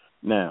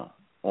 Now,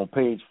 on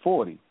page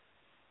 40,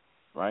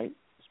 right,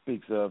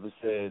 it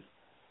says,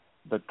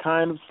 the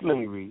kind of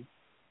slavery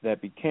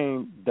that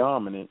became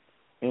dominant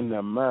in the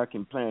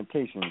American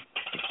plantations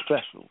is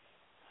special,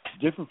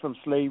 different from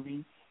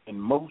slavery in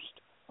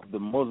most of the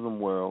Muslim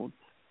world,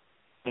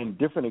 and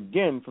different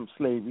again from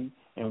slavery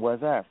in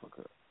West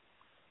Africa.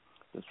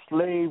 The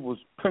slave was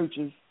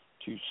purchased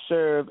to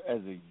serve as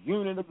a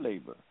unit of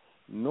labor,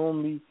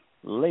 normally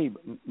labor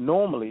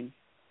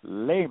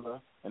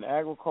and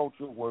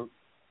agricultural work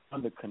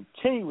under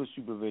continuous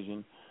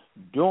supervision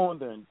during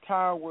the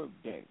entire work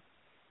day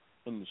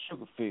in the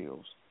sugar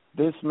fields.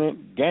 This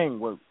meant gang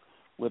work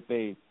with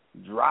a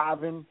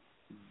driver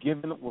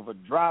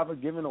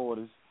giving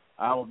orders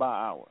hour by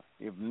hour,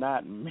 if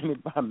not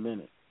minute by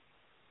minute.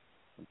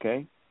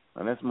 Okay?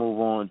 Now let's move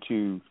on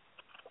to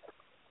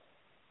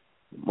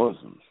the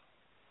Muslims.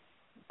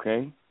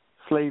 Okay?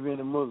 Slavery in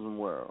the Muslim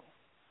world.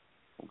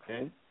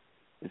 Okay?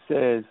 It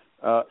says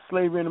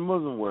slavery in the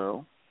Muslim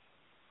world,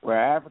 where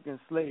African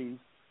slaves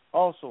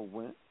also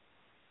went,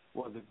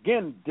 was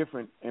again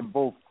different in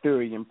both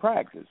theory and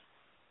practice.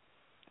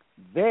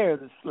 There,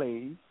 the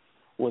slave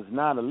was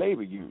not a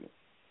labor unit.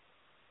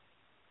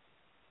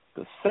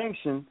 The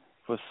sanction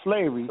for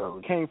slavery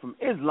came from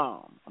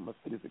Islam. I'm going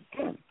to say this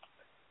again.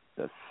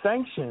 The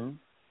sanction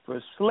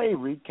for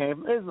slavery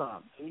came from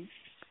Islam. See?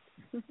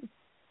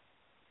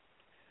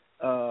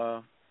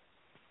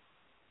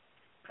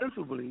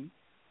 Principally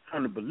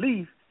from the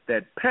belief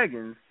that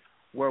pagans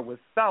were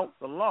without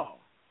the law,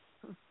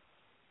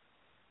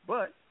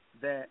 but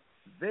that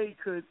they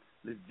could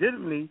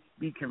legitimately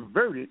be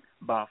converted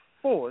by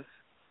force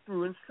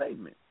through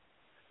enslavement.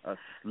 A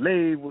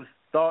slave was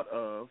thought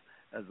of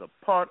as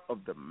a part of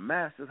the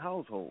master's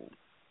household,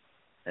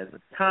 as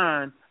a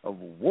kind of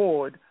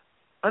ward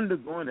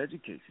undergoing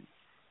education.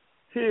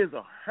 His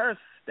or her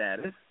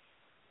status,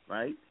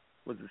 right,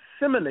 was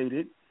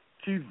assimilated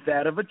to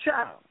that of a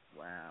child.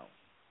 Wow.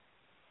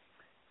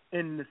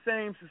 In the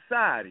same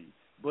society,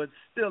 but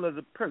still as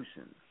a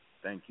person.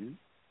 Thank you.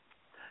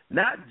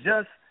 Not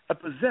just a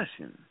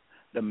possession.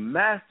 The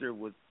master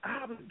was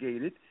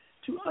obligated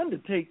to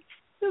undertake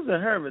his or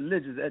her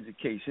religious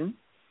education.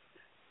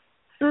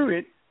 Through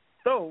it,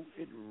 though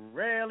it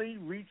rarely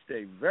reached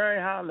a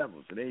very high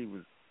level.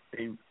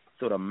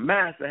 So the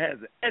master has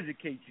to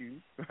educate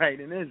you, right,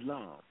 in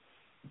Islam.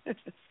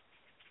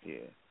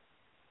 Yeah.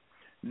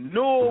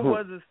 Nor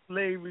was a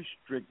slave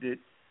restricted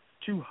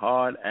to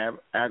hard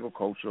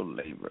agricultural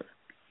labor.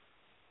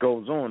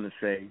 Goes on to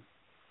say,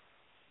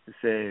 it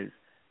says,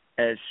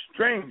 as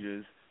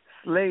strangers,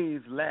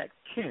 slaves lacked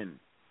kin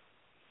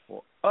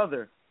or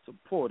other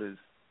supporters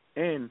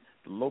in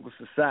the local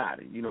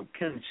society. You know,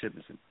 kinship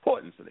is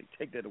important, so they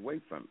take that away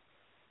from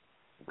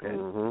you.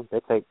 Okay? They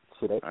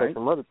take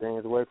some other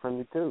things away from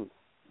you, too.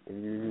 If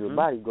you're a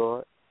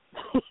bodyguard.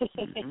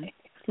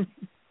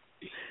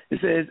 It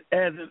says,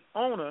 as an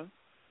owner,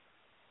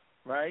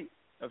 right,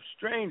 of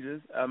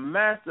strangers, a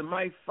master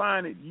might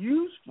find it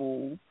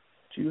useful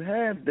to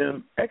have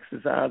them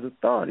exercise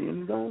authority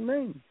in his own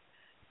name,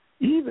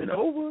 even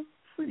over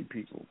free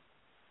people.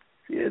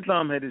 See,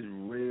 Islam had this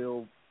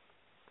real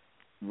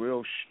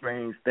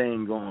strange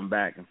thing going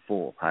back and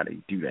forth, how they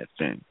do that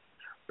thing.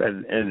 But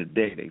at the end of the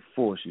day, they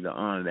force you to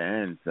honor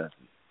their ancestors,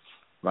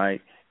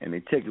 right? And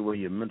they take away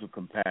your mental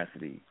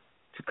capacity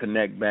to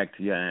connect back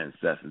to your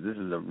ancestors. This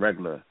is a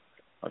regular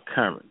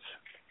occurrence,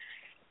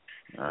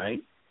 all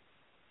right?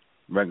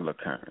 Regular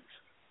occurrence.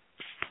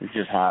 It's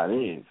just how it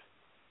is.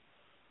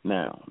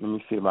 Now, let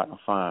me see if I can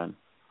find,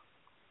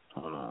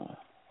 hold on.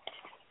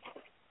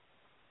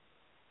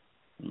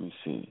 Let me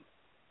see.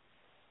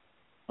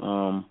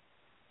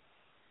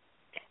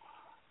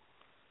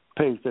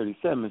 Page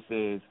 37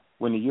 says,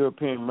 when the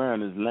European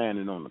mariners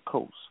landed on the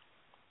coast,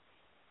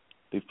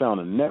 they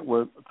found a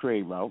network of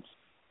trade routes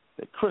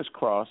that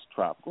crisscrossed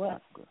tropical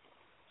Africa.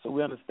 So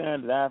we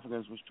understand that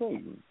Africans was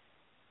trading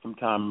from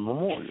time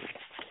immemorial.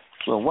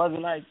 So it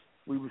wasn't like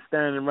we were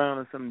standing around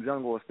in some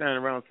jungle or standing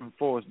around some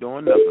forest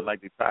doing nothing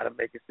like they try to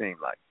make it seem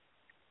like.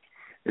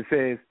 It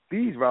says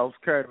these routes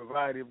carried a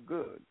variety of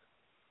goods.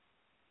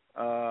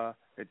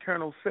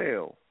 Eternal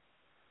sail,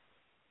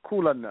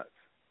 kula nuts,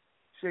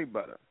 shea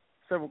butter,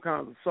 several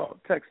kinds of salt,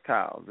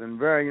 textiles in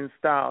varying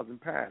styles and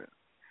patterns,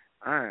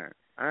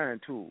 iron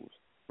tools,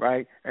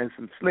 right, and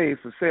some slaves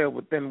for sale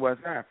within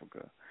West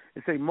Africa.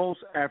 They say most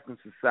African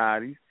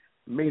societies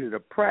made it a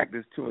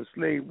practice to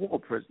enslave war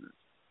prisoners,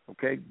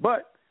 okay,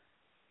 but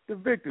the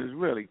victors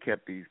really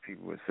kept these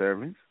people as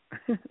servants.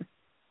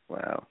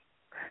 Wow.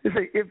 They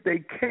say if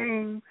they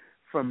came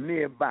from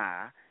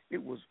nearby,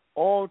 it was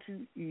all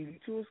too easy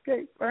to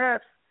escape,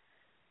 perhaps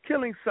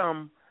killing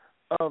some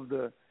of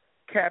the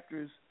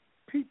captors'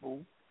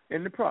 people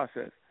in the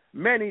process.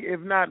 Many,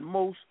 if not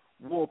most,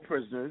 war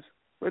prisoners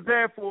were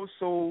therefore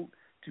sold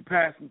to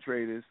passing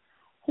traders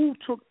who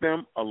took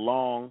them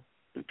along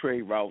the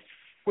trade route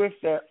with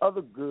their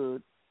other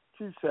goods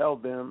to sell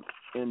them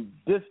in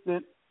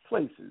distant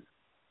places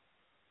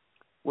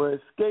where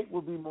escape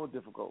would be more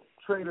difficult.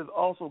 Traders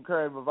also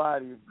carried a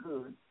variety of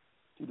goods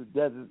to the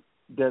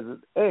desert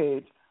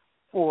edge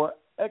for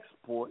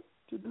export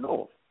to the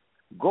north.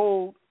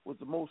 Gold was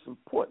the most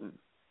important,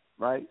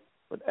 right?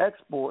 But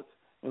exports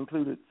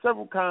included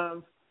several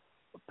kinds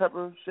of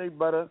pepper, shea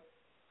butter,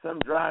 some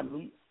dried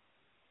meat,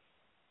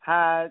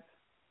 hides,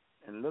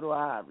 and little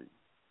ivory.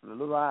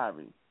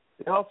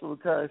 They also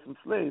carried some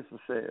slaves for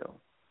sale,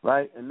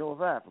 right, in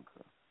North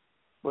Africa,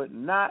 but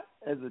not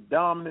as a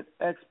dominant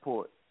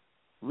export.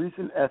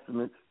 Recent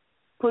estimates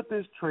put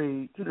this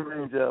trade to the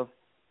range of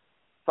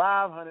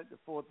 500 to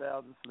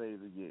 4,000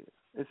 slaves a year.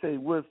 They say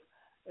with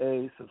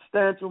a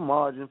substantial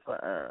margin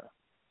for error.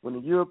 When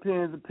the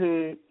Europeans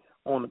appeared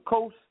on the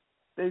coast,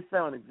 they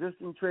found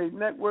existing trade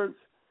networks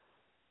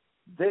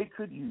they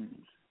could use.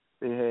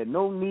 They had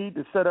no need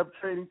to set up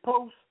trading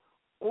posts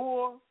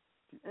or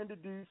to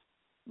introduce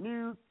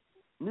new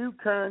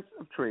currents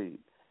of trade,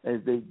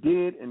 as they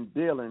did in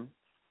dealing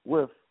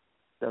with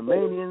the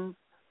Armenians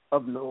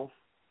of North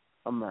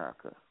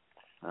America.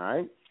 All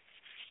right?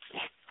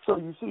 So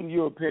you see the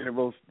European that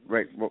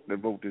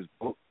wrote this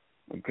book,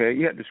 okay?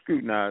 You have to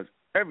scrutinize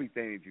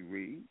everything that you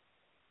read.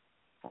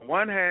 On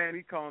one hand,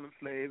 he's calling them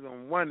slaves.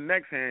 On one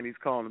next hand, he's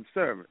calling them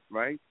servants,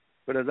 right?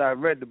 But as I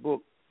read the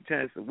book,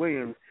 Chancellor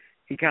Williams,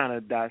 he kind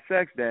of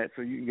dissects that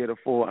so you can get a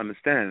full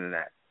understanding of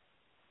that,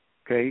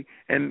 okay?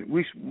 And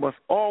we must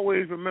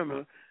always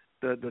remember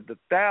the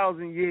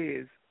 1,000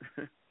 years,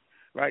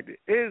 right, that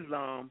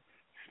Islam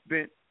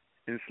spent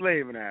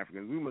enslaving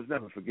Africans. We must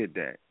never forget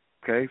that,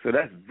 okay? So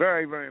that's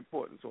very, very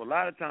important. So a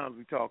lot of times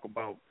we talk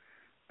about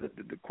the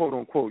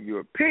quote-unquote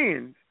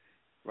Europeans,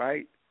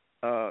 right,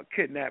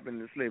 kidnapping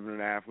and enslaving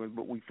the Africans,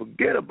 but we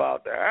forget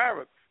about the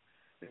Arabs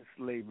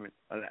enslavement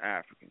of the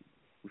Africans.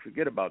 We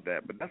forget about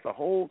that, but that's a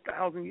whole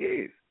 1,000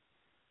 years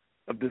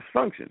of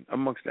dysfunction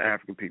amongst the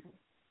African people.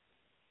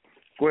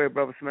 Go ahead,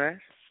 Brother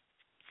Smash.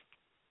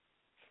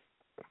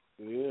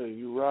 Yeah,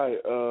 you're right.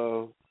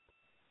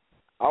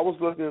 I was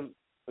looking,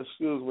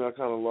 excuse me, I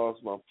kind of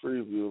lost my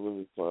preview. Let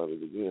me find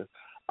it again.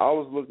 I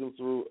was looking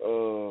through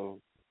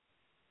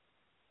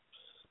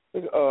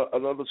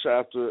another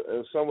chapter,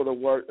 and some of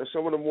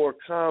the more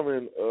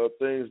common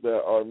things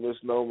that are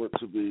misnomered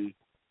to be,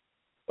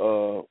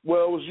 it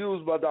was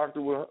used by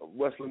Dr.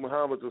 Wesley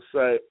Muhammad to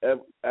say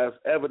as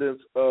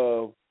evidence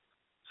of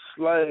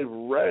slave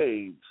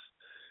raids.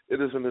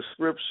 It is an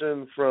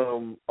inscription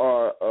from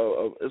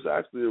it's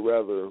actually a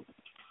rather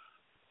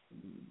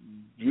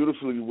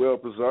beautifully well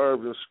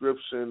preserved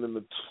inscription in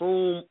the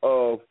tomb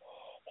of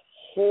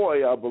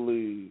Hoy, I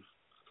believe.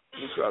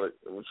 Let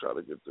me try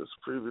to get this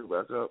preview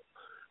back up.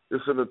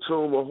 It's in the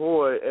tomb of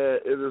Hoy,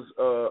 and it is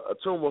a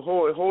tomb of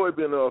Hoy. Hoy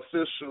been an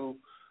official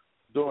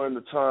during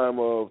the time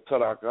of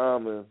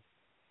Tutankhamun,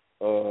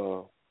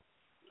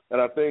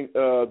 and I think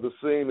the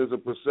scene is a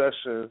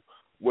procession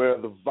where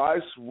the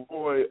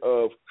viceroy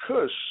of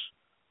Kush,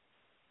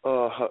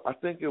 I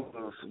think it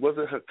was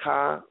it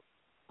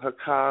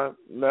Hakah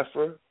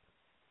Nefer? I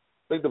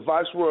think the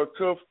viceroy of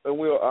Kush, and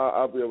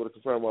I'll be able to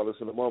confirm all this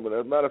in a moment.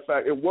 As a matter of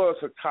fact, it was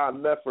Hakah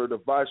Nefer, the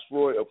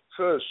viceroy of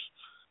Kush,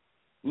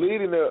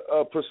 leading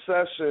a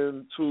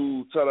procession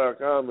to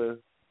Tutankhamun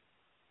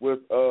with,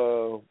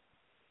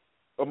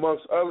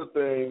 amongst other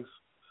things,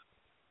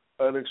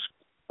 I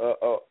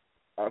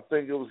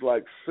think it was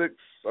like 6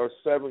 or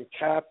 7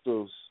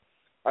 captives.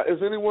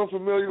 Is anyone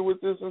familiar with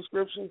this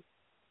inscription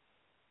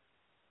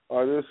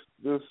or this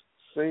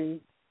scene?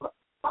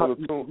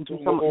 You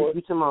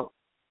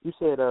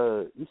said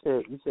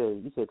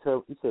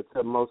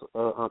Tutmos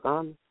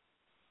Ankh-Amen?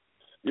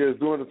 Yes,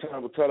 during the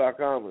time of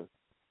Tutankhamun.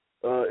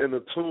 In a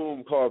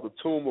tomb called the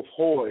Tomb of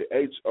Hoy,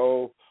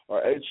 H-O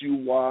or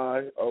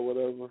H-U-Y or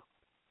whatever.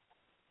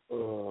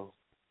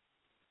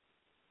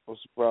 I'm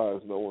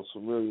surprised no one's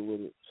familiar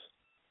with it.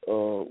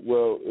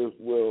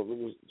 Let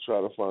me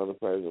try to find a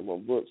page in my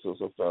book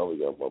since I finally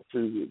got my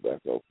preview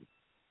back open.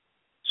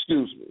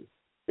 Excuse me.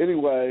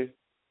 Anyway,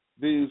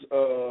 these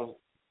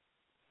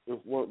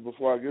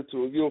before I get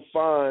to it, you'll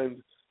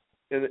find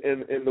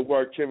in the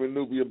work Kemet and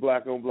Nubia,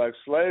 Black on Black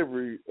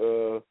Slavery,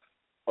 a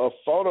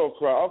photo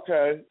crowd.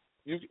 Okay.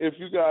 If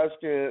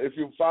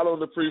you follow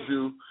the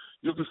preview,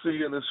 you can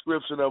see an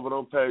inscription of it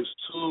on page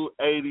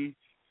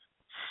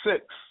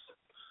 286,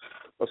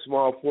 a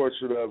small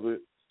portrait of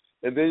it.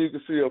 And then you can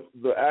see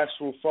the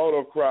actual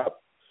photo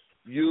crop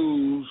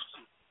used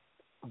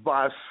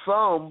by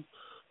some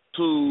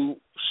to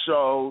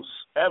show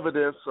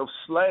evidence of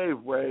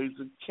slave raids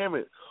in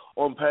Kemet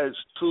on page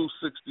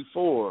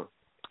 264.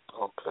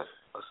 Okay.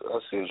 I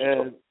see what you're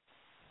talking.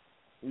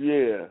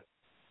 Yeah.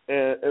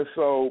 And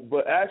so,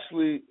 but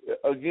actually,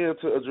 again,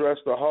 to address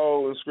the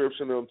whole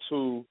inscription on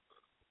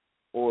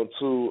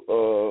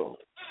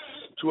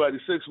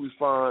 286, we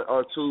find,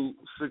 or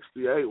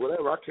 268,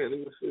 whatever, I can't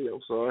even see,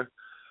 I'm sorry.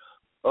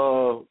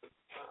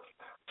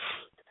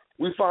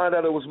 We find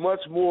that it was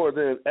much more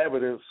than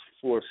evidence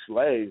for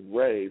slave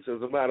raids.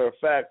 As a matter of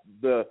fact,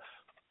 the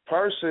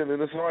person,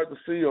 and it's hard to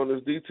see on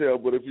this detail,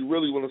 but if you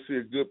really want to see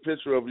a good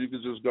picture of it, you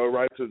can just go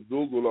right to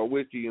Google or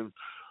Wiki and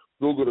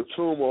Google the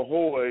Tomb of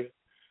Hoy,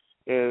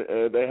 and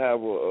they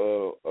have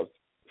a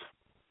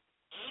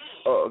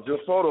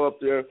good photo up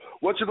there.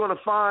 What you're going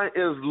to find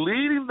is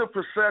leading the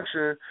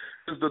procession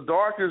is the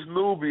darkest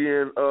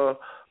Nubian,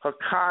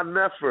 Hakah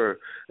Nefer.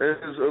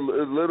 There's a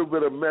little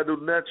bit of Medu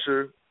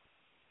Neter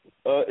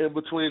in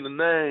between the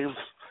names,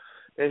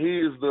 and he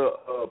is the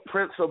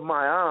Prince of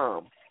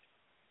Mayam.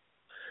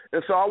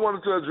 And so I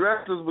wanted to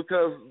address this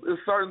because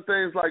there's certain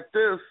things like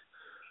this.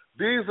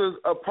 These is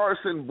a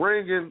person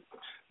bringing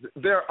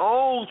their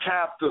own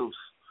captives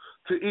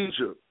to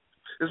Egypt.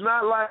 It's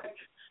not like,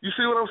 you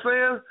see what I'm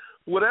saying?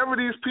 Whatever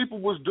these people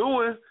was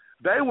doing,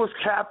 they was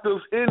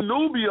captives in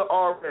Nubia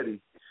already.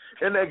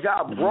 And they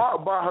got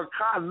brought by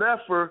Hakah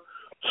Nefer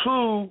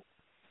to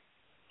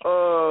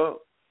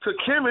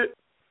Kemet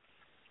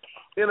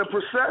in a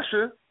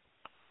procession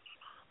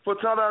for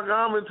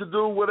Tutankhamun to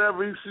do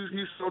whatever he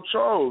so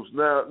chose.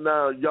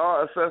 Now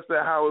y'all assess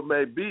that how it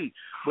may be,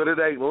 but it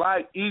ain't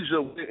like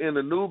Egypt went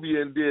into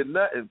Nubia and did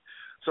nothing.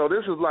 So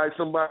this is like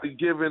somebody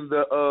giving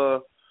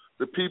the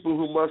people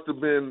who must have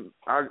been,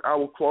 I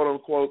would quote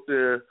unquote,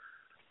 their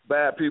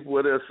bad people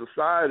in their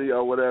society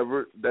or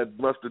whatever that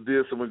must have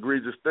did some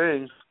egregious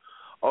things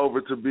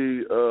over to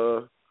be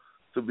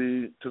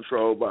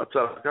controlled by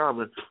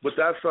Tutankhamun. But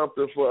that's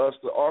something for us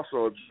to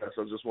also address.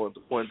 I just wanted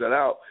to point that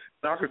out.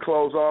 Now I could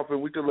close off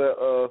and we can let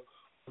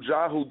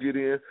Jahu get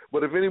in.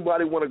 But if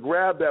anybody want to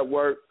grab that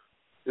work,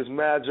 it's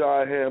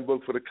Magi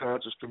Handbook for the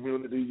Conscious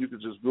Community. You can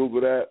just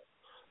Google that.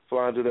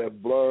 Find it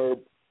at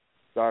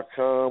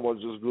blurb.com or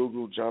just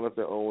Google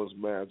Jonathan Owens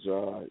Magi,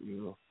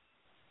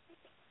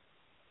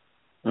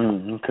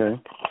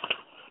 Okay.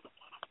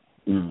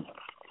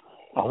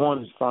 I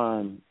wanted to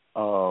find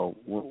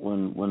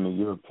when the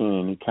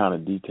European, he kind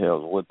of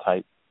details what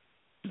type,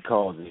 he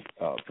calls it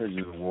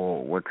prisoner of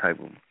war, what type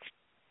of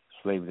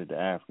slavery that the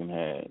African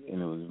had,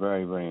 and it was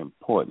very, very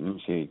important. Let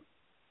me see.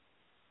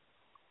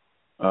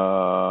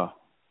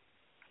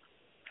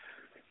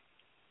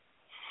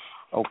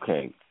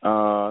 Okay.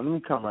 Let me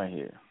come right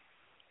here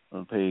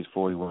on page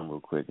 41 real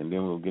quick, and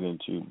then we'll get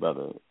into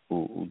Brother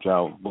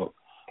Ujao's book.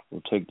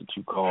 We'll take the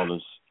two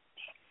callers.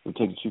 I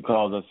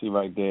see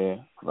right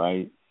there,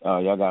 right?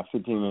 Y'all got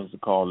 15 minutes to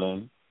call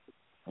in.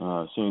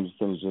 As soon as we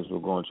finish this, we'll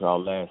go into our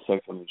last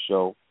section of the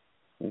show.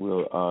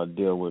 We'll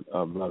deal with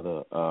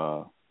Brother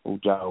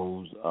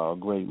Ujao's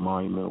great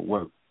monumental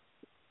work,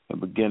 a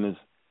beginner's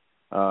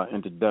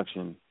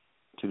introduction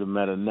to the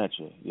Meta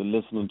Nature. You're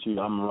listening to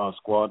the Amaran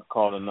Squad.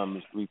 Calling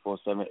numbers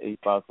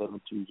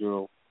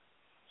 347-857-2055.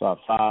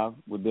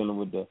 We're dealing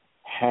with the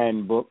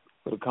handbook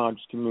for the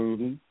conscious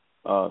community,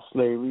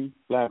 slavery,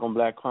 black on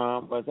black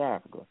crime, West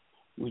Africa.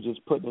 We're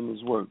just putting in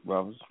this work,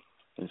 brothers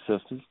and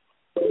sisters.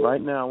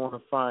 Right now I want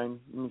to find,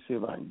 let me see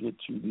if I can get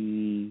you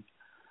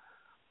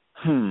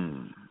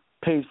the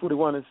page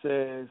 41. It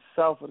says,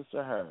 south of the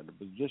Sahara, the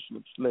position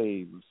of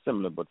slaves was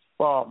similar but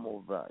far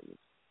more various.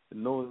 The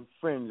northern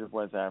fringe of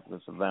West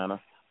Africa's savannah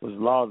was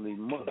largely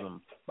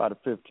Muslim by the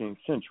 15th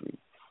century.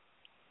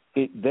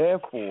 It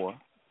therefore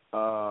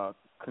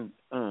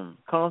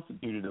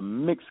constituted a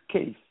mixed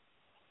case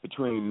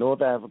between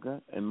North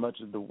Africa and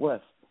much of the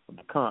west of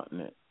the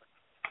continent.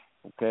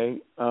 Okay,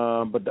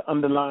 but the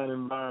underlying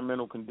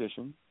environmental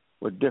conditions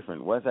were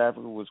different. West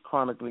Africa was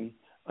chronically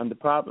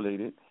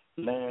underpopulated.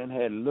 Land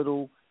had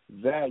little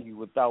value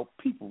without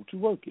people to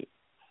work it.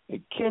 A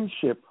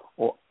kinship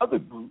or other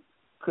group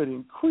could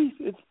increase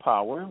its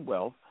power and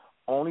wealth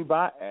only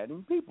by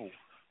adding people.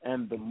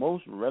 And the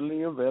most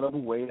readily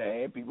available way to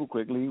add people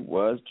quickly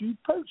was to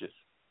purchase.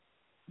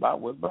 By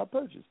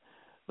purchase.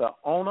 The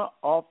owner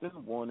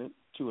often wanted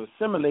to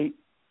assimilate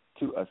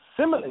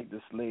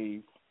the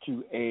slave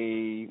to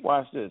a,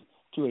 watch this,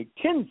 to a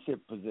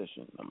kinship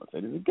position. I'm going to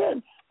say this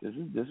again.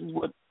 This is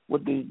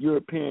what the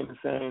Europeans are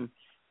saying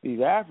these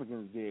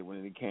Africans did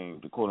when it came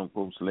to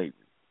quote-unquote slavery.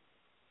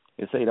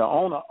 They say the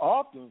owner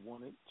often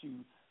wanted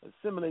to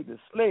assimilate the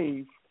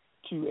slave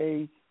to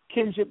a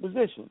kinship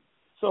position.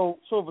 So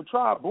if a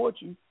tribe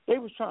bought you, they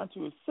was trying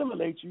to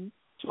assimilate you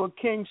to a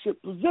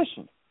kingship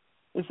position.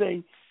 They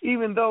say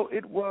even though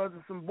it was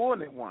a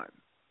subordinate one.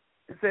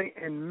 They say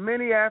in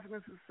many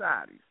African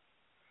societies,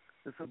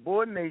 the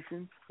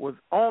subordination was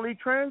only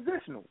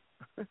transitional.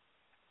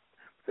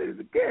 Say this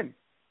again,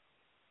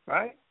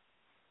 right?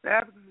 The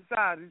African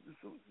societies,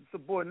 the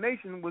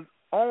subordination was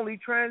only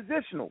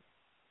transitional.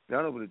 You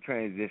don't know what a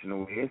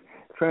transitional is.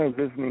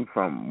 Transitioning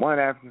from one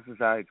African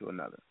society to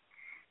another.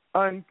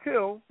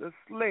 Until the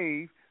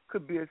slave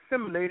could be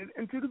assimilated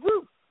into the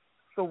group.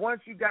 So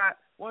once you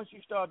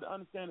started to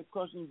understand the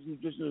customs and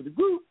traditions of the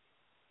group,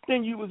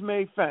 then you was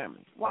made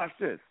family. Watch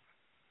this.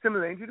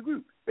 Assimilating to the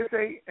group. They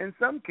say in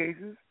some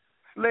cases,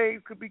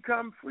 slaves could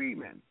become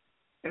freemen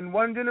in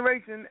one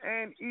generation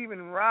and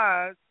even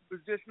rise to the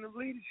position of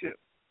leadership.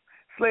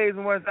 Slaves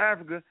in West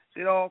Africa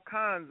did all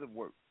kinds of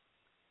work.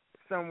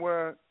 Some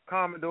were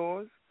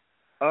commodores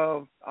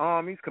of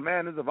armies,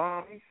 commanders of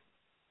armies,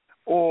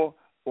 or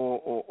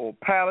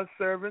palace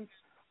servants,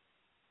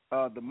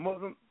 the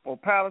Muslim or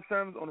palace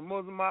servants on the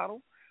Muslim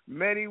model.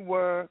 Many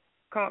were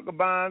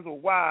concubines or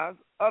wives.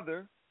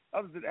 Others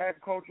did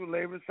agricultural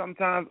labor,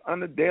 sometimes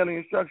under daily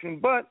instruction,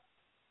 but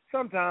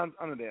sometimes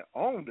under their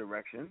own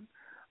direction,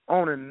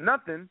 owning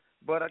nothing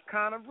but a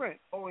kind of rent.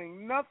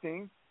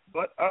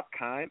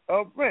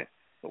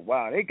 So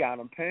wow, they got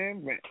them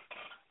paying rent.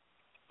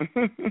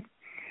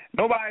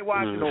 Nobody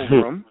watching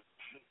over them.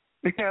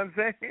 You know what I'm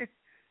saying?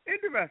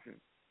 Interesting.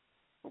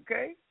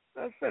 Okay,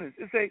 let's finish.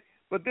 It say,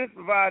 but this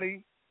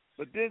variety,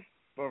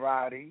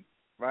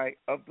 right,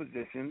 of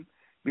position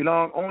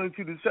belong only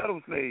to the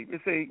settled slave.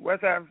 It say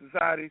West African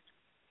society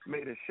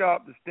made a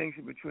sharp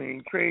distinction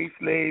between trade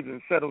slaves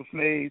and settled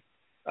slaves,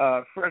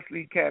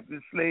 freshly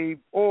captive slave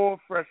or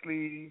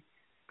freshly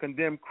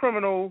condemned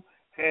criminal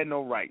had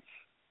no rights.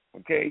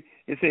 Okay,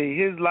 it say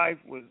his life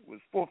was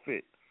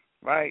forfeit,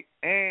 right,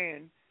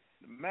 and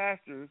the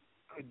master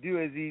could do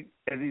as he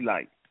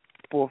liked.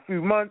 For a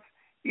few months,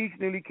 each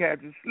newly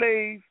captured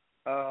slave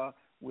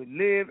would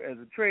live as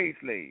a trade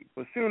slave,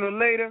 but sooner or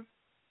later,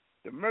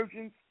 the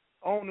merchants,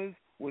 owners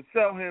would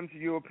sell him to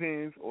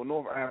Europeans or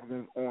North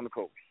Africans on the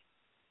coast.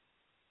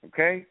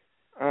 Okay,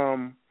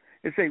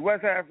 it say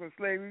West African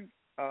slavery.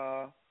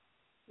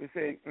 It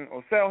say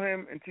or sell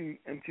him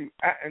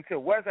until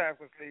West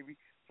African slavery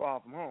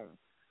far from home.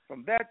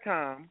 From that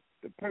time,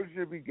 the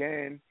purchaser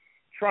began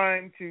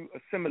trying to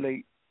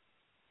assimilate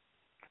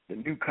the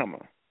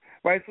newcomer.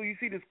 Right, so you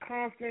see this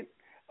constant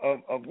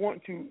of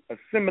wanting to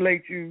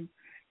assimilate you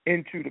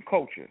into the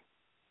culture.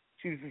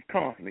 See, this is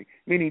constantly,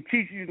 meaning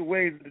teaching you the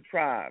ways of the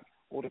tribe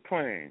or the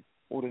clan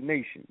or the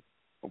nation.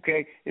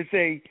 Okay, it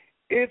say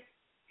if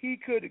he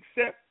could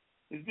accept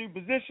his new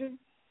position,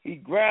 he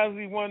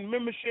gradually won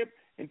membership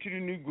into the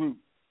new group,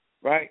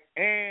 right,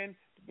 and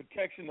the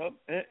protection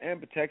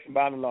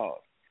by the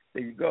laws.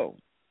 There you go.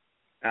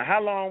 Now,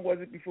 how long was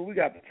it before we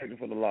got protection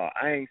for the law?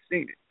 I ain't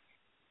seen it.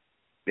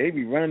 They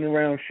be running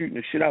around shooting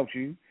the shit out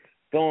you,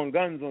 throwing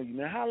guns on you.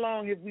 Now, how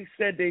long have we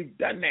said they've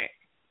done that?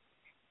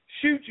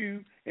 Shoot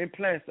you and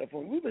plant stuff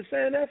on you. We've been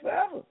saying that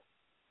forever.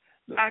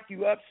 Lock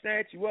you up,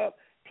 snatch you up,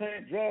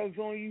 plant drugs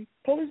on you.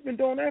 Police been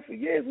doing that for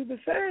years. We've been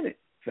saying it.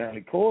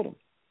 Finally caught him.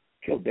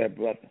 Killed that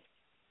brother.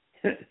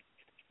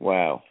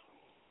 Wow.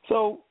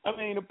 So, I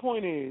mean, the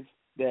point is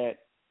that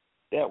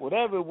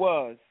whatever it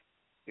was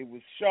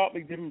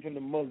sharply different from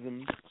the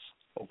Muslims,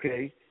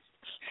 okay?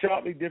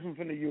 Sharply different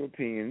from the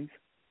Europeans.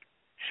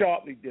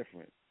 Sharply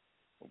different,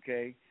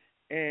 okay?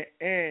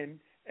 And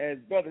as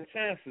Brother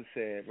Chancellor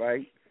said,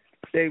 right,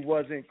 they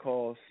wasn't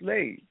called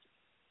slaves,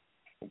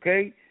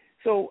 okay?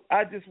 So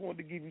I just wanted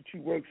to give you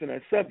 2 works on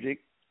that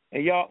subject,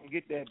 and y'all can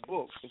get that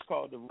book. It's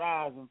called The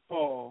Rise and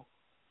Fall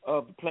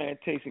of the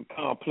Plantation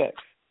Complex,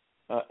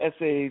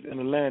 Essays in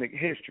Atlantic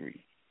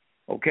History,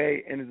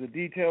 okay? And it's a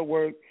detailed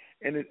work,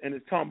 and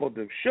it's talking about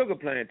the sugar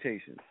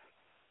plantations,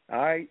 all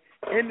right,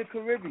 in the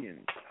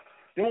Caribbean,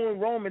 during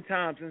Roman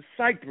times in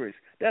Cyprus.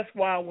 That's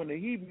why when the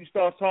Hebrews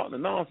start talking the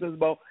nonsense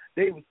about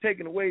they was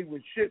taken away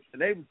with ships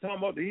and they was talking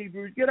about the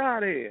Hebrews, get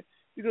out of here.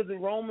 Because the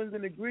Romans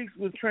and the Greeks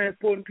was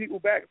transporting people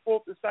back and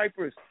forth to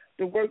Cyprus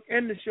to work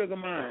in the sugar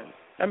mines.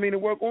 To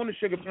work on the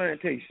sugar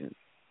plantations.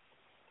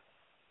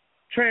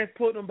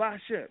 Transport them by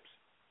ships.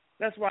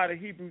 That's why the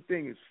Hebrew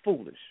thing is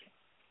foolish.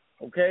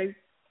 Okay?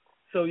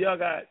 So y'all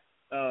got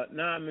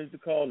 9 minutes to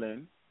call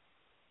in.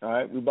 All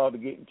right? We're about to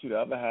get into the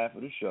other half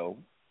of the show.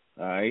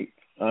 All right?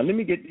 Let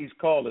me get these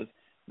callers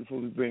before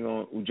we bring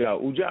on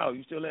Ujao. Ujao,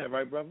 you still there,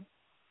 right, brother?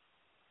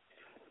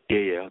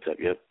 Yeah, what's up?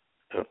 Yep.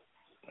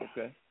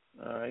 Okay.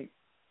 All right.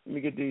 Let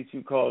me get these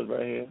 2 callers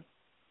right here.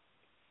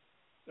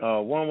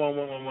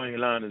 11111, your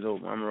line is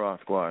open. I'm a Raw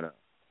Squad.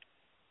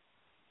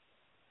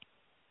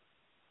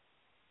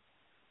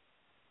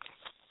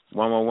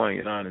 111,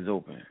 your line is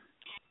open.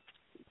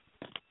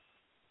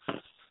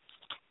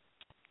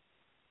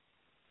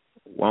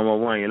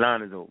 111, your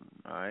line is open.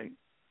 All right.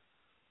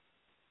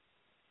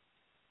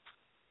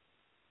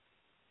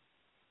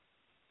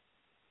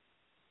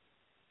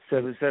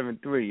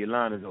 773, your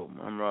line is open.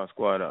 I'm Raw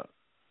Squad up.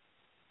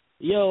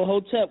 Yo,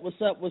 Hotep, what's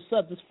up? What's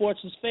up? This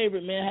Fortune's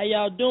favorite, man. How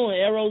y'all doing?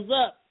 Arrows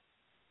up.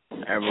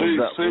 Arrows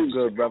up. What's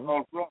good,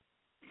 brother?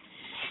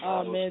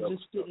 Oh, man,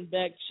 just sitting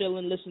back,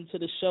 chilling, listening to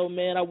the show,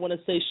 man. I want to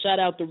say shout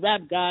out to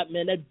Rap God,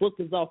 man. That book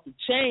is off the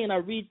chain. I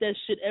read that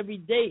shit every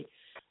day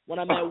when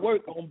I'm at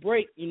work on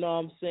break, you know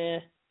what I'm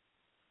saying?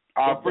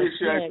 I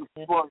appreciate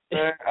the support,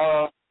 man.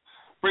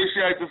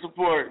 Appreciate the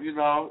support, you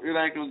know. It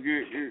ain't going to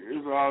get,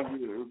 it's all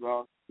good. It's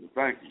all good.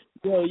 Thank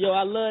you. Yo,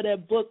 I love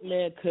that book,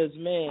 man, because,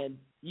 man,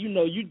 you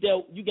know, you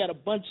got a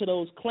bunch of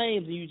those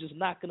claims and you just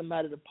knocking them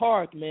out of the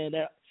park, man.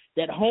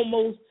 That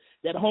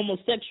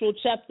homosexual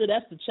chapter,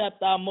 that's the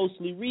chapter I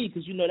mostly read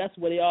because, you know, that's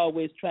where they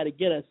always try to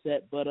get us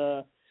at. But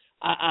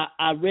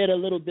I read a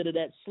little bit of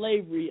that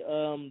slavery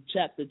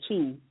chapter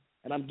 2,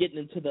 and I'm getting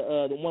into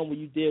the one where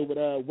you deal with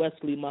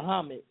Wesley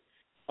Muhammad.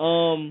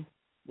 What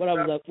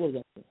was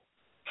that?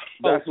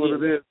 That's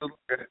what it is.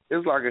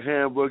 It's like a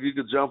handbook. You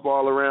can jump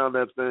all around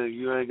that thing.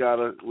 You ain't got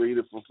to read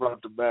it from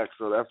front to back,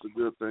 so that's the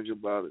good thing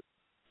about it.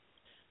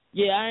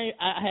 Yeah,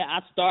 I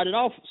started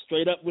off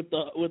straight up with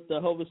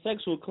the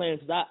homosexual claims.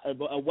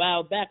 A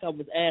while back I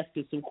was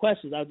asking some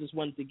questions. I just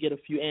wanted to get a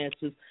few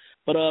answers.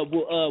 But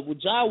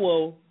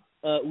Ujawu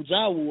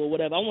or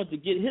whatever, I wanted to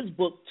get his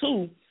book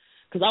too,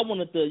 because I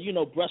wanted to, you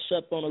know, brush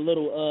up on a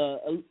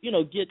little, you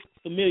know, get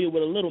familiar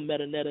with a little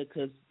Metanetta,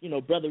 because, you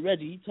know, Brother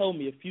Reggie, he told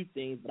me a few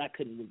things, but I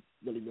couldn't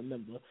really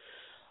remember.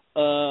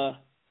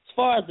 As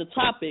far as the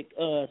topic,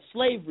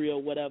 slavery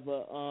or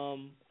whatever,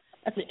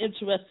 that's an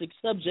interesting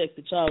subject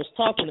that y'all was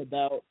talking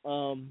about,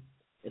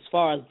 as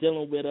far as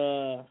dealing with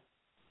the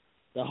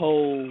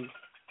whole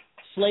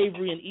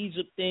slavery in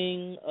Egypt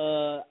thing.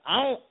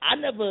 I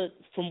never,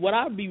 from what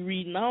I be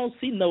reading, I don't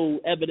see no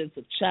evidence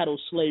of chattel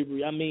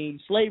slavery. I mean,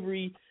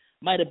 slavery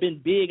might have been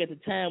big at the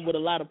time with a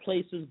lot of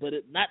places, but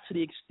not to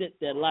the extent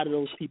that a lot of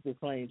those people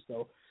claim.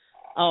 So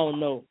I don't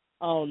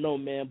know,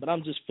 man. But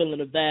I'm just feeling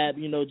the vibe,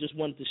 you know. Just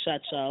wanted to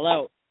shout y'all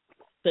out,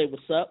 say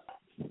what's up.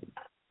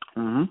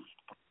 Mhm.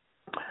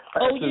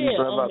 Oh, yeah.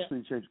 I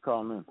appreciate you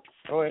calling in.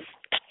 Go ahead.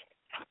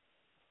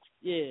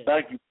 Yeah.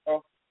 Thank you,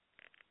 Paul.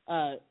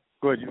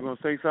 Go ahead. You going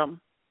to say something?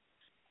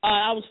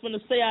 I was going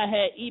to say I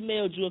had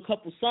emailed you a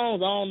couple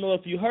songs. I don't know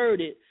if you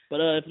heard it, but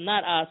if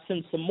not, I'll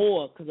send some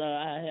more, because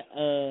I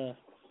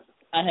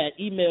had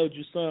emailed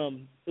you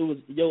some. It was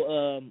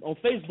on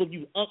Facebook,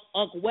 you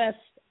Unc West,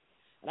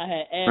 and I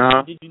had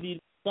asked you, did you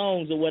need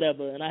songs or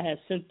whatever, and I had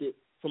sent it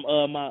from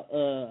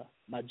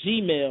my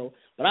Gmail,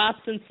 but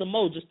I'll send some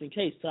more just in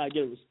case till I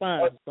get a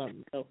response or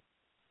something. So.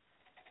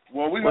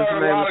 Well, we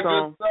heard a lot of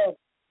good stuff.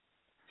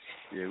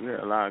 Yeah, we heard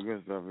a lot of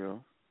good stuff,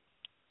 yo.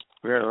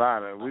 We heard a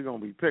lot of. We're gonna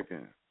be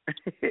picking.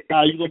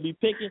 You gonna be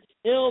picking?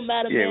 It don't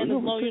matter, man. As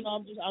long, you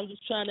know, I'm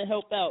just trying to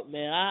help out,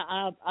 man.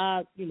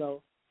 I you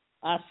know,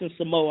 I send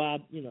some more.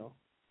 You know.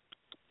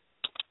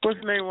 What's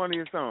the name of one of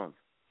your songs?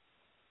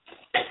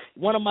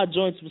 One of my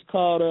joints was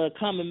called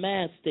Common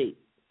Man State.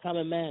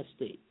 Common Man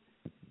State.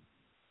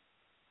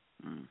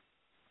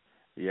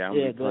 Yeah, I'm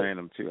gonna be playing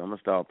them too. I'm gonna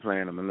start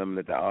playing them and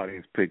let the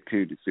audience pick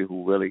too to see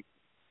who really.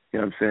 You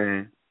know what I'm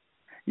saying?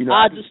 You know,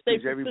 I just stay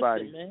appreciate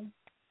everybody. Man.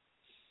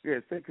 Yeah,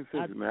 stay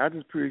consistent, man. I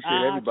just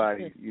appreciate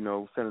everybody, you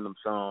know, sending them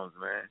songs,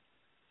 man.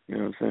 You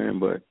know what I'm saying?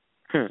 But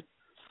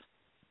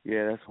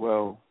yeah, that's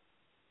well.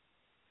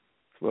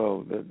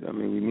 I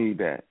mean, we need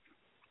that.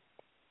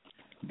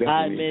 Definitely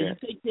all right, man.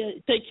 That.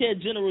 You take care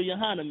of General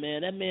Yohana,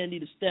 man. That man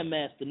need a STEM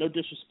master. No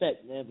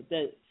disrespect, man, but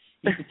that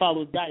he can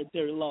follow his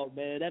dietary law,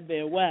 man. That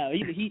man, wow.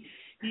 He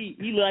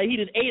look like he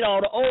done ate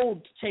all the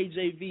old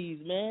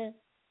KJVs, man.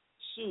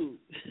 Shoot.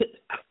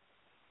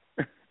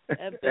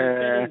 That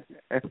man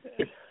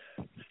crazy.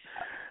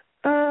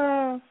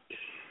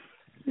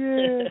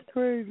 Yeah,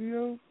 crazy,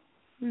 yo.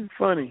 He's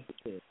funny.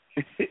 Yeah,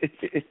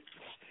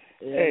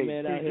 hey,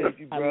 man, appreciate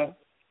you, bro.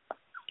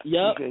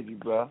 Yep. Appreciate you,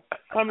 bro.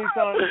 How many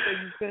songs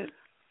you sent?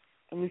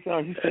 How many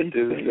songs you sent?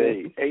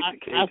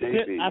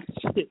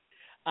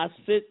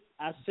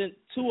 I sent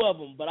 2 of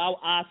them, but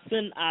I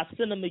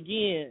send them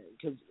again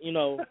because you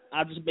know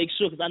I just make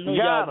sure because I know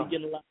y'all be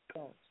getting a lot of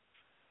songs.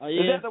 Oh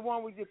yeah. Is that the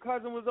one with your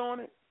cousin was on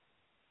it?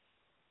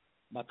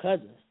 My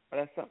cousin. Oh,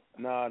 that's something.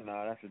 No,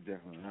 that's a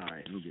different one. All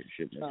right, let me get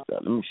shit mixed up.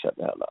 Let me shut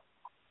the hell up.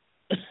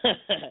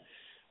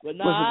 But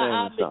no,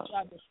 I make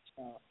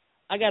sure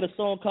I got a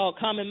song called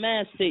Common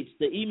Man States.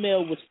 The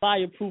email was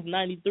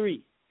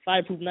fireproof93.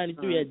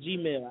 Fireproof93 at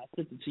Gmail. I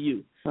sent it to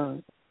you.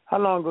 How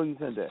long ago you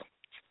sent that?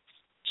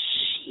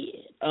 Shit.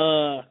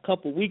 A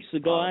couple weeks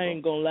ago. I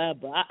ain't gonna lie,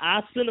 but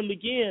I sent them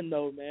again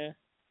though, man.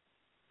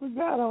 We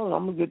got on.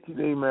 I'm gonna get to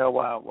the email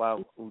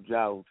while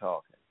Ujao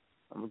talking.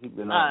 I'm gonna keep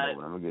an eye on it.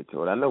 I'm gonna get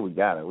to it. I know we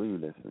got it. We were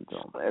listening to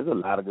him. Man, there's a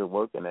lot of good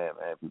work in there,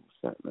 man. People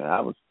sent, man.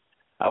 I was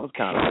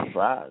kind of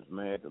surprised,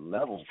 man, at the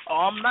level. Oh,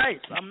 I'm nice.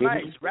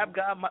 Rap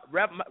God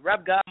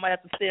might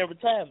have to stay in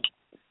retirement.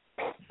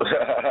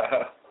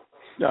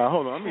 No,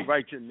 hold on. Let me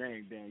write your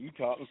name down. You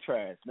talking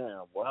trash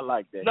now, boy. I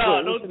like that.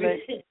 No, don't do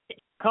it.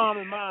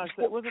 Common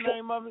Mindset. What's the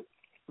name of it?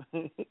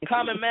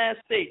 Common Man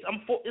States.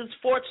 It's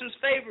Fortune's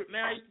favorite,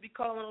 man. I used to be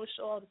calling on the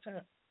show all the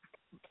time.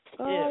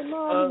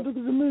 No, look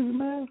at the music,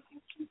 man.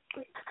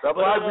 That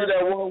might be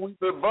that one we've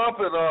been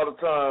bumping all the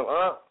time,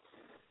 huh?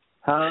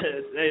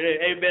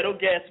 Hey, man, don't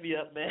gas me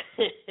up, man.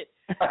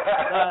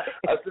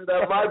 I said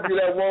that might be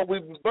that one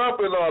we've been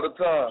bumping all the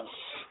time.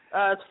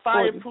 It's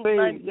Fireproof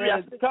 93. Yeah,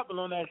 there's a couple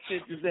on that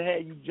shit just that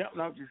had you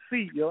jumping out your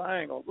seat, yo. I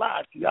ain't gonna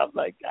lie to you. I was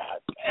like, God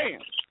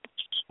damn.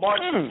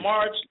 March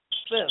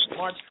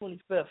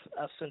 25th,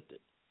 I sent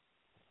it.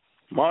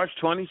 March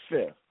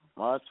 25th.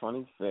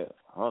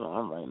 Hold on,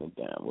 I'm writing it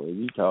down. Well,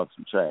 you talk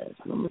some trash.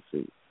 Let me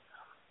see.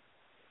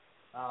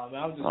 Oh,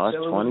 man, I'm just March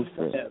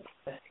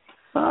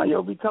 25th.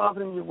 Yo, be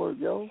confident in your work,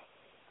 yo.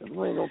 Cause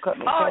we ain't gonna cut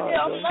no cards,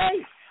 yeah,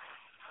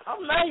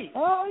 I'm nice.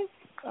 All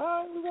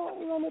right, we're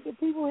gonna let the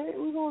people hear.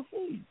 We're gonna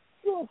see.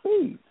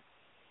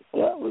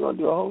 Yeah, we're gonna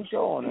do a whole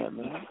show on that,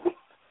 man.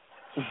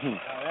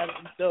 That'd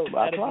be dope.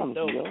 I promise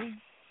you, yo.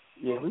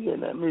 Yeah, we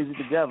getting that music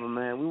together,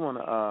 man. We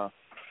wanna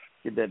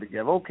get that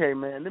together. Okay,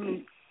 man.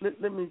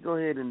 Let me go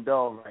ahead and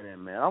dog right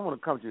in, man. I want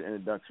to come to the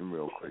introduction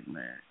real quick,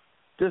 man.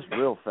 Just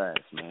real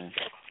fast, man.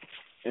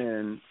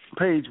 And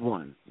page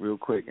 1, real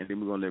quick, and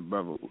then we're gonna let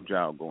Brother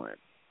Ujao go in.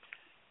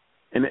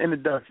 In the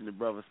introduction, the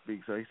brother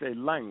speaks. So he say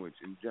language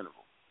in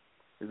general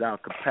is our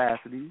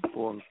capacity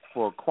for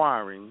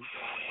acquiring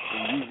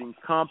and using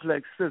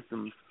complex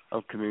systems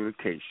of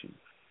communication.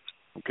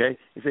 Okay?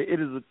 He say it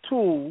is a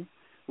tool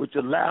which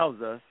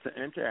allows us to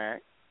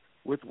interact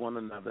with one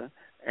another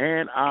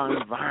and our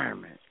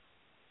environment.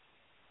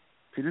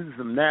 See, this is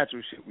some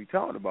natural shit we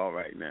talking about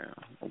right now.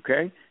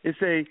 Okay? It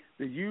say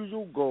the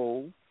usual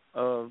goal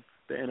of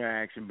the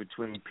interaction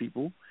between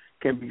people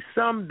can be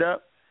summed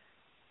up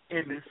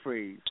in this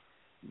phrase: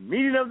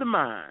 meeting of the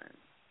mind.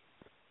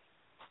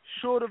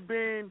 Short of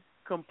being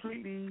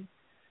completely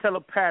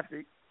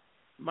telepathic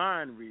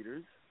mind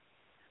readers,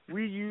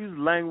 we use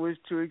language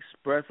to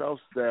express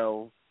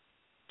ourselves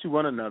to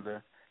one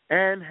another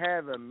and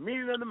have a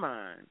meeting of the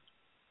mind.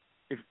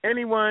 If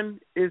anyone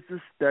is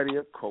to study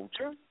a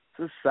culture,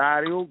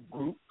 society, or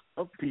group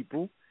of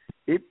people,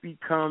 it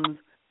becomes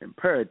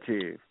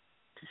imperative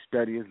to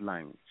study its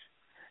language.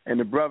 And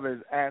the brother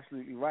is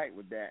absolutely right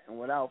with that. And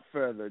without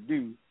further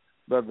ado,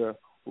 Brother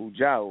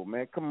Ujao,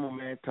 man, come on,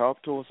 man,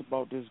 talk to us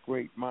about this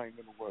great mind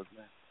of the work,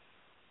 man.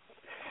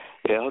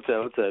 Yeah, what's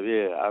up?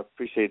 Yeah, I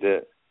appreciate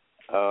that.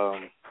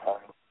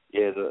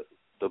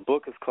 The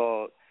book is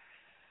called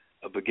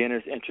A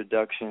Beginner's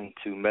Introduction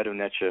to Medu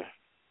Neter,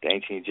 the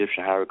Ancient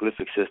Egyptian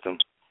Hieroglyphic System.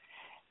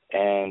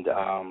 And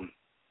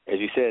as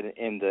you said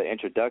in the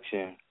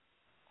introduction,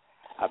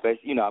 I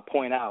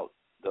point out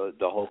the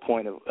whole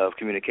point of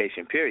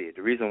communication, period.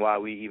 The reason why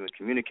we even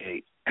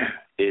communicate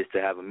is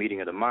to have a meeting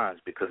of the minds,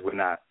 because we're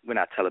not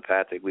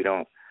telepathic. We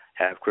don't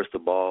have crystal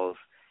balls,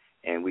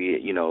 and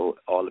we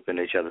all up in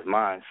each other's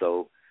minds.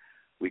 So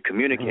we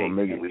communicate. And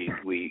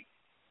we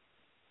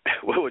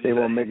what would they you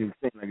won't say? make it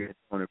seem like it's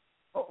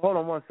hold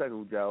on 1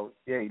 second, Joe.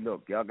 Yeah,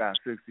 look, y'all got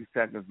 60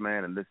 seconds,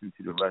 man, and listen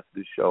to the rest of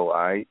the show,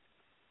 all right?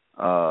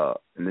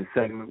 In this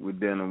segment, we're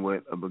dealing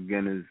with a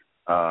beginner's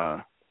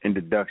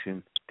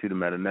introduction to the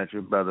Meta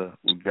Netra, Brother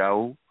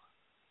Ujau.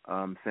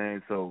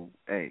 Saying so,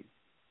 hey,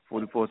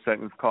 44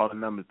 seconds. Call the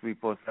number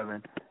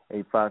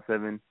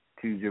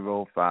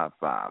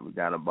 347-857-2055. We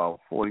got about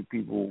 40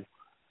 people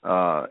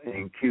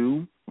in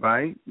queue,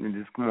 right? And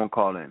just come on,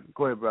 call in.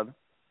 Go ahead, brother.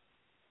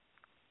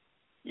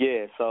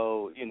 Yeah,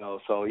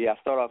 I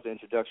start off the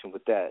introduction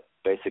with that,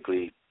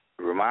 basically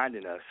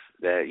reminding us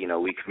that,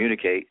 we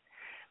communicate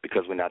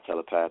because we're not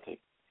telepathic.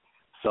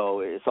 So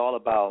it's all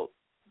about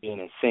being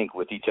in sync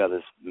with each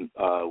other's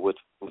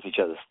with each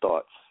other's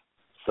thoughts.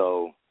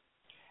 So,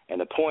 and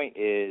the point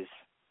is,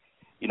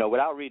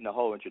 without reading the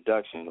whole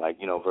introduction,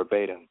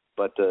 verbatim,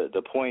 but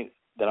the point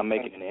that I'm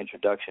making in the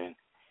introduction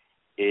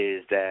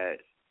is that,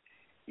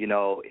 in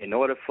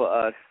order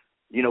for us,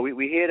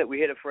 we hear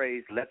the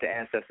phrase "let the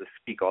ancestors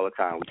speak" all the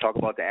time. We talk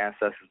about the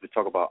ancestors, we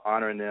talk about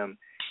honoring them,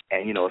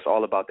 and it's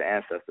all about the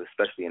ancestors,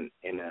 especially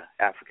in the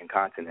African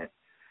continent.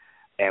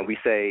 And we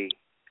say,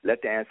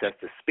 "Let the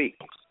ancestors speak."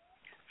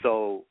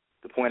 So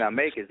the point I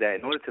make is that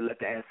in order to let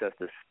the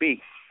ancestors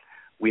speak,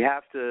 we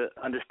have to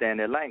understand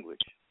their language,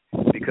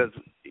 because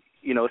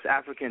it's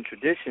African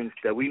traditions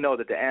that we know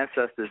that the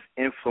ancestors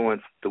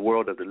influence the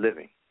world of the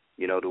living.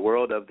 The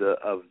world of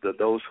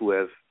those who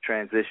have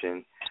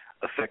transitioned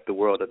affect the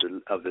world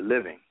of the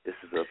living. This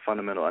is a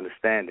fundamental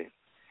understanding.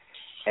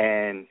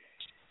 And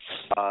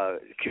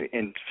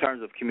in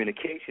terms of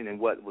communication and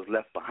what was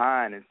left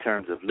behind in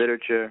terms of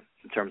literature,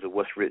 in terms of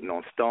what's written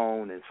on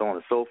stone and so on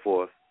and so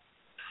forth,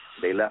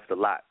 they left a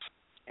lot.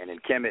 And in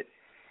Kemet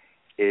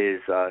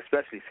is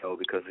especially so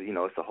because,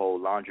 it's a whole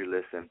laundry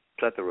list and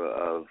plethora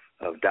of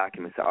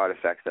documents and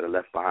artifacts that are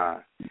left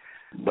behind.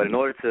 But in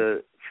order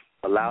to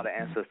allow the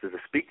ancestors to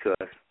speak to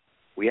us,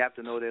 we have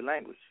to know their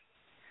language.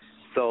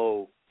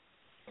 So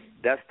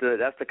that's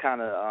the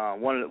kind of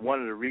one of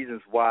the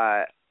reasons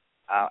why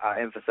I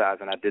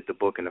emphasize and I did the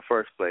book in the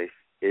first place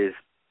is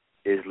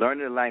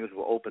learning the language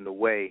will open the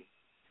way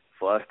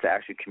for us to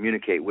actually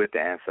communicate with the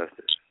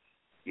ancestors,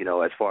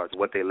 as far as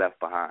what they left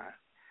behind.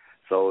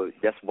 So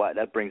that's why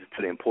that brings it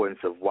to the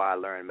importance of why I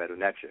learned Medu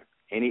Neter.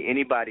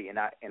 Anybody, and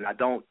I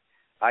don't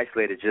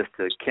isolate it just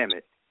to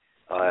Kemet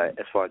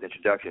as far as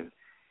introduction.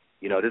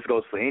 This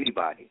goes for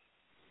anybody.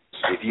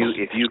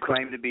 If you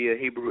claim to be a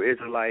Hebrew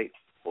Israelite,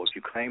 or if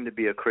you claim to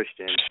be a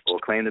Christian, or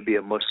claim to be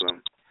a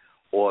Muslim,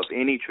 or of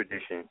any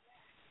tradition,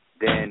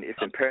 then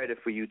it's imperative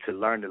for you to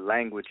learn the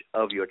language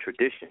of your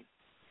tradition.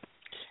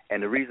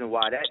 And the reason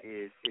why that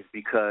is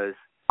because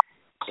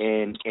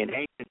in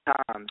ancient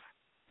times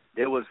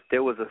there was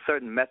a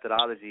certain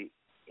methodology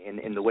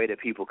in the way that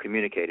people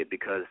communicated,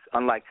 because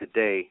unlike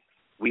today,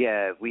 we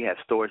have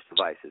storage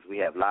devices, we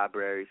have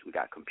libraries, we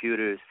got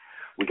computers,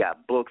 we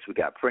got books, we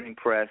got printing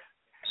press,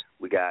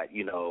 we got,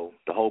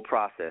 the whole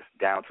process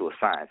down to a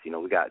science.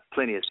 We got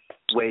plenty of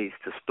ways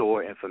to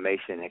store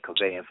information and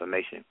convey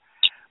information.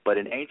 But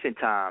in ancient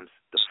times,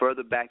 the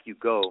further back you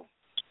go,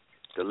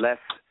 the less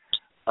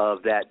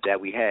of that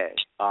we had.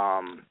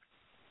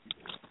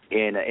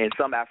 In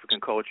some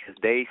African cultures,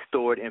 they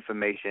stored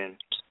information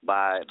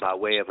by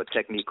way of a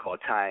technique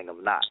called tying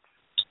of knots,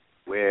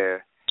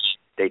 where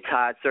they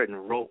tied certain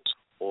rope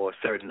or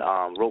certain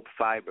rope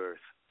fibers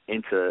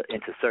into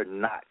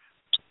certain knots,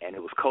 and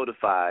it was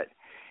codified.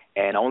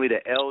 And only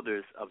the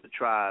elders of the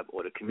tribe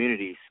or the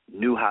communities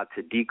knew how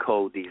to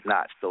decode these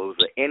knots. So it was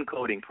an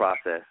encoding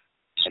process,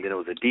 and then it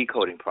was a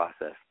decoding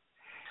process.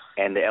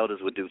 And the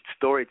elders would do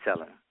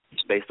storytelling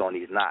based on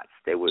these knots.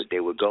 They would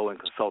go and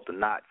consult the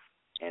knots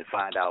and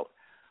find out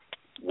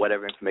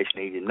whatever information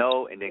they need to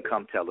know, and then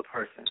come tell the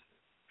person.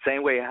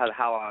 Same way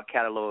how our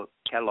catalog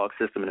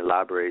system in the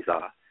libraries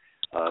are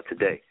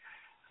today.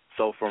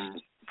 So from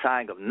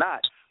tying of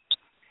knots,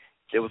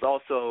 there was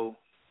also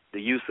the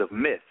use of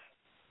myth.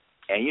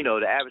 And,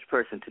 the average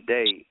person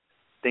today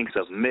thinks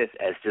of myth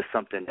as just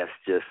something that's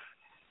just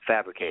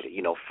fabricated,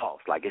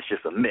 false. Like it's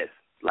just a myth,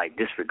 like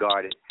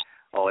disregarded.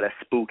 Oh, that's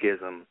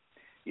spookism.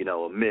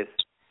 A myth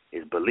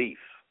is belief,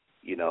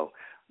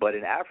 But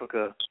in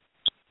Africa,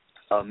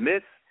 a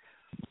myth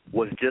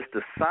was just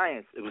the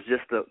science. It was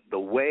just the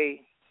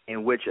way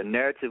in which a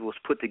narrative was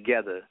put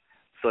together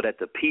so that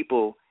the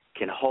people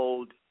can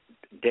hold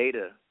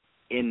data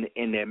in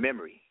their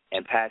memory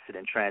and pass it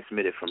and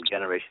transmit it from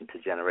generation to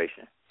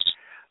generation.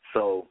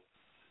 So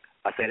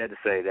I say that to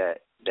say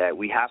that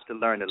we have to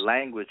learn the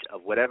language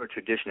of whatever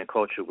tradition and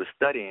culture we're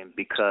studying,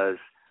 because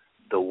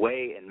the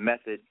way and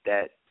method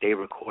that they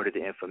recorded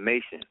the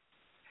information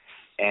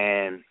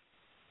and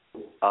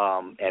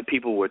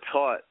people were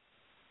taught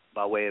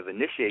by way of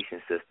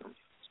initiation systems.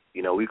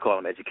 We call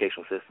them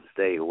educational systems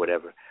today or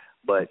whatever,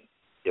 but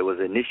there was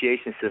an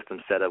initiation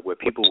system set up where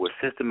people would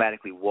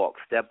systematically walk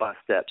step by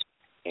step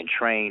and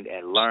trained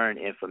and learn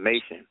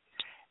information,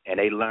 and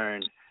they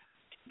learned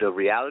the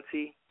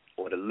reality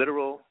or the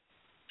literal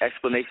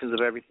explanations of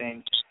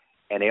everything,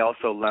 and they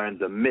also learned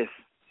the myth,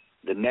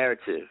 the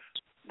narrative,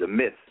 the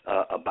myth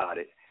about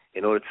it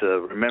in order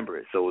to remember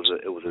it. So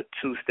it was a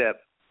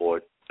two-step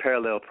or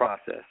parallel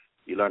process.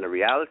 You learn the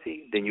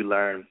reality, then you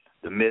learn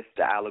the myths,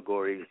 the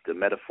allegories, the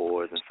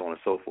metaphors, and so on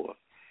and so forth.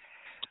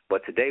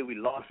 But today we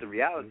lost the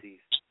realities,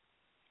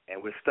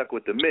 and we're stuck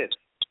with the myth.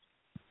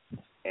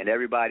 And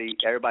everybody's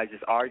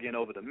just arguing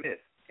over the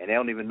myth, and they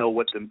don't even know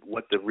what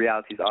the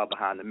realities are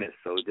behind the myth.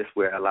 So this is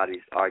where a lot of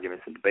these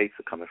arguments and debates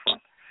are coming from.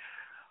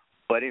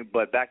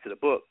 But back to the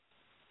book,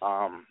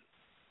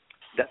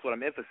 that's what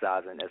I'm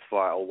emphasizing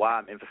or why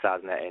I'm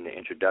emphasizing that in the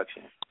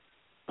introduction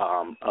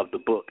of the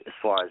book. As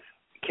far as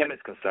Kemet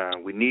is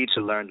concerned, we need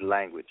to learn the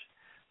language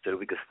so that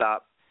we can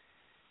stop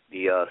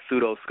the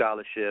pseudo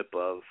scholarship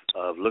of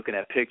looking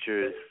at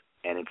pictures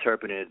and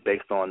interpreting it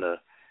based on the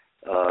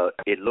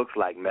it looks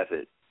like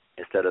method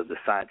instead of the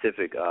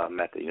scientific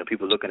method.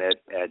 People looking at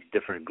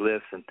different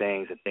glyphs and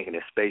things and thinking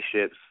they're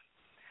spaceships,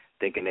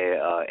 thinking they're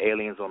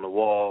aliens on the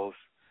walls,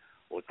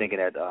 or thinking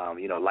that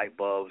light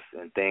bulbs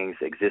and things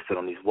existed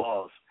on these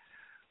walls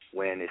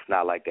when it's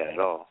not like that at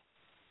all.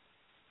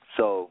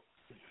 So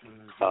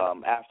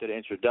after the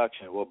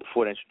introduction,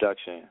 before the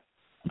introduction,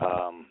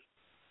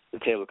 the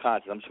table of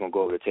contents, I'm just going to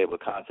go over the table of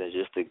contents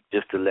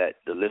just to let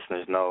the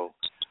listeners know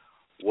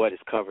what is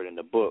covered in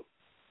the book.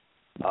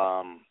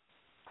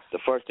 The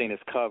first thing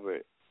that's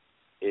covered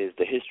is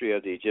the history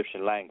of the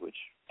Egyptian language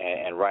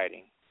and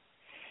writing.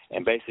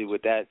 And basically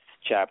with that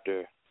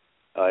chapter,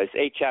 it's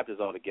 8 chapters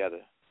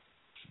altogether.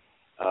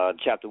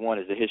 Chapter 1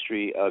 is the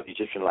history of the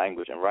Egyptian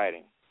language and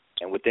writing.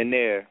 And within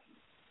there,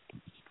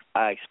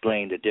 I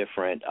explained the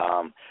different,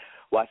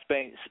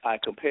 I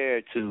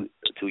compared to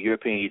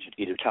European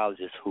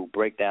Egyptologists who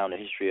break down the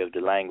history of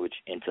the language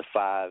into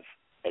 5,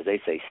 as they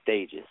say,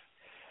 stages.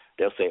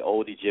 They'll say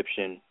Old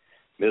Egyptian,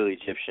 Middle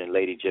Egyptian,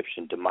 Late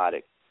Egyptian,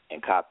 Demotic,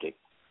 and Coptic.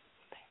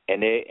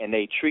 And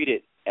they treat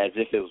it as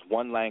if it was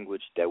one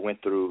language that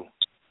went through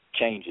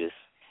changes,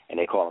 and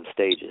they call them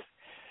stages.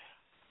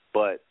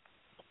 But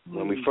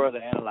when we further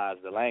analyze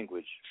the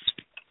language,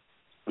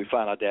 we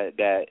find out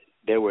that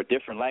there were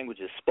different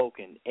languages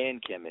spoken in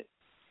Kemet,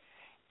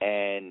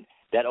 and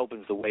that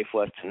opens the way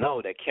for us to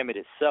know that Kemet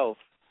itself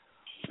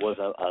was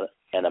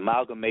an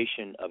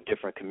amalgamation of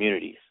different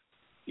communities.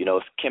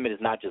 Kemet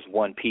is not just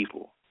one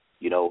people.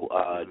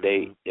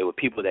 They were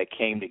people that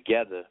came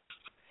together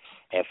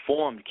and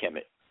formed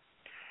Kemet,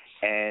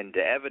 and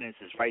the evidence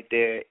is right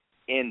there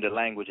in the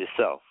language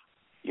itself.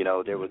 There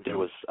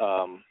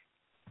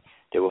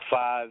were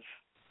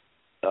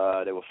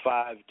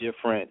 5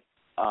 different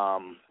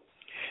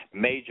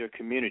major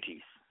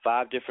communities,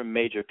 5 different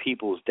major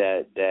peoples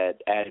that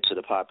added to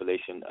the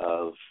population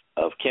of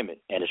Kemet,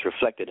 and it's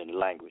reflected in the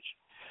language.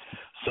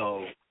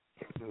 So,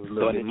 a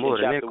little bit more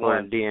than that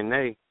kind of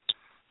DNA.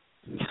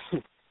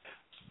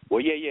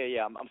 Well,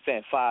 yeah. I'm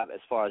saying 5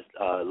 as far as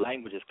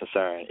language is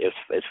concerned.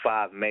 It's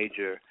 5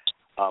 major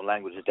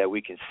languages that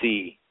we can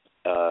see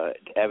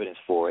evidence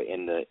for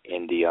in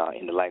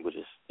the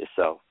languages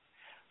itself.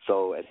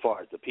 So as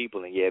far as the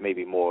people, and it may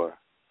be more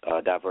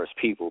diverse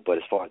people, but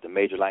as far as the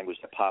major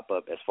languages that pop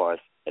up, as far as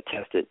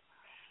attested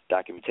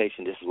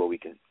documentation, this is what we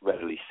can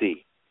readily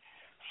see.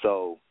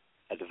 So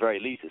at the very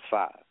least, it's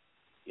 5.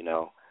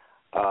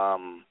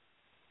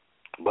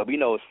 But we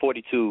know it's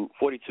 42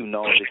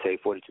 nomes. They say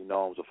 42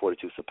 nomes or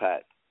 42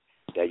 Sapat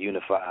that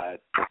unified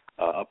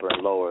upper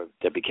and lower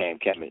that became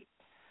Kemet.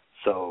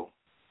 So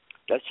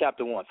that's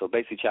chapter 1. So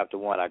basically, chapter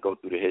 1, I go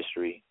through the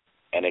history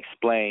and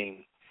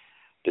explain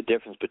the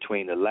difference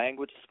between the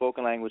language,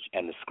 spoken language,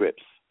 and the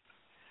scripts.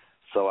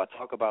 So I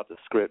talk about the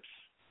scripts,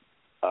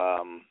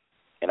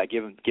 and I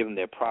give them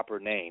their proper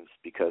names,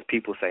 because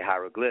people say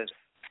hieroglyphs,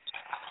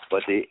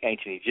 but the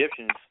ancient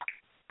Egyptians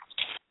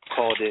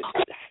called it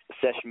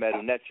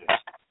Seshmeru Neter,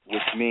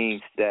 which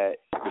means that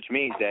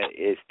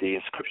it's the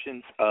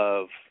inscriptions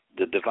of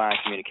the divine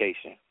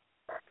communication.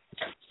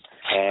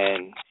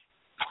 And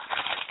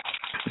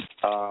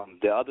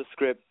the other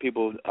script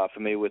people are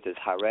familiar with is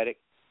hieratic.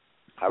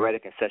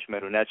 Hieratic and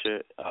Seshmeru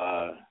Neter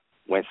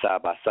went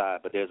side by side,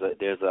 but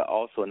there's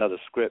also another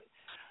script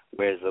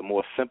where it's a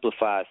more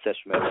simplified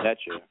Seshmeru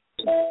Neter.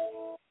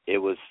 It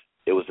was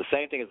the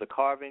same thing as the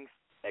carvings,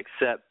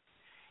 except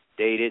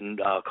they didn't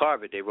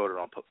carve it; they wrote it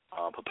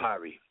on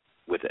papyri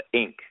with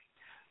ink.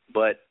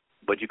 But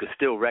you could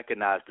still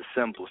recognize the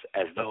symbols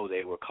as though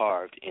they were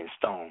carved in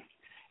stone.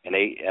 And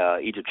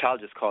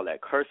Egyptologists call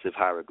that cursive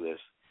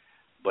hieroglyphs,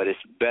 but it's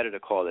better to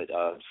call it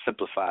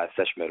simplified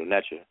Seshmeru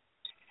Neter,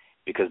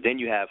 because then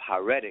you have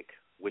hieratic,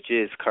 which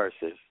is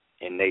cursive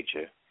in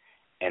nature,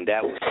 and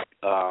that was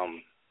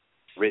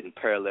written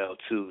parallel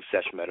to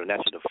Seshmeru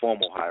Neter, the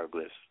formal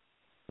hieroglyphs,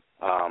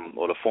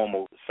 or the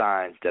formal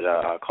signs that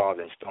are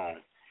carved in stone.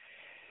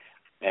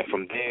 And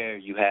from there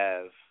you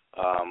have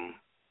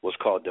what's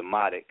called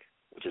Demotic,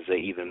 which is an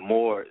even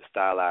more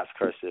stylized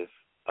cursive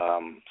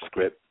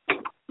script,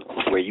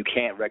 where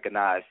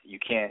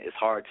it's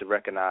hard to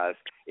recognize,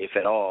 if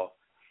at all,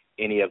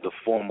 any of the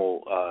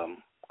formal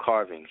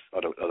carvings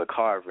or the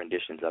carved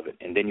renditions of it.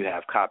 And then you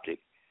have Coptic,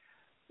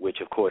 which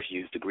of course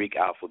used the Greek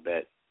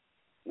alphabet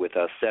with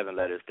 7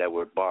 letters that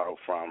were borrowed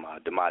from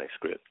Demotic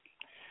script.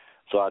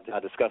 So I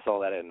discuss all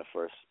that in the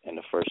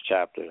first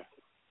chapter.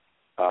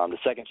 The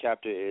second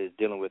chapter is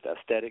dealing with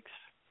aesthetics,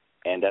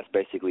 and that's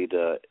basically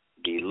the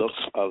the look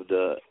of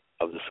the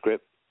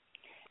script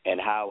and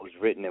how it was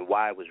written and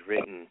why it was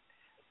written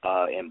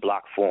in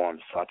block form.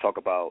 So I talk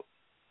about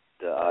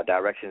the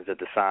directions that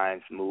the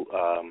signs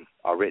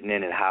are written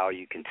in and how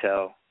you can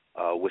tell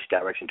which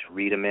direction to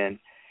read them in,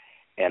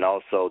 and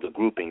also the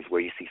groupings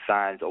where you see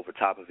signs over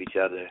top of each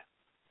other,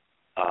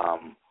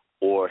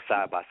 or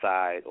side by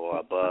side, or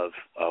above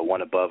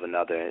one above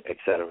another,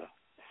 etc.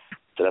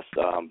 So that's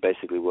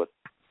basically what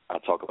I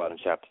talk about in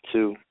Chapter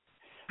 2.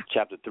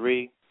 Chapter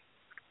 3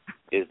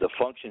 is the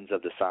functions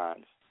of the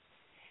signs,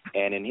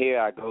 and in here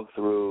I go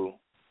through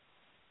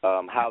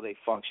how they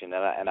function,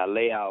 and I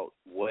lay out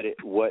what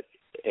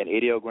an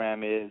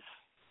ideogram is,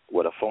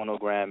 what a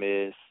phonogram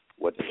is,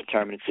 what the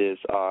determinatives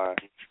are,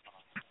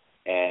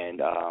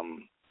 and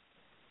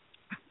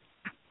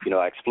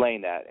I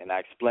explain that, and I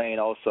explain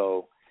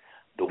also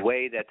the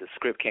way that the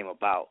script came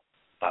about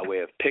by way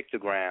of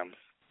pictograms,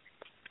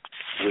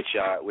 which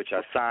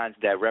are signs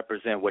that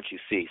represent what you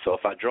see. So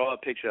if I draw a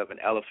picture of an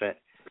elephant,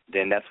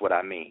 then that's what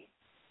I mean.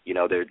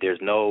 There's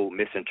no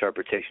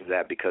misinterpretation of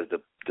that, because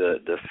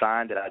the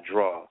sign that I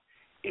draw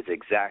is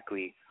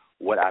exactly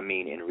what I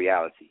mean in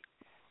reality.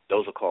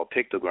 Those are called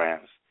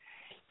pictograms.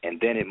 And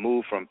then it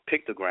moved from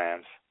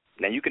pictograms.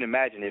 Now you can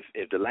imagine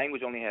if the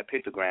language only had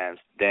pictograms,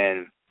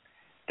 then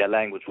that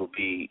language would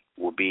be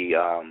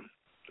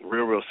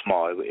real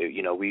small.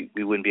 We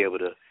wouldn't be able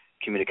to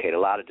communicate a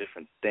lot of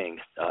different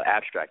things,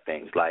 abstract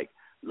things like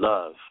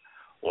love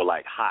or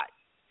like hot,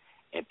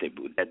 and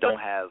that don't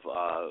have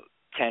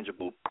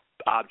tangible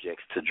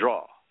objects to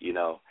draw.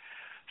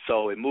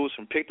 So it moves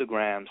from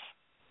pictograms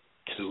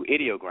to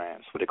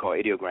ideograms, what they call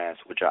ideograms,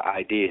 which are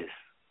ideas.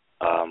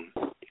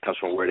 It comes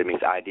from a word that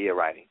means idea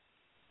writing.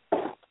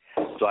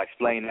 So I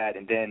explain that,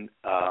 and then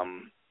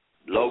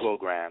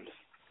logograms,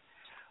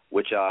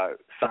 which are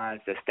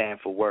signs that stand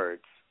for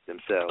words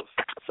themselves.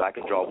 So I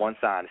can draw one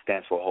sign that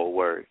stands for a whole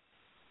word.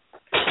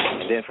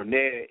 And then from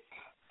there,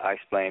 I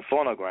explain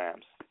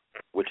phonograms,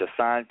 which are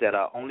signs that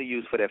are only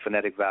used for their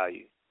phonetic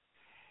value.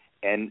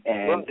 And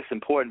it's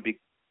important. Say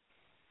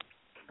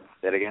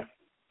that again?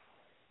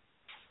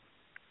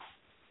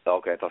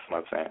 Okay, I thought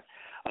somebody was saying.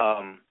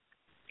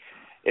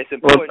 It's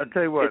important. Well, I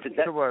tell you what,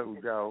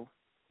 Joe.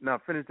 Now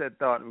finish that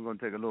thought, and we're going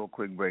to take a little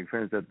quick break.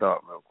 Finish that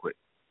thought real quick.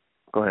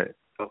 Go ahead.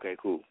 Okay,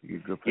 cool.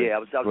 Yeah, I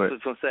was just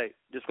going to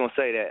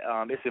say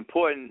that it's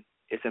important.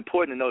 It's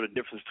important to know the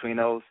difference between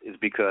those, is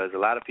because a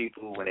lot of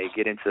people, when they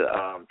get into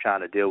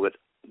trying to deal with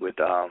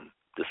the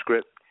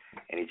script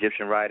and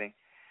Egyptian writing,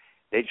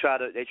 they try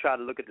to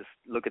look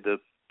at the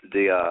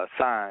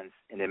signs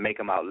and then make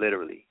them out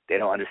literally. They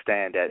don't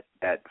understand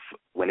that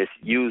when it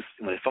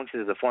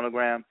functions as a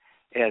phonogram,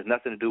 it has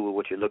nothing to do with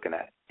what you're looking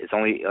at.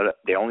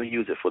 They only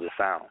use it for the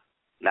sound,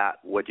 not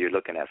what you're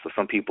looking at. So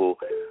some people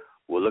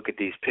will look at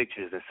these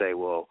pictures and say,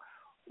 well,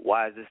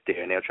 why is this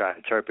there? And they'll try to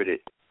interpret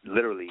it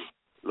literally,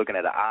 looking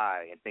at an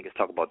eye, and think it's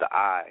talking about the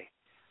eye,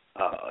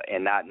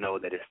 and not know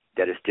that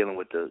it's dealing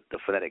with the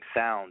phonetic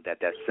sound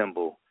that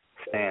symbol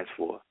stands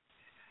for.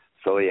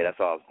 So yeah, that's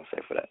all I was gonna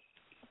say for that.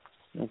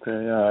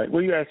 Okay, all right.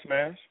 Where you at,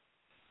 Smash?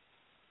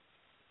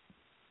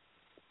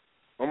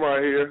 I'm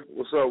right here.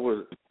 What's up with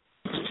it?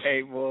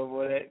 Hey,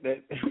 boy,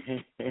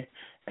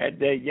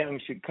 that young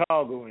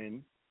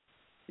Chicagoan,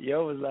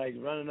 yo was like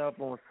running up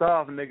on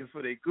soft niggas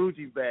for their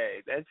Gucci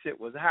bag. That shit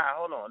was high.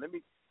 Hold on, let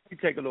me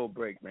take a little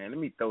break, man. Let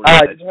me throw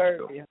that. You heard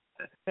me.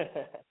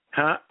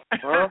 Huh?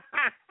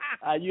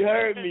 You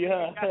heard me,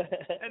 huh?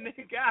 That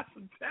nigga got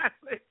some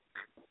talent.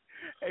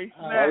 Hey,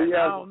 Smash,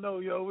 I don't know,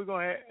 yo. We're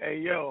gonna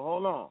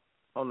hold on.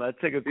 Let's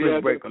take a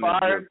quick break on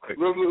this real quick.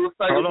 Hold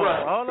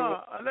on.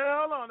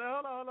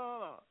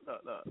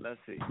 Look, let's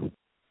see.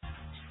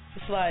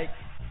 It's like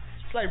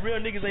real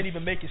niggas ain't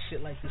even making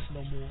shit like this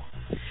no more.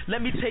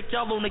 Let me take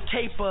y'all on the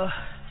caper,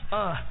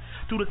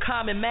 through the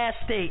common mass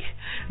state.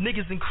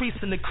 Niggas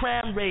increasing the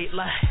crime rate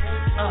like,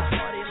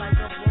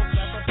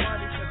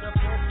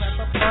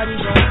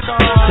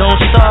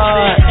 Don't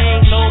start.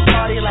 Ain't no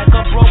party like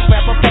a broke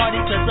rapper party,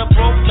 'cause a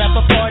broke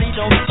rapper party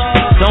don't start.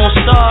 Don't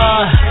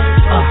start.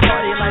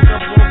 Party like a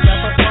broke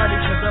rapper party,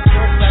 'cause a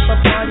broke rapper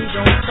party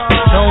don't start.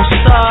 Don't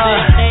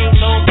start. Ain't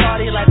no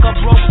party like a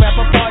broke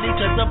rapper party,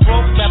 'cause a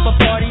broke rapper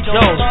party don't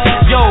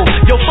start.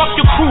 Yo, fuck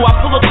your crew. I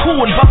pull a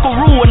coup and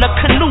buckaroo in a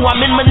canoe.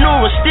 I'm in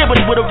manure,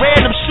 steering with a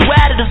random shoe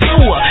out of the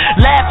sewer.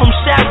 Laugh from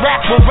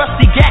Chirac with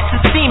rusty gas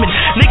is steaming.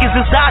 Niggas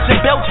is dodging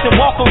belts and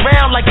walk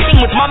around like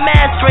demons. My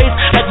man strays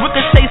like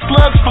ricochet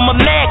slugs from a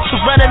mag to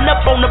running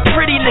up on a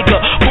pretty nigga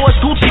for his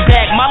Gucci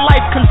bag. My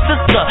life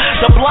consists of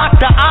the block,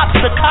 the ops,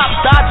 the cops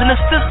dodging the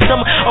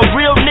system. A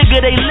real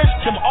nigga, they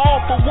list him all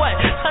for what?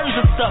 Tons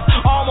of stuff.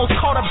 Almost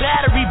caught a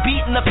battery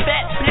beating a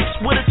fat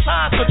bitch with a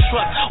Tonka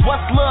truck.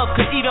 What's love?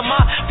 'Cause even my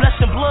flesh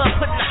and blood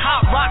putting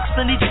hot rocks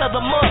in each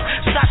other mug.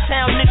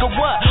 Shot-town nigga,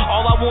 what?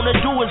 All I wanna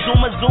do is zoom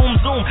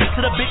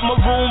to the big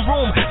maroon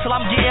room till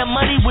I'm getting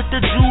money with the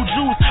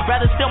juice.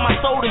 Rather sell my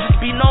soul than just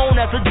be known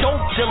as a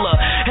dope dealer.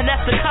 And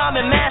that's the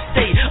common mass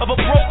state of a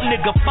broke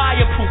nigga,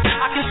 fireproof.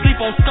 I can sleep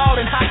on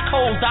scalding hot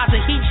coals, dodge a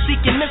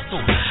heat-seeking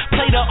missile.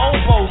 Play the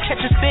oboe,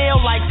 catch a sail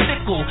like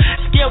sickle.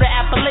 Scale the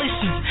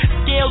Appalachians,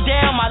 scale down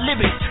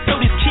lyrics so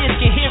these kids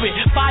can hear it.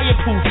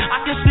 Fireproof,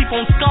 I can sleep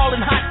on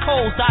scalding hot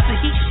coals, dodge a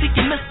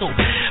heat-seeking missile.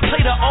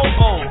 Play the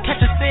oboe,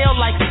 catch a sail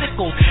like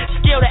sickle.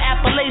 Scale the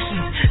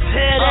Appalachians,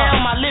 tear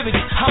down my lyrics.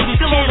 I'm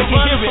still on the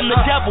run from the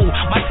devil.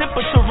 My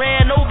temperature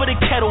ran over the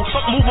kettle.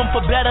 Fuck moving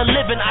for better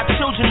living. Our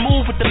children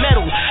move with the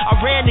metal. I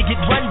ran to get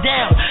run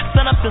down,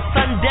 sun up to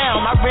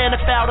sundown. I ran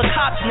afoul the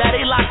cops, now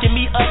they locking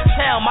me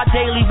uptown. My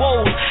daily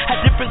woes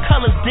had different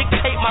colors,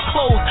 dictate my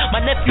clothes. My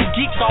nephew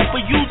geeked off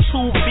a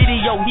YouTube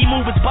video. He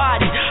move his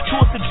body to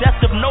a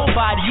suggestive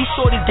nobody. You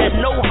shorties got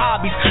no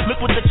hobbies.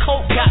 Look what the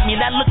coke got me.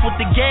 Now look what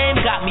the game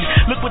got me.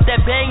 Look what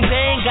that bang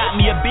bang got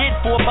me. A bid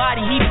for a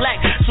body. He black,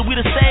 so we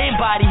the same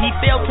body. He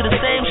fell to the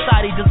same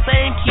shot. He the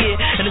same kid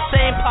in the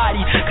same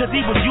party, cause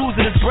he was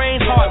using his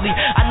brains hardly.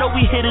 I know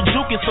we hit a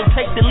jukin', so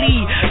take the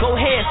lead. Go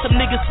ahead, some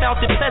niggas found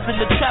it pleasant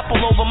to trap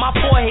all over my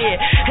forehead.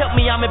 Help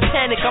me, I'm in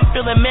panic, I'm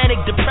feeling manic,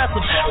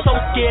 depressive. So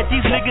scared,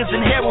 these niggas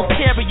in heralds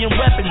carrying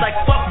weapons. Like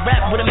fuck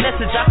rap with a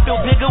message, I feel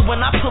bigger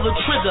when I pull a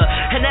trigger.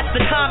 And that's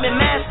the common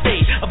mass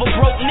state of a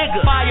broke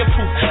nigga.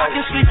 Fireproof, I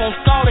can sleep on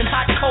scalding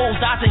hot coals,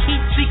 dodge a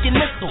heat-seeking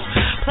missile.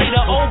 Play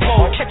the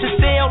oboe, catch a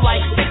sail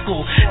like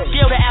sickle.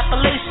 Scale the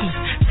Appalachians,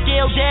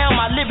 scale down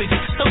my lyrics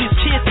so these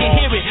kids can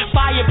hear it.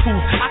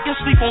 Fireproof, I can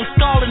sleep on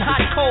scalding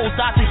hot coals,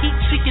 dodge a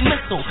heat-seeking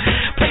missile.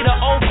 Play the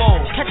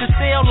oboe, catch a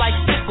sail like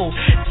sickle.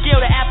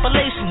 Scale the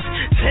Appalachians,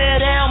 tear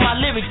down my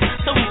lyrics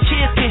so these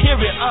kids can hear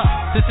it.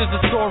 This is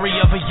the story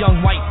of a young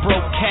white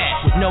broke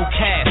cat with no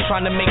cash,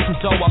 trying to make some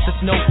dough off this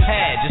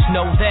notepad. Just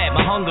know that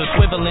my hunger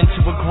equivalent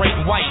to a great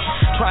white,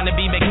 trying to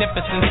be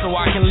magnificent so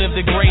I can live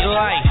the great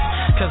life.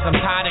 Cause I'm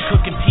tired of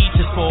cooking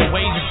peaches for a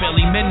wages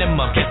barely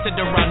minimum. Can't sit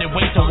around and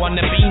wait to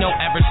wanna be no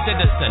average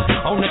citizen.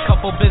 Own a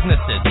couple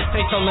businesses,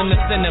 face all in the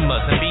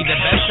cinemas, and be the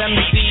best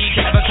MC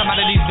to ever come out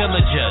of these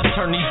villages.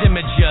 Turn these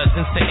images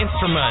into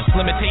instruments.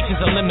 Limitations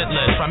are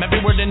limitless. From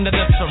every word into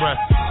the thesaurus.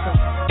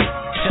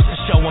 Just to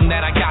show them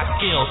that I got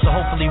skills. So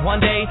hopefully one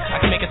day I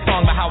can make a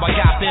song about how I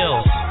got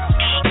bills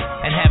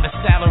and have a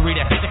salary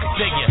that's six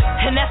figures.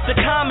 And that's the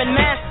common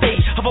mass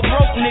state of a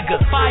broke nigga.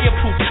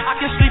 Fireproof, I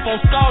can sleep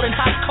on scalding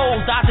hot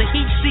coals, dodge a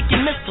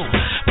heat-seeking missile.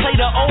 Play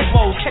the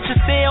oboe, catch a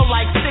sail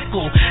like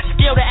sickle.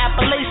 Scale the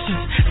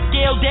Appalachians,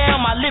 scale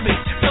down my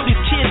lyrics so these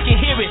kids can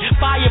hear it.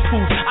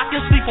 Fireproof, I can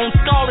sleep on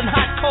scalding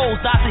hot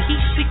coals, dodge a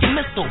heat-seeking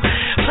missile.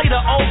 Play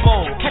the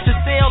oboe, catch a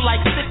sail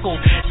like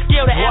sickle.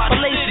 Scale the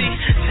Appalachians,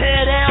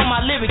 tear down my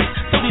lyrics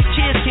so these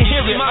kids can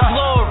hear it. My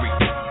glory,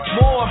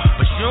 more,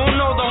 but you don't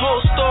know the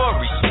whole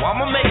story, so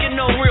I'ma make it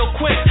known real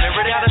quick.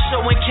 Got a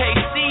show in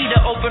KC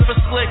to open for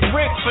Slick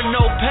Rick for no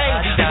pay.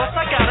 Plus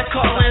I gotta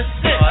call in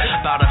sick.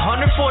 About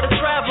 100 for the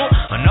travel,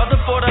 another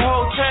for the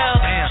hotel.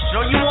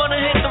 Sure you wanna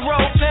hit the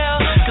road,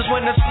 pal? Cause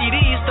when the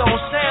CDs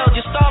don't sell,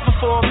 you're starving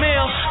for a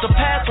meal. The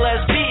path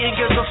less beaten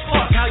gives a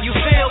fuck how you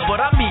feel,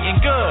 but I'm eating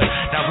good.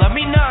 Now let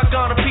me knock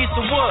on a piece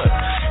of wood.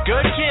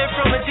 Good kid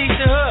from a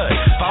decent hood.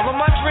 Follow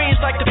my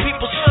dreams like the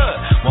people should.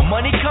 When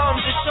money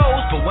comes, it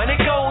shows, but when it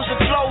goes, it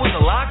flows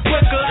a lot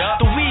quicker.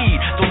 The weed,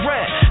 the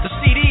rent, the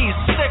CDs,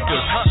 the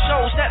stickers.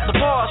 Shows that the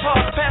bar's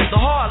hard to pass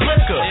the hard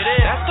liquor.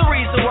 That's the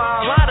reason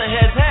why a lot of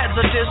heads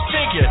are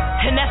disfigured.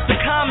 And that's the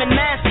common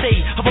mass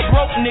state of a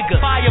broke nigga.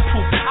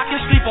 Fireproof, I can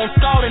sleep on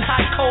scalding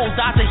hot coals,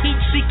 dodge a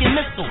heat-seeking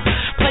missile.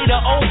 Play the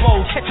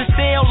oboe, catch a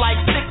sail like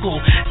sickle.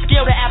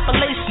 Scale the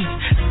Appalachians,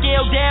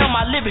 scale down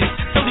my lyrics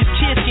so these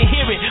kids can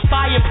hear it.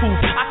 Fireproof,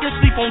 I can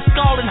sleep on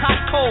scalding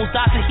hot coals,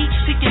 dodge a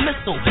heat-seeking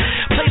missile.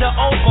 Play the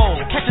oboe,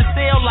 catch a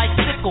sail like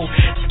sickle.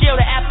 Scale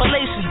the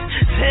Appalachians,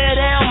 tear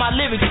down my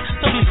lyrics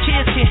so these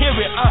kids can hear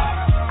it.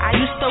 I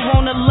used to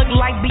wanna look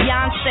like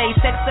Beyonce,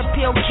 sex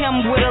appeal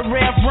Kim with a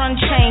red run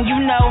chain,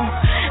 you know.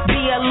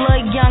 Be a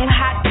little young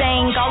hot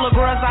thing. All the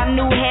girls I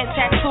knew had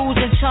tattoos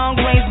and tongue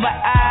rings, but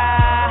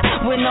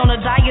I went on a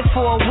diet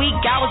for a week.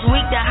 I was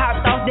weak, I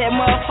hopped off that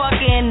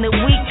motherfucker in the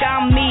week.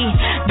 I'm me,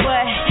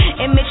 but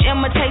image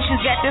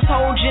imitations got this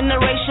whole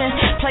generation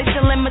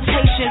placing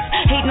limitations,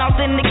 hating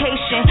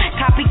authentication.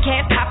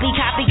 Copycat, copy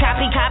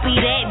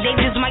that. They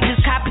just might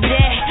just copy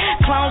that.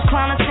 Clones,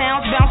 clowning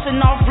towns, bouncing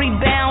off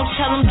rebounds.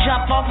 Tell them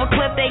jump off a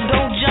cliff, they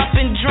gon' jump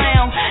and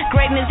drown.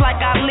 Greatness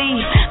like Ali,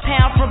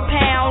 pound for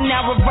pound.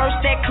 Now reverse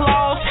that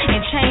clause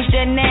and change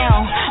that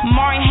now.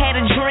 Martin had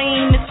a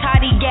dream, Miss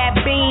Toddy got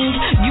beamed.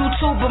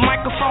 YouTube, a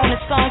microphone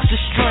and songs to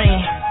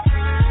stream.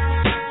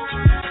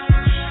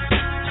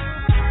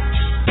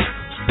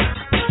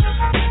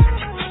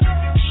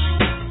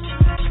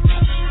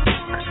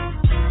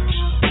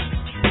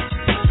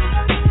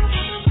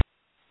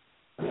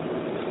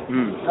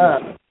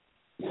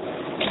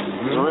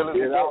 Really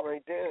good out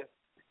right there.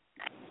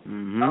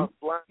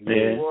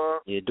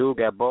 Yeah, dude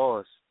got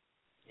balls.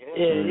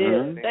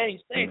 Yeah.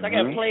 Thanks. I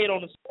got played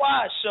on the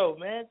squad show,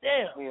 man.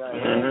 Damn.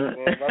 Man,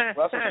 that's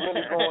what's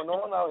really going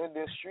on out in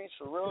these streets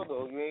for real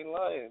though. You ain't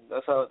lying.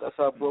 That's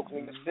how broke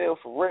niggas feel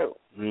for real.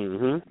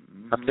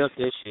 I felt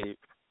that shit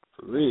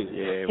for real.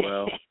 Yeah,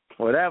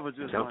 well, that was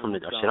just. I'm from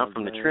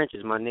the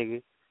trenches, my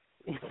nigga.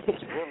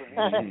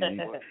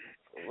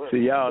 See,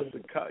 y'all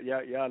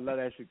love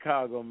that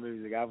Chicago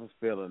music. I was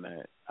feeling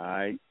that. All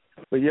right.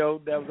 But yo,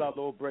 that was our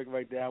little break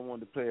right there. I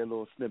wanted to play a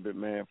little snippet,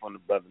 man, from the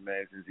brother,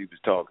 man, since he was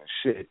talking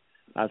shit.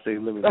 I say,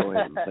 let me go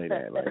ahead and play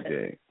that right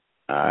there.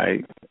 All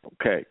right,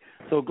 okay.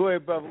 So go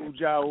ahead, brother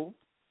Ujau.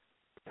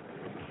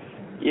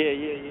 Yeah.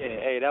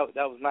 Hey, that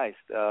was nice.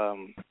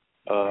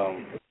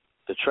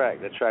 The track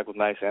was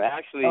nice, and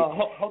actually,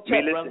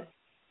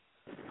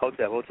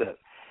 Hotep.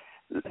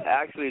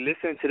 Actually,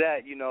 listening to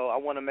that, you know, I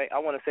want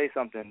to say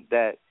something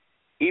that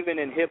even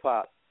in hip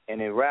hop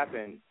and in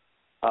rapping,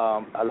 a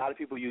lot of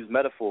people use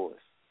metaphors,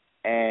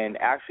 and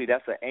actually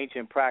that's an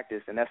ancient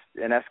practice, and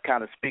that's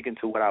kind of speaking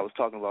to what I was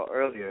talking about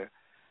earlier,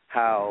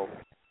 how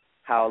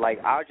like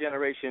our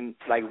generation,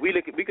 like we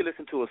could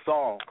listen to a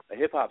song, a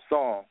hip hop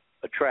song,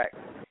 a track,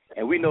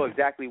 and we know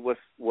exactly what's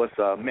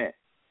meant.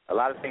 A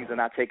lot of things are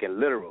not taken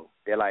literal.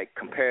 They're like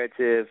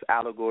comparative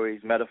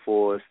allegories,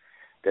 metaphors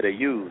that are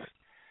used,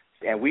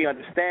 and we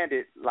understand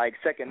it like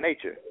second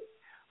nature.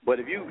 But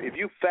if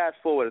you fast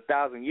forward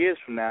 1,000 years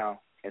from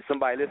now, and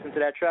somebody listens to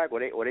that track, or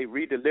they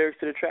read the lyrics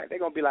to the track, they're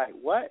gonna be like,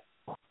 what?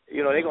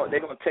 You know, they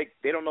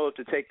don't know if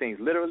to take things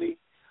literally,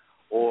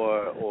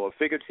 or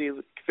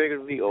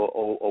figuratively,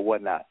 or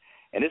whatnot.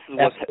 And this is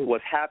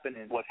what's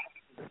happening.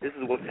 This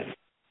is what's,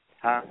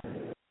 huh?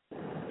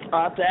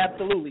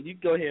 Absolutely. You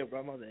go ahead, bro.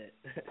 I'm on that.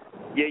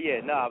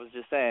 Yeah. No, I was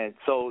just saying.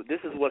 So this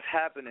is what's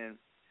happening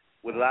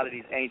with a lot of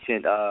these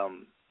ancient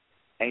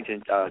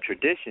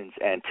traditions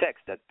and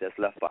texts that's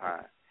left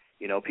behind.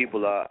 You know,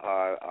 people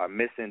are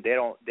missing.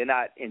 They're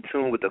not in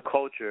tune with the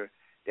culture.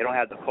 They don't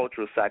have the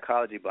cultural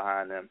psychology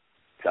behind them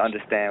to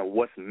understand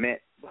what's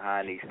meant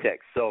behind these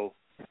texts. So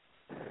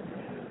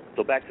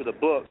back to the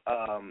book.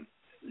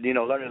 You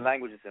know, learning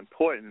language is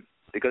important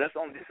because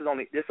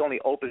this only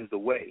opens the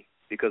way.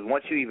 Because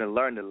once you even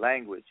learn the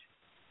language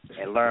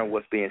and learn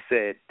what's being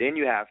said, then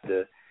you have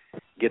to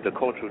get the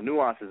cultural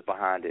nuances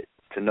behind it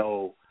to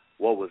know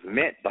what was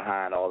meant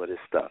behind all of this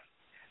stuff.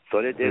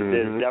 So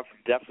there's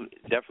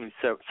definitely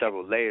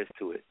several layers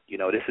to it. You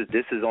know, this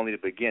is only the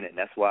beginning.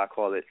 That's why I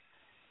call it,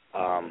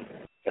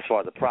 as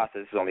far as the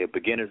process, it's only a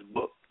beginner's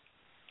book.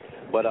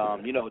 But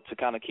you know, to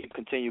kind of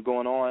continue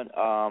going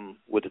on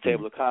with the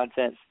table of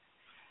contents,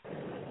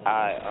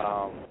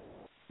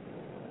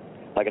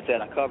 like I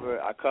said, I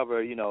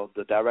cover you know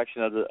the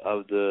direction of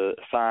the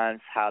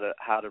signs, how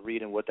to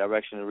read them, what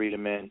direction to read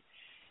them in,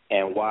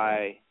 and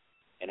why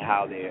and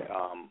how they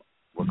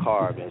were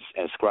carved and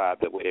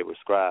scribed the way they were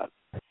scribed.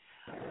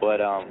 But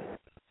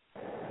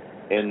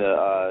in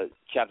the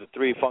chapter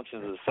 3,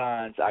 functions of the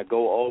signs, I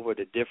go over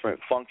the different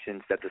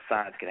functions that the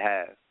signs can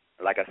have.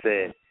 Like I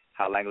said,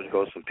 how language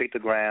goes from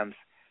pictograms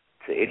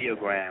to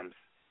ideograms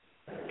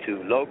to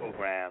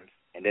logograms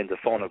and then to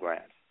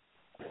phonograms.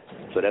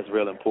 So that's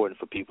real important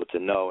for people to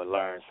know and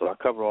learn. So I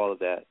cover all of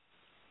that.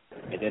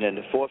 And then in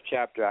the 4th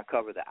chapter, I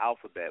cover the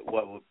alphabet,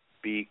 what would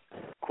be,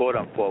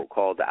 quote-unquote,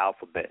 called the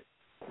alphabet.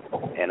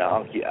 And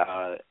I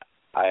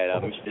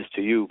had mentioned this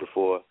to you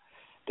before,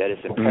 that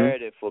it's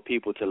imperative for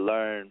people to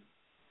learn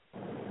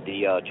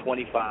the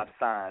 25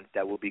 signs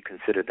that will be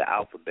considered the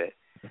alphabet,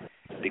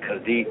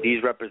 because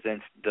these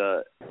represent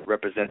the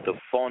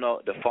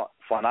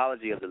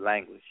phonology of the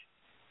language,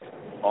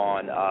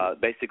 on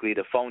basically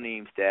the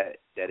phonemes that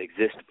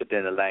exist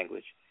within the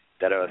language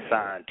that are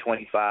assigned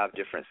 25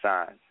 different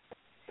signs.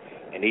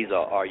 And these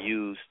are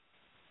used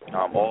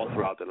all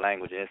throughout the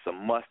language, and it's a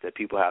must that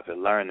people have to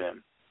learn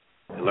them,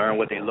 learn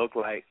what they look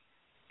like,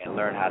 and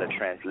learn how to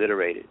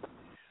transliterate it.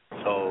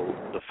 So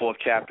the 4th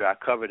chapter, I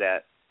cover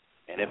that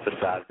and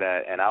emphasize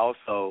that, and I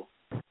also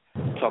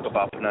talk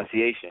about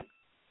pronunciation,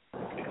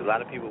 because a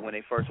lot of people when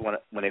they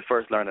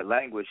first learn a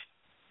language,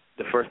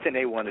 the first thing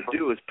they want to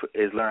do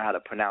is learn how to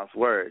pronounce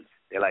words.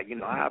 They're like, you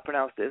know, how I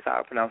pronounce this, how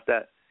I pronounce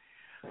that.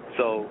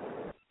 So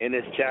in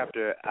this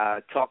chapter, I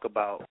talk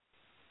about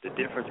the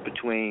difference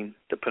between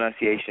the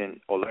pronunciation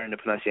or learning the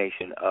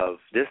pronunciation of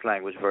this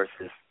language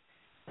versus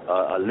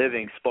a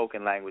living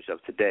spoken language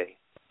of today,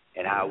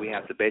 and how we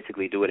have to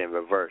basically do it in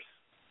reverse.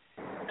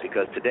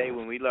 Because today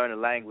when we learn a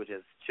language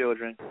as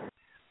children,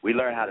 we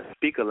learn how to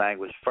speak a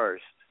language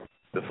first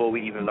before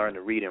we even learn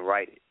to read and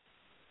write it.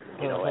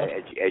 You know,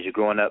 as you're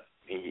growing up,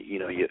 you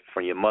know,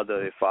 from your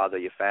mother, your father,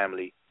 your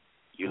family,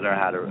 you learn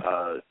how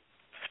to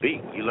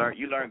speak. You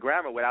learn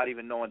grammar without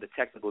even knowing the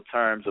technical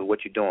terms of what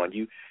you're doing.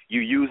 You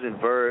using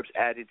verbs,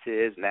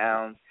 adjectives,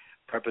 nouns,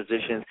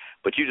 prepositions,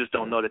 but you just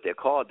don't know that they're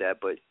called that.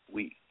 But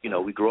we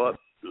grow up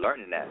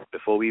learning that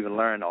before we even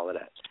learn all of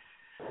that.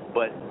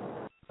 But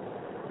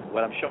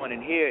what I'm showing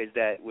in here is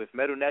that with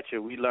Medu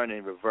Neter, we learn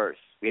in reverse.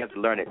 We have to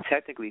learn it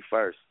technically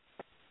first,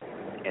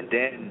 and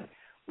then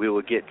we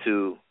will get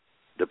to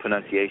the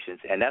pronunciations.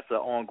 And that's an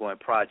ongoing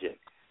project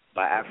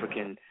by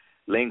African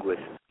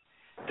linguists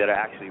that are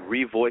actually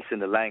revoicing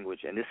the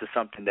language. And this is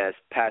something that's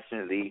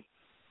passionately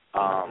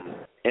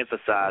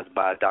emphasized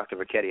by Dr.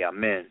 Raketi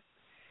Amen.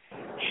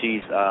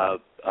 She's a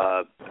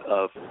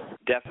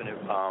definite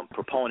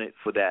proponent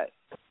for that,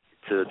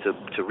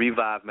 to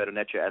revive Medu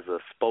Neter as a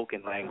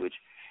spoken language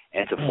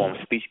and to form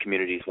speech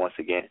communities once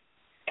again.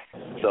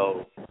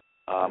 So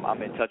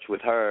I'm in touch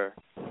with her,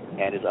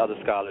 and there's other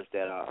scholars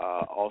that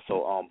are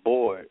also on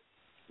board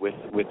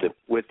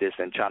with this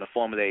and trying to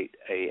formulate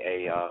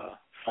a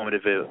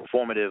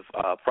formative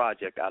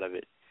project out of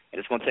it, and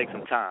it's going to take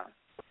some time.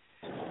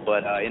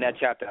 But in that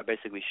chapter, I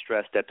basically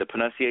stressed that the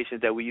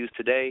pronunciations that we use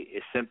today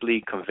is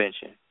simply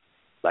convention.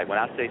 Like when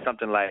I say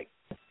something like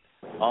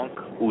Ankh,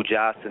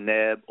 Uja,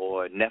 Seneb,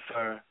 or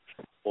Nefer,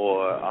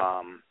 or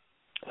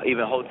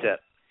even Hotep,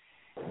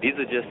 these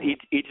are just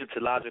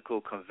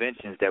Egyptological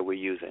conventions that we're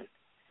using.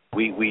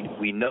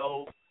 We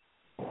know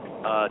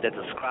that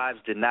the scribes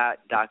did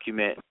not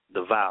document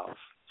the vowels,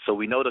 so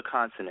we know the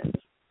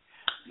consonants,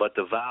 but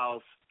the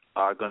vowels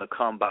are going to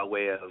come by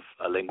way of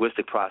a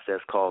linguistic process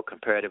called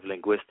comparative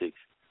linguistics,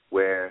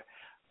 where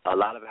a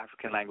lot of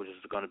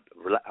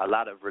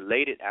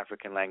related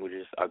African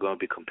languages are going to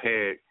be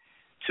compared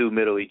to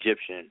Middle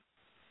Egyptian,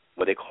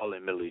 what they call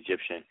it Middle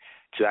Egyptian,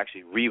 to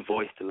actually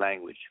revoice the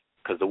language,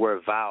 because the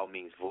word vowel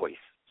means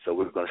voice. So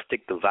we're going to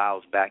stick the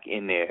vowels back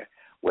in there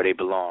where they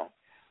belong,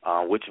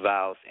 which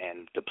vowels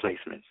and the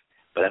placements.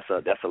 But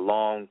that's a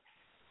long,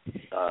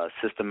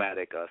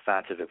 systematic,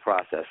 scientific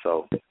process.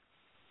 So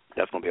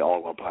that's going to be an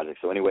ongoing project.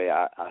 So anyway,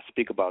 I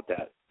speak about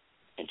that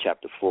in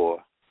Chapter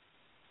 4,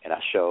 and I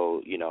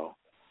show,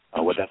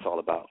 what that's all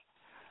about.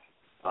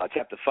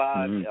 Chapter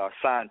 5 are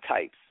sign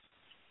types,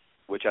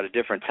 which are the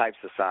different types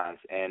of signs,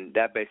 and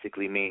that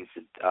basically means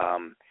that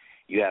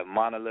you have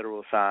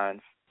monoliteral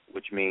signs,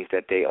 which means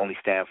that they only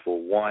stand for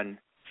one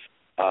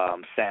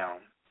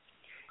sound.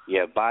 You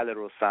have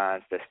biliteral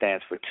signs that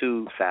stands for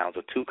two sounds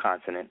or two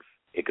consonants.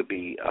 It could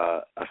be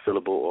a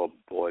syllable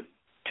or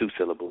two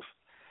syllables,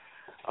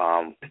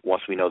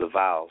 once we know the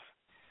vowels.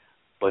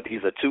 But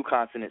these are two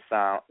consonant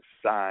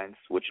signs,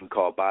 which we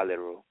call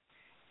biliteral.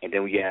 And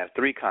then we have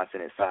three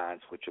consonant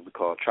signs, which we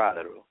call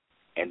triliteral.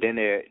 And then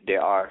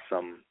there are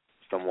some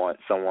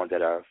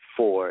that are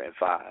 4 and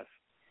 5.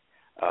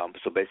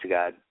 So basically,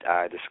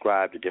 I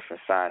describe the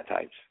different sign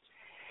types,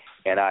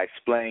 and I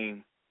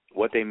explain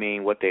what they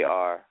mean, what they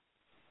are,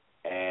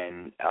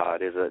 and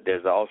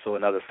there's also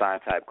another sign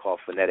type called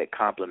phonetic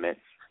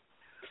complements,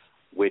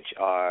 which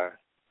are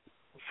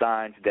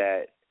signs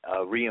that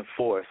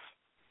reinforce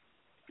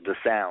the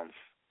sounds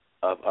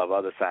of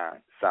other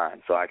signs.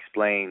 So I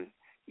explain,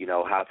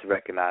 how to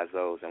recognize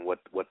those and what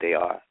they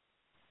are.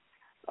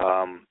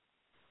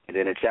 And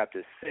then in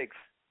Chapter 6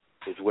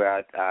 is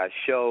where I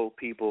show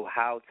people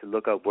how to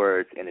look up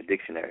words in a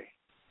dictionary.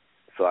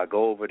 So I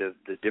go over the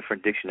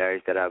different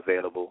dictionaries that are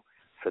available,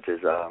 such as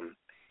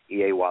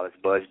E.A. Wallace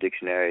Budge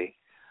Dictionary.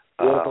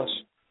 The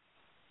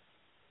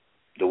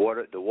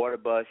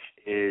Waterbush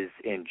is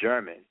in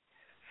German.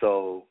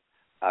 So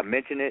I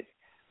mention it,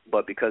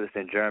 but because it's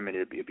in German,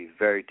 it'd be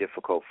very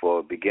difficult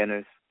for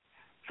beginners.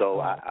 So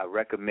I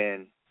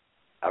recommend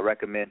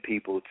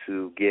people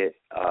to get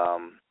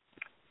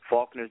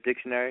Faulkner's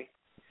Dictionary,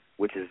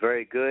 which is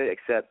very good,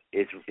 except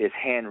it's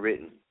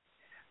handwritten.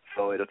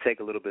 So it'll take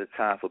a little bit of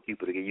time for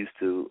people to get used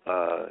to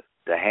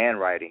the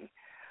handwriting,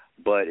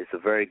 but it's a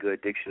very good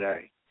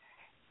dictionary.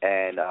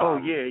 And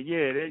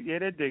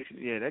that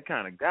dictionary, that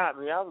kind of got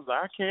me. I was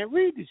like, I can't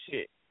read this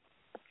shit.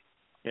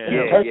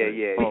 Yeah.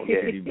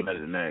 Better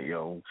than that,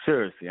 yo.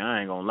 Seriously,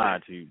 I ain't gonna lie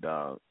to you,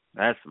 dog.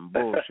 That's some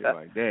bullshit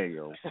right there,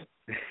 yo.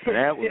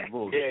 That was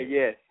bullshit.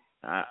 Yeah.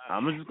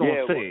 I'm just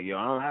gonna say it, yo.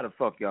 I don't know how the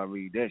fuck y'all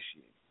read that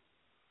shit.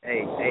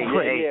 That's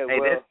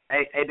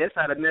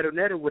how the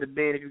Netter would have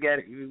been if you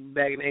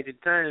back in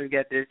ancient times. You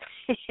got this.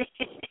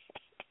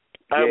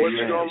 What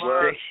you gonna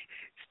learn?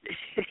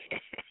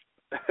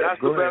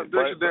 That's the best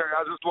dictionary.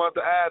 I just wanted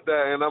to add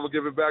that, and I'm gonna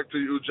give it back to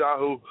you,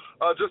 Ujahu.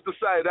 Just to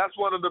say, that's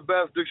one of the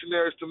best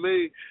dictionaries to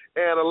me.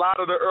 And a lot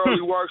of the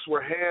early works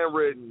were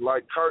handwritten,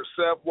 like Kurt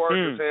Sepp work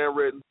is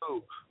handwritten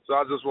too. So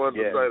I just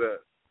wanted to say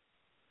that.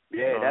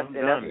 Yeah,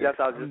 that's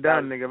how I'm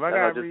done, nigga. If I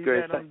gotta read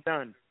that, I'm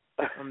done.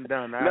 I'm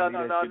done. No.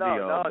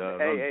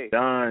 Hey,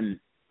 done.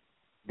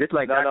 Just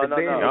like Dr.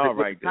 Ben, Y'all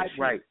write that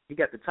typewrite. shit. He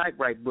got the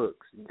typewrite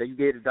books. You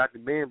gave Dr.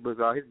 Ben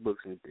books, all his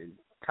books, and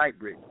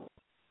typewritten.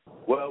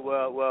 Well,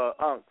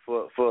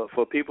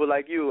 for people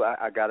like you,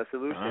 I got a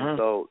solution.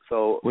 So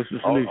what's the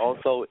solution?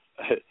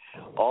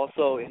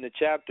 Also in the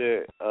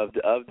chapter of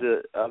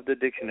the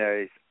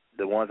dictionaries,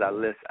 the ones I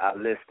list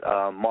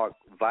Mark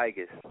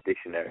Vigus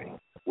Dictionary,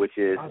 which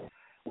is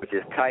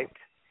typed,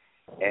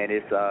 and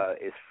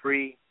it's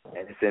free,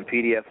 and it's in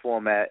PDF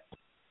format,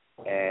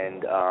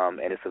 and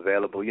it's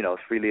available.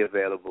 It's freely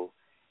available,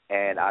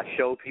 and I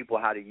show people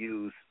how to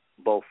use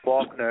both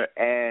Faulkner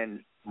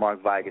and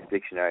Mark Vigus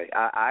Dictionary.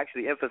 I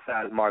actually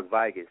emphasize Mark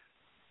Vigus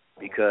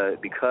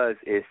because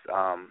it's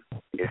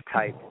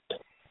typed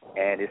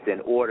and it's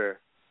in order.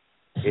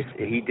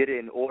 He did it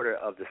in order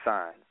of the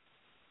signs,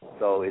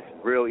 so it's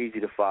real easy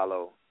to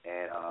follow,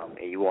 and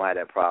you won't have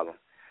that problem.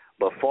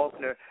 But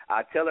Faulkner,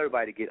 I tell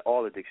everybody to get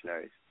all the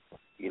dictionaries,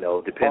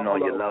 depending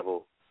on your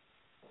level.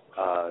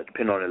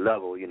 Depending on the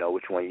level,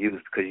 which one you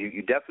use, because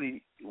you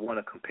definitely want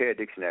to compare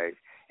dictionaries,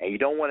 and you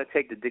don't want to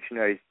take the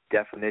dictionary's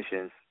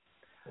definitions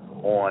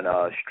on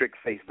strict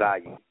face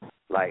value,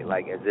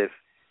 like as if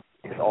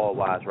it's all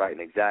wise, right,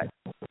 and exact.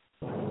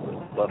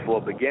 But for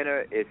a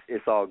beginner,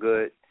 it's all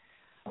good.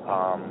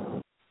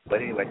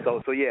 But anyway,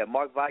 so yeah,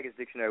 Mark Viger's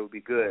dictionary would be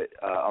good,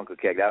 Uncle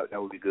Keck.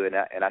 That would be good,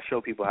 and I show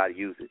people how to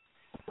use it.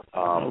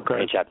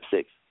 In chapter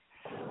 6.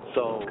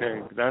 So okay,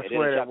 I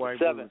swear that white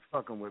dude was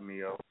fucking with me,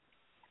 yo.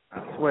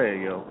 I swear,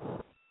 yo.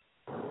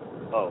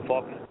 Oh,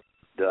 Faulkner,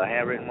 the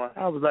handwritten one.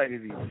 I was like,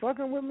 is he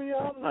fucking with me,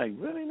 yo? I'm like,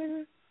 really,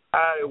 nigga? All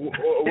right,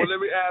 well, let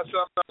me add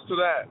something else to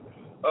that.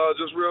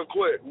 Just real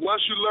quick. Once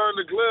you learn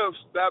the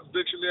glyphs, that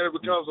dictionary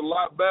becomes a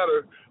lot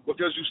better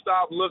because you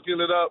stop looking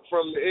it up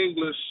from the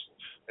English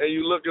and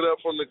you look it up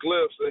from the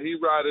glyphs, and he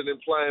write it in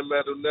plain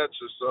Medu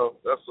Neter, so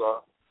that's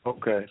all.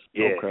 Okay.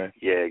 Yeah. Okay.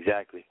 Yeah.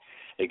 Exactly.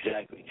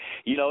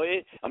 You know,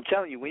 I'm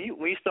telling you, when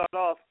you start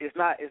off, it's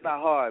not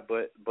hard,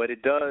 but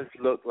it does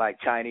look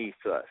like Chinese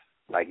to us.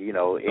 Like, you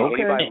know,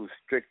 anybody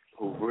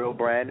who's real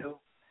brand new,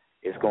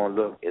 it's gonna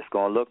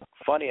look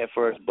funny at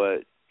first,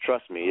 but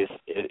trust me,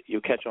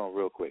 you'll catch on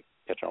real quick.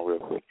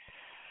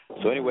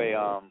 So anyway,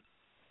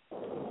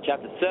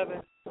 chapter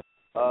 7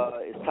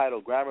 is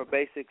titled Grammar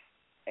Basics,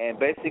 and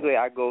basically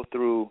I go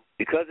through,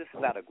 because this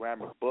is not a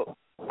grammar book,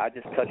 I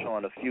just touch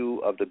on a few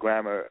of the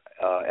grammar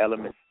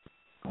elements,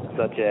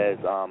 such as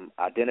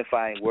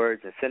identifying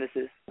words and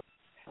sentences,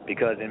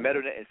 because in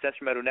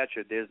Session Medu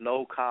Neter there's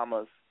no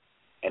commas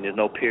and there's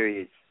no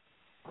periods,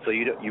 so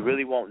you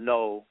really won't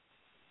know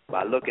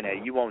by looking at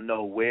it. You won't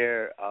know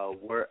where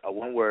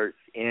one word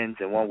ends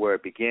and one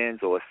word begins,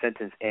 or a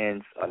sentence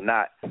ends or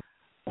not,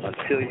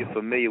 until you're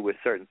familiar with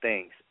certain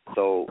things.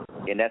 So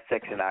in that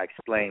section I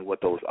explain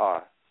what those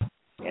are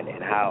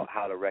and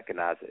how to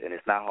recognize it, and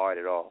it's not hard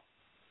at all.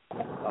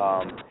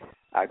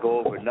 I go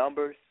over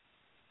numbers,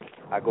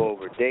 I go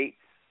over dates,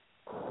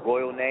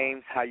 royal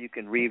names, how you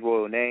can read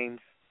royal names,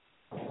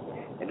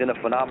 and then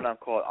a phenomenon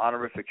called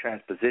honorific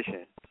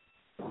transposition,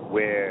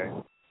 where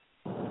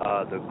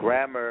the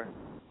grammar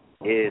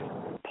is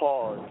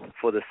paused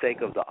for the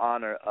sake of the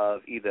honor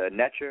of either a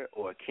necher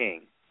or a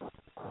king,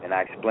 and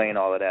I explain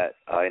all of that.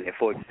 And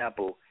for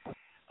example,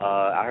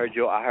 I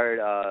heard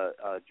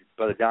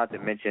Brother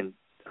Jonathan mention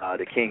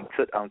the king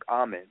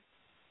Tutankhamun,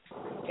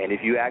 and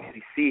if you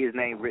actually see his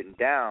name written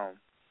down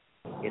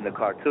in the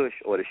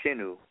Cartouche or the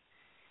Shinu,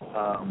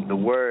 the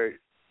word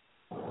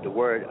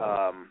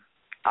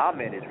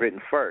Amen is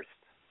written first.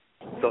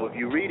 So if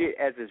you read it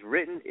as it's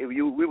written,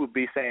 we would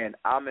be saying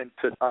Amen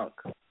Tut-Unk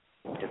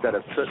instead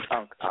of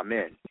Tut-Unk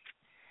Amen.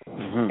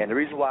 Mm-hmm. And the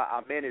reason why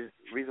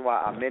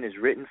Amen is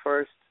written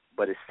first,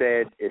 but it's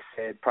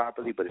said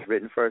properly, but it's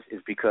written first,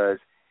 is because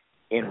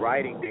in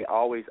writing they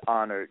always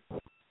honored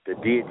the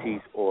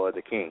deities or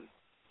the king,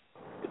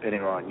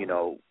 depending on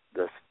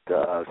the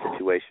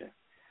situation.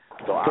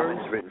 So Amen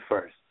is written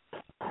first.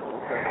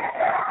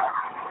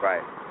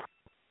 Right.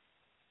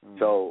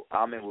 So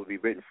Amen will be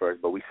written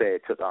first, but we say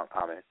it took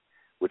Amen,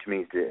 which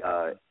means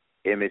the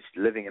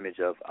living image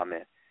of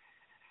Amen.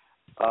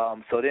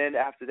 So then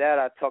after that,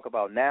 I talk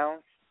about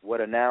nouns.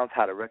 What are nouns?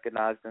 How to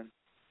recognize them.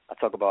 I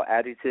talk about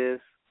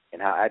adjectives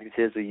and how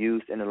adjectives are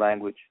used in the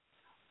language,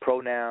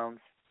 pronouns,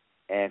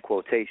 and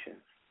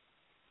quotations.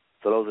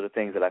 So those are the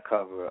things that I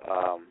cover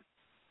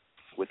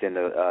within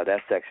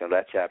that section,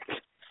 that chapter.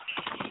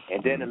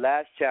 And then the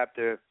last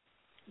chapter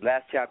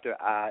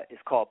is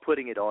called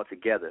Putting It All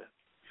Together.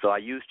 So I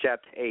use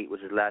chapter 8,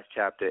 which is the last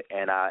chapter,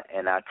 and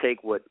I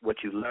take what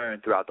you learn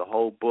throughout the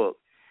whole book,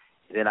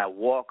 and then I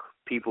walk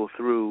people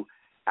through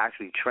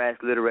actually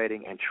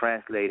transliterating and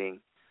translating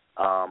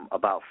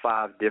about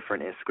 5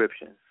 different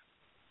inscriptions,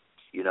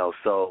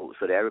 so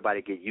that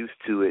everybody get used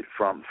to it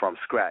from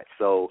scratch.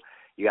 So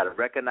you got to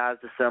recognize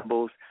the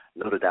symbols,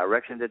 know the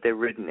direction that they're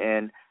written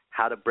in,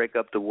 how to break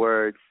up the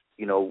words,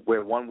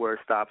 where one word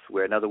stops,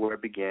 where another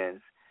word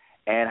begins,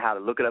 and how to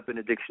look it up in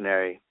the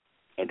dictionary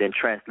and then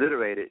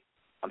transliterate it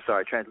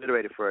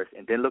first,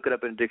 and then look it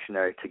up in the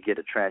dictionary to get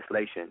a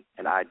translation,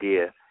 an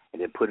idea,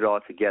 and then put it all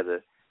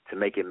together to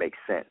make it make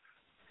sense.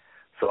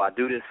 So I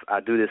do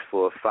this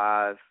for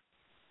 5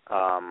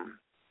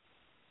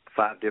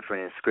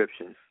 different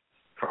inscriptions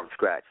from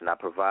scratch, and I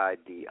provide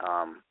the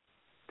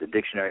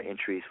dictionary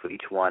entries for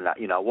each one.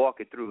 I walk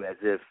it through as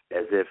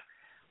if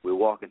we're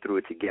walking through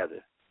it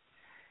together.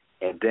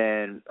 And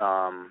then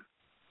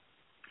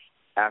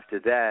after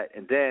that,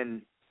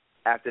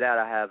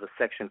 I have a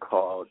section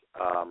called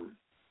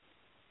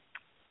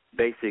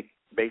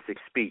basic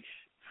speech.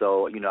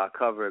 So I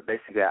cover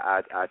basically.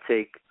 I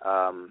take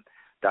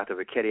Dr.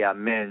 Riketti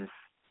Amen's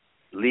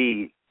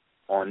lead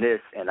on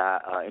this, and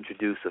I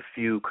introduce a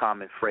few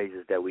common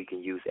phrases that we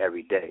can use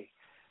every day,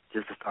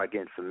 just to start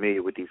getting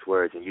familiar with these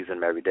words and using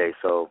them every day.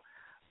 So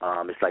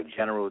it's like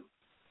general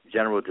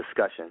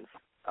discussions.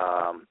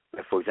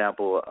 For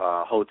example,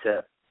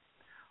 Hotep,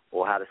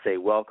 or how to say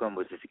welcome,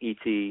 which is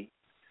Et,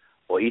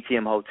 or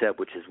Etm Hotep,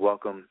 which is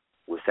welcome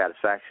with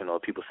satisfaction, or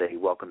people say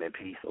welcome in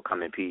peace or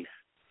come in peace.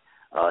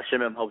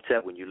 Shemem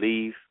Hotep, when you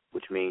leave,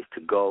 which means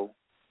to go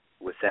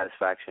with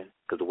satisfaction,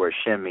 because the word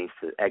Shem means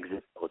to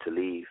exit or to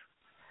leave.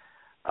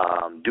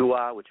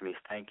 Dua, which means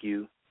thank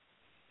you.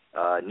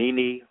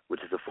 Nini,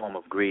 which is a form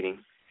of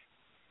greeting,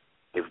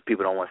 if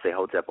people don't want to say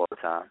Hotep all the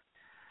time.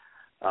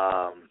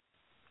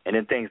 And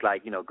then things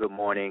like, good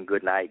morning,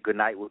 good night. Good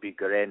night would be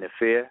Gere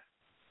Nefir.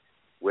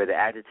 where the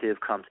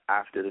adjective comes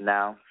after the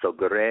noun. So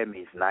gore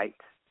means night,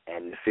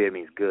 and nefer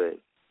means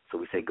good. So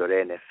we say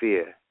gore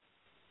nefer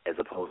as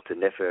opposed to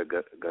nefer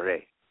gore.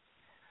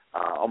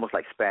 Almost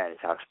like Spanish,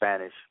 how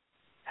Spanish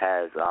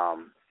has,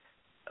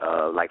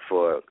 like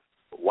for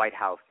White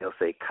House, they'll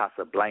say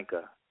Casa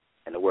Blanca,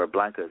 and the word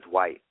Blanca is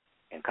white,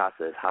 and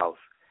Casa is house.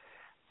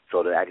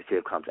 So the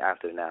adjective comes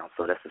after the noun,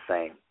 so that's the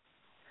same.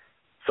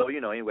 So,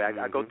 anyway,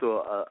 I go through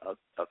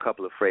a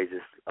couple of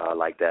phrases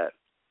like that.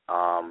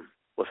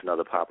 What's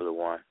another popular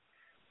one?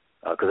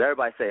 Because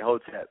everybody say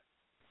Hotep.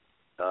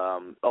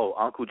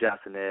 Uncle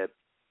Jasaneb,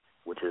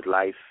 which is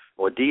life,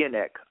 or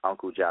Dianek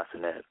Uncle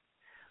Jasaneb,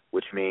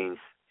 which means,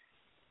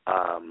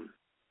 to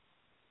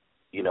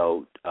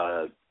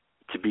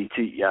be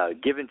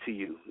given to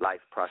you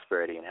life,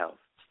 prosperity, and health.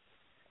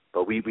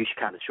 But we should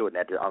kind of shorten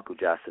that to Uncle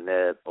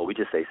Jasaneb, or we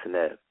just say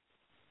Seneb.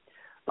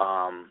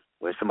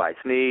 When somebody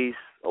sneezes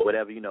or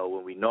whatever,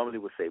 when we normally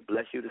would say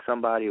bless you to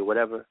somebody or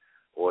whatever,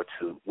 or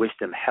to wish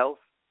them health,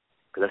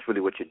 because that's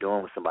really what you're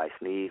doing when somebody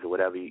sneezes or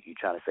whatever. You're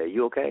trying to say,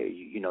 you okay?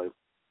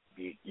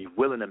 You're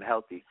willing them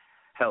health.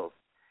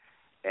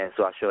 And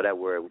so I show that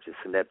word, which is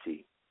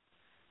Senepti.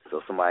 So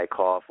if somebody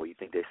cough or you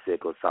think they're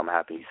sick or something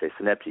happened, you say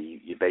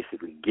Senepti. You're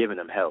basically giving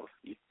them health.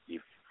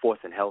 You're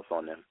forcing health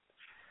on them.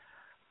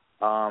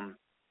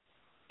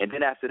 And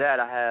then after that,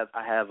 I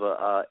have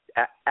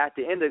at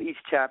the end of each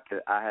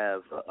chapter, I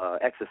have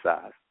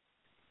exercise.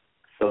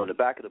 So in the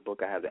back of the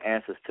book, I have the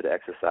answers to the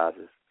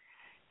exercises,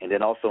 and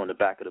then also in the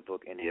back of the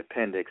book, in the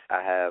appendix,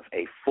 I have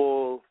a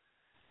full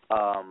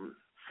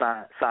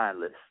sign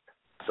list.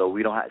 So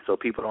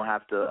people don't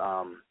have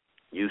to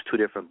use two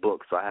different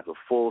books. So I have a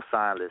full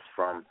sign list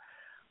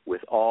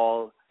with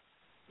all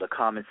the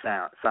common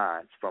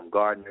signs from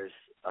Gardner's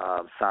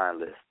sign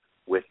list,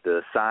 with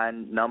the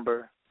sign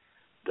number,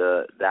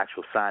 the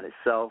actual sign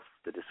itself,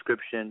 the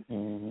description,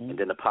 and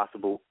then the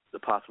possible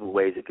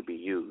ways it could be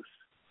used.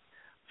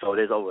 So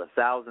there's over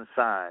 1,000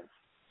 signs.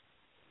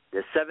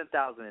 There's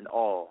 7,000 in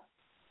all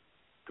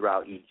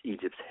throughout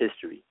Egypt's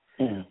history,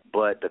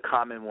 but the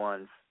common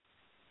ones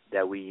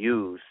that we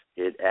use,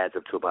 it adds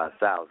up to about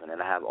 1,000,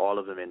 and I have all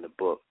of them in the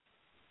book,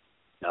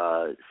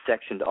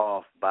 sectioned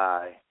off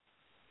by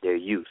their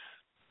use.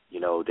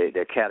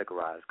 They're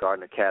categorized.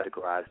 Gardner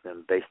categorized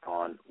them based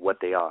on what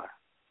they are.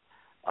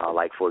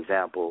 Like, for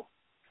example,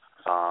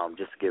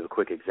 just to give a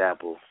quick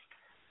example,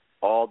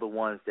 all the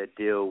ones that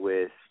deal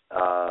with,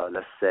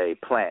 let's say,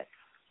 plants,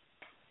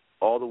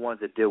 all the ones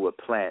that deal with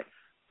plants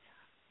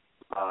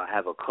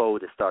have a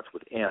code that starts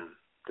with M,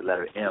 the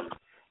letter M,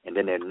 and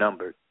then they're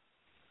numbered.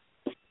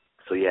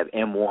 So you have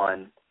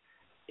M1,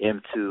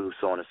 M2,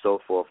 so on and so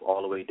forth,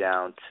 all the way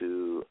down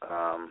to,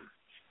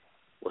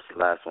 what's the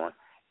last one?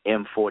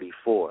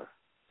 M44.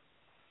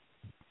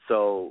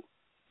 So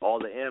all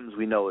the M's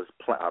we know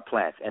are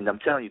plants, and I'm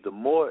telling you, the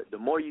more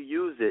you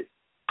use it,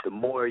 the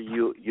more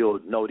you'll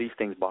know these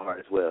things by heart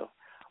as well.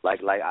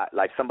 Like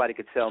somebody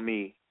could tell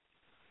me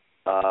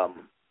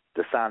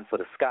the sign for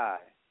the sky,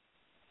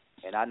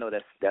 and I know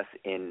that's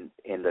in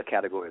the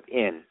category of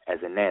N,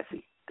 as in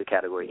Nancy, the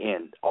category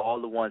N. All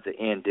the ones that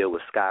N deal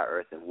with sky,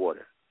 earth, and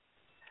water.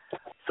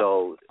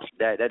 So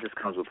that just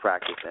comes with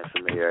practice and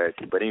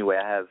familiarity. But anyway,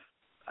 I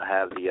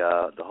have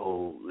the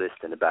whole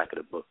list in the back of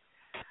the book.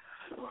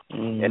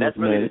 And that's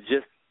really the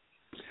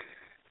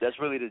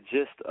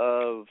gist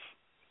of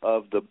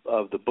the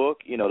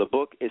book. The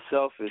book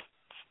itself is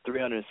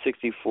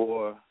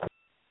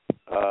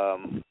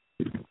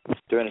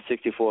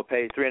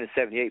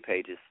 378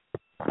 pages,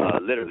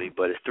 literally,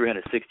 but it's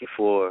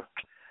 364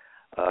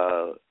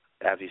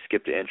 after you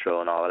skip the intro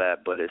and all of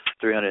that. But it's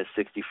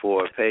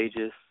 364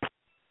 pages,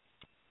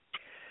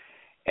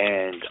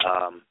 and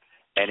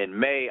in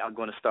May I'm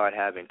going to start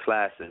having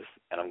classes,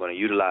 and I'm going to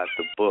utilize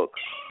the book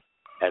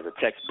as a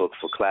textbook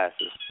for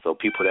classes. So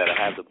people that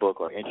have the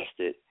book are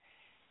interested.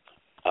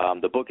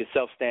 The book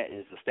itself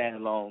is a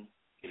standalone.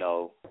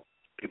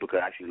 People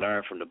could actually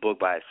learn from the book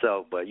by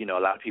itself. But a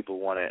lot of people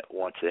want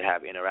to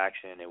have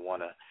interaction and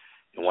want to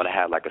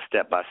have like a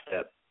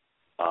step-by-step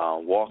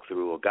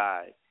walkthrough or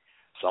guide.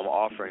 So I'm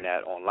offering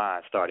that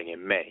online starting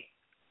in May.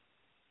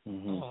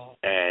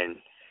 And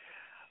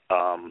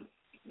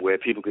where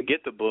people could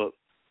get the book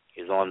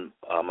is on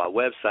my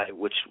website,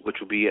 which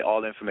will be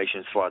all the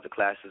information as far as the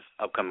classes,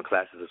 upcoming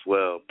classes as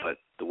well. But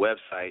the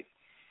website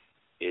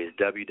is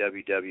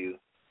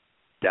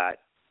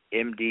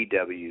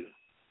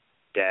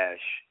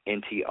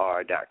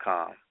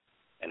www.mdw-ntr.com,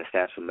 and it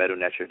stands for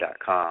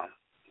meadownetra.com.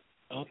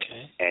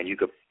 Okay. And you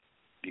could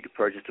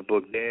purchase the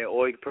book there,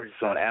 or you can purchase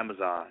it on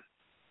Amazon,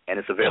 and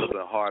it's available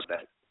in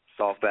hardback,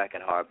 softback,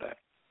 and hardback.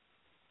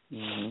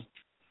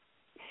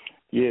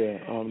 Yeah,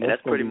 and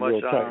that's pretty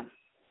much.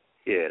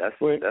 That's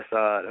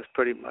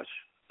pretty much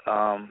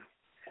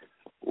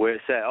where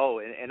it's at. Oh,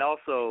 and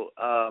also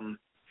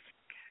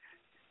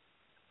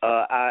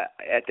I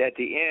at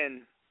the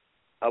end,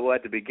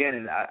 at the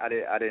beginning, I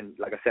didn't,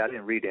 like I said, I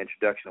didn't read the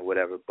introduction or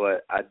whatever,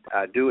 but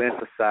I do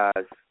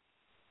emphasize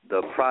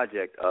the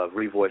project of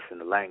revoicing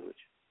the language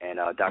and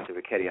Dr.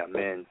 Viketti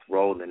Amen's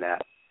role in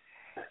that.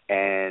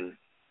 And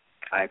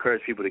I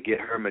encourage people to get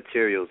her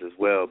materials as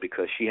well,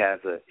 because she has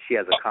a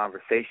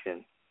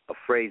conversation, a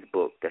phrase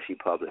book that she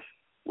published,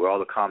 where all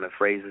the common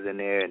phrases in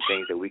there and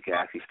things that we can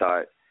actually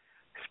start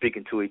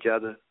speaking to each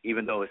other,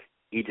 even though it's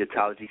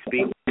Egyptology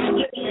speak.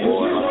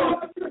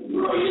 Or,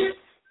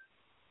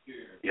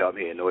 I'm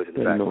hearing noise in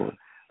the background.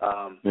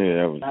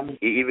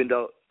 Even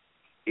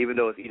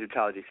though it's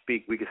Egyptology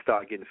speak, we can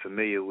start getting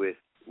familiar with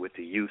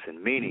the use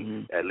and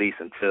meaning, at least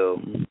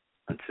until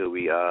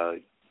we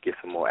get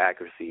some more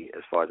accuracy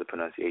as far as the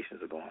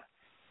pronunciations are going.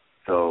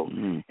 So,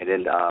 and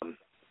then,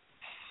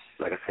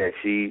 like I said,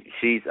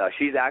 she's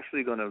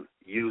actually going to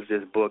use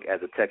this book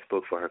as a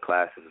textbook for her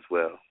classes as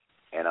well.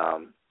 And I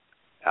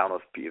don't know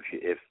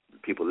if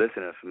people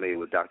listening are familiar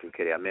with Dr.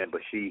 Kedi Amen,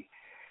 but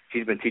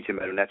she's been teaching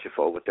Medu Neter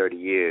for over 30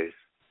 years.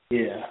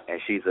 Yeah. And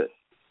she's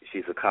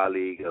a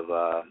colleague of,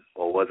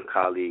 or was a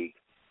colleague,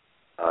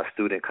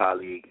 student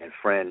colleague and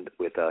friend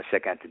with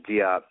Sheikh Anta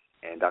Diop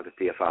and Dr.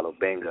 Theophilo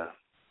Benga.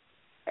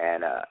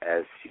 And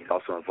as she's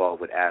also involved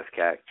with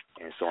ASCAC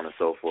and so on and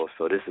so forth.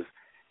 So this is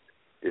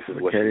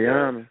what she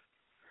does.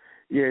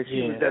 Yeah,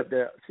 she was at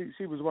that.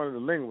 She was one of the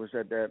linguists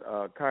at that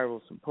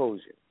Cairo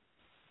symposium.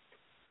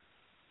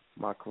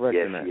 Am I correct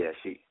in that? Yeah.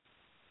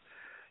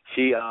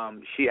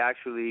 She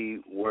actually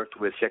worked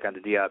with Sheikh Anta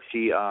Diop.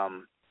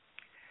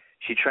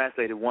 She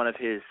translated one of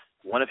his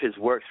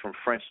works from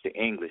French to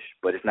English,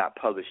 but it's not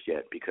published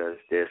yet because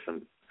there's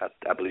some.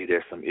 I believe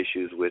there's some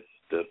issues with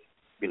the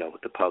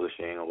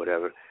publishing or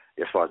whatever,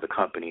 as far as the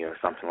company or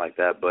something like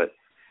that. But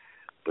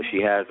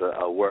she has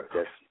a work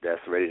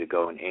that's ready to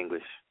go in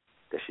English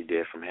that she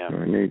did from him.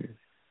 We need it.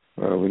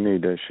 Well, we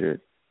need that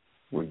shit.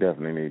 We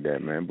definitely need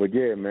that, man. But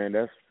yeah, man,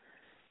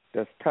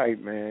 that's tight,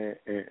 man.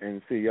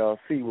 And see, y'all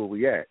see where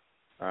we at,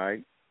 all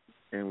right?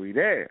 And we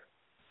there.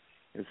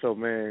 And so,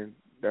 man,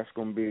 that's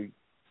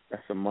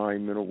a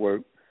monumental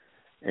work.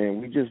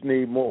 And we just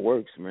need more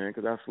works, man,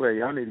 because I swear,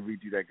 y'all need to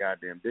redo that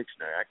goddamn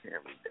dictionary. I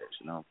can't read that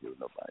shit. I don't care what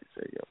nobody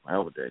say, yo.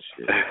 Hell with that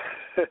shit.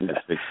 You need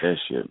to fix that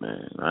shit,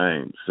 man. I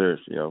ain't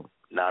serious, yo.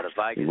 Nah, the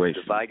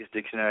Vigus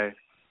dictionary.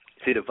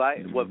 See,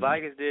 what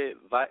Vigus did,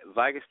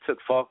 Vigus took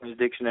Faulkner's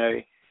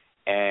dictionary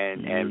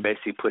and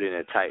basically put it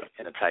in a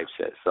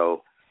typeset.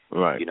 So,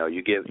 right,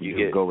 you get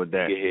go with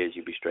that. You get his,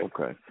 you be straight.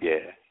 Okay.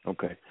 Yeah.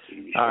 Okay.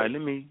 All right.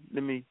 Let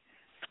me.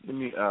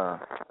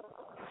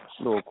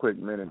 Little quick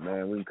minute,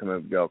 man. We can come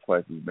up with y'all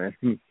questions, man.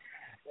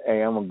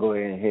 Hey, I'm gonna go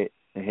ahead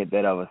and hit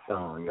that other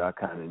song. Y'all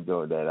kind of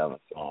enjoyed that other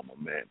song, my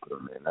man. Put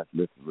them in. Let's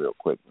listen real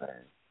quick,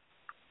 man.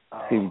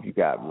 See what you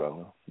got,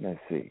 brother. Let's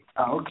see.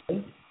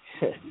 Okay.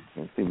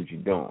 Let's see what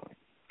you're doing.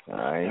 All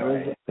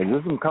right. Cause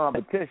there's some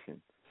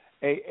competition.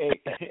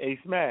 Hey,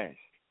 Smash.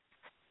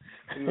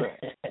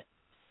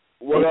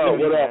 What up?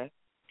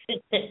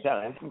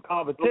 There's some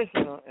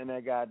competition in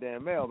that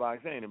goddamn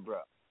mailbox, ain't it,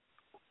 bro?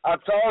 I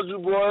told you,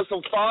 boy,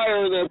 some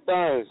fire in that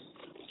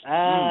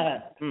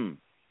thing.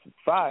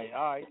 Fire.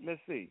 All right, let's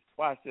see.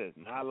 Watch this.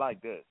 Now, I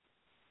like this.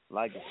 I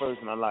like the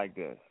first one. I like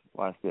this.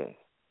 Watch this.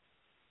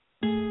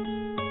 Yeah,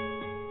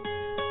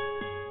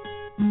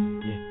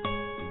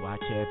 you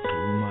watch it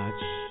too much.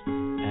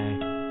 Hey.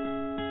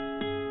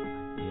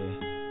 Yeah,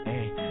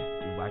 hey.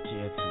 You watch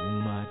it too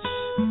much.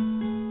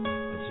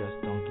 But just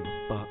don't give a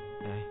fuck.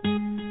 Hey.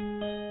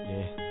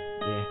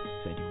 Yeah.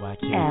 Said you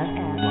watch it too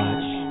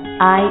much.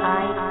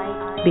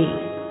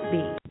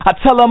 I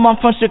tell them I'm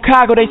from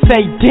Chicago, they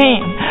say,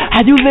 damn,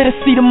 how you let us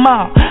see the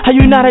mile? How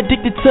you not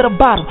addicted to the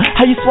bottle?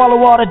 How you swallow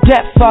all the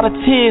depths, all the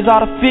tears, all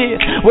the fears?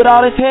 With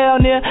all this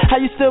hell near, how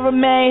you still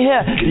remain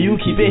here? Do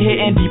you keep it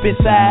hitting deep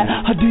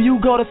inside? Or do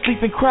you go to sleep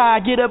and cry?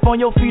 Get up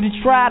on your feet and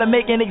try to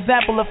make an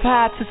example of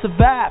how to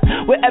survive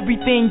with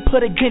everything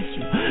put against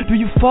you. Do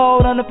you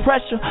fold under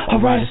pressure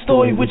or write a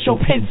story with your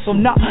pencil?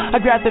 Nah,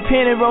 I grabbed the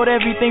pen and wrote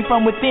everything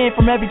from within,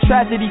 from every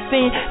tragedy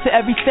seen to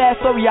every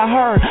sad story I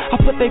heard. I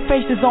put their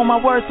faces on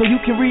my words so you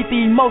can read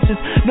the emotions.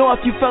 Know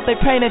if you felt their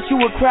pain that you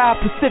would cry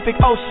Pacific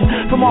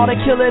Ocean. From all the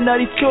killing of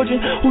these children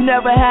who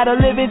never had a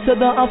living to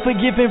the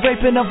unforgiving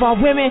raping of our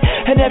women.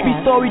 And every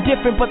story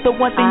different, but the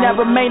one thing that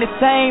remain the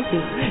same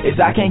is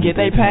I can't get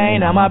their pain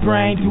out my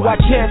brain. Do I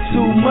care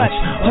too much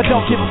or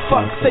don't give a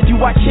fuck? Say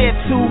do I care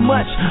too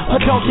much or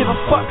don't give a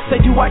fuck? Say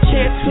do I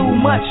care too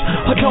much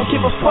or don't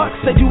give a fuck?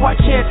 Say do I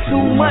care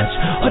too much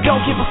or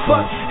don't give a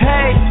fuck?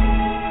 Hey,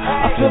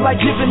 I feel like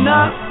giving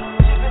up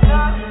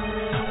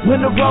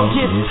when the road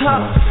gets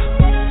tough.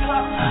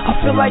 I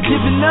feel like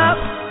giving up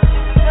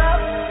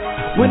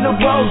when the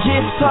road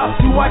gets tough.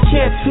 Do I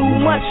care too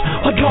much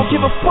or don't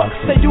give a fuck?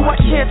 Say do I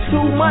care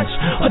too much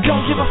or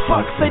don't give a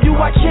fuck? Say do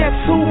I care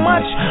too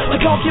much or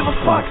don't give a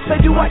fuck? Say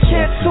do I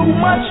care too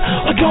much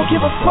or don't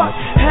give a fuck?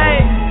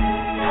 Hey,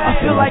 I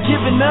feel like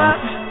giving up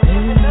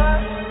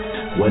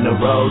when the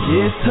road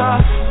gets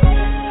tough.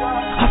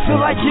 I feel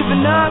like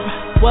giving up.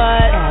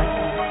 What?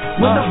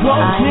 When the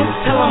road gets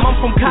tough. I'm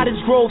from Cottage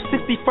Grove,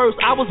 61st.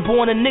 I was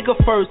born a nigga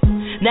first.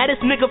 Now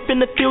this nigga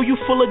finna fill you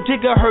full of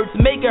gigahertz,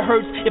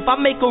 megahertz. If I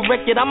make a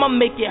record, I'ma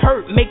make it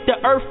hurt. Make the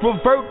earth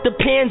revert. The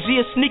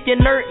Pangea sneaking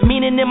nerd,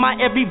 meaning in my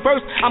every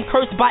verse. I'm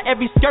cursed by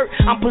every skirt.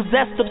 I'm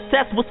possessed,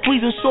 obsessed with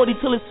squeezing shorty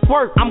till it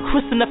squirt. I'm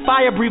Chris in the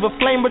fire breather,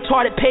 flame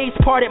retarded, page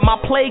parted. My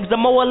plague's a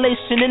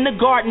molation in the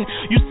garden.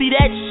 You see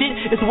that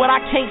shit is what I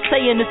can't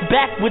say and it's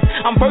backwards.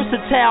 I'm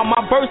versatile,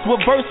 my verse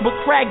reverse what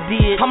crack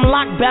did. I'm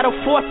locked, battle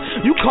force,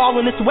 you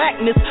calling this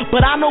whackness,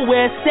 but I know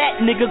where it's at,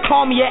 nigga.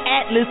 Call me an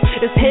Atlas.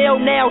 It's hell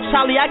now,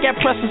 Charlie. I got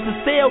pressures to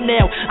sell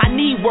now. I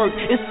need work.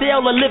 It's sell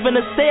or live in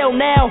a cell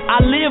now.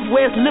 I live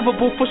where it's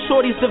livable for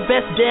shorties to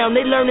vest down.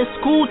 They learn in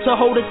school to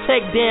hold a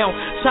tech down.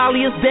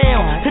 Charlie is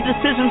down. His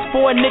decisions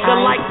for a nigga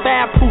like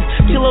Fireproof.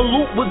 Kill a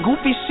loop with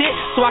goofy shit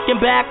so I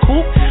can buy a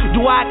coupe.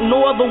 Do I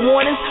ignore the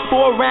warnings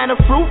for a round of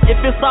fruit?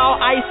 If it's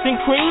all ice and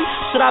cream,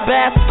 should I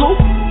buy a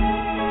scoop?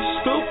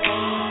 Scoop.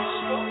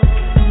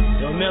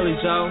 Yo, Millie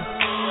Joe.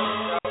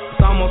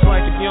 It's almost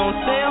like if you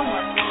don't sell,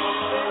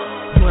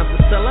 you have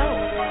to sell out.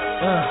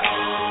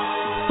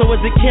 So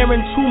is it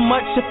caring too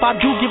much if I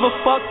do give a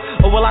fuck?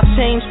 Or will I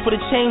change for the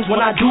change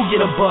when I do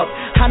get a buck?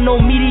 I know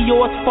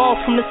meteors fall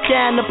from the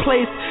sky into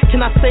place.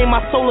 Can I save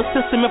my solar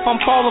system if I'm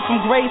falling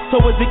from grace?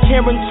 So is it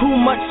caring too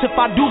much if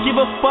I do give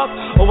a fuck?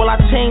 Or will I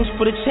change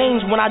for the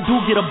change when I do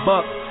get a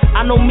buck?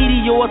 I know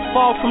meteors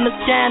fall from the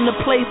sky into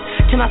place.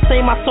 Can I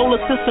save my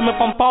solar system if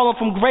I'm falling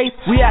from grace?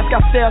 We ask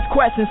ourselves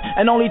questions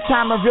and only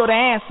time reveal the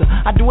answer.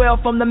 I dwell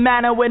from the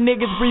manner where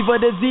niggas breathe a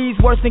disease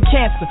worse than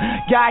cancer.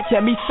 God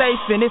kept me safe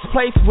in this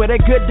place where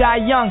they good die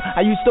young.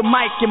 I used the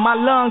mic in my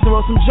lungs and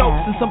wrote some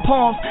jokes and some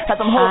poems,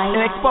 had some hope and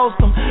exposed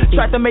them.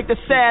 Tried to make the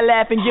sad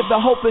laugh and give the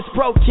hopeless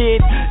broke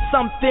kids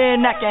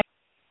something that can.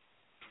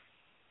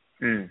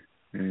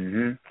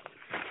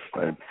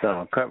 But the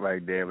song cut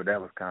right there, but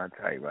that was kind of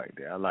tight right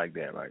there. I like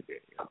that right there.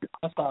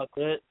 That's all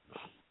good.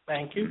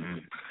 Thank you.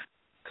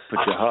 Put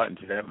your heart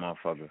into that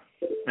motherfucker.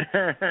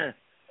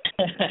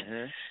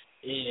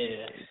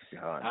 Yeah. Put your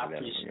heart into I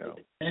appreciate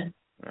it.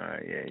 All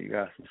right, yeah, you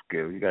got some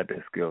skill. You got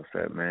that skill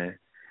set, man.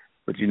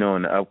 But you know,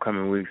 in the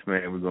upcoming weeks,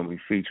 man, we're gonna be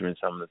featuring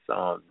some of the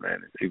songs,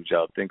 man, and see what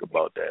y'all think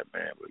about that,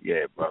 man. But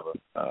yeah, brother.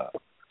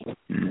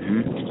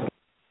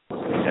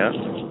 Yeah.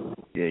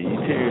 Yeah, you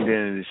tuned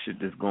into the shit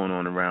that's going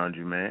on around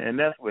you, man. And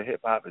that's what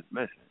hip-hop is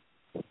missing.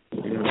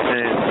 You know what I'm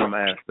saying? Some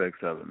aspects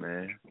of it,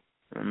 man.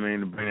 I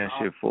mean, to bring that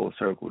shit full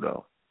circle,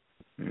 though.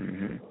 So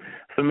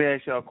let me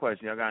ask y'all a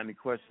question. Y'all got any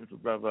questions for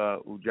Brother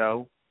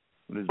Ujahu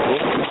with his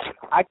book?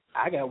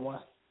 I got one.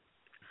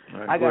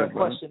 Right, I got a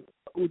question.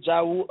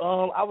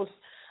 Ujahu,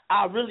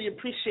 I really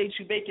appreciate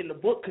you making the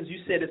book because you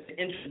said it's an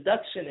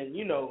introduction and,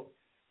 you know,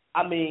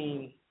 I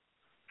mean,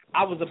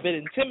 I was a bit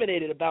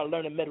intimidated about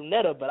learning Metal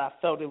Netta, but I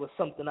felt it was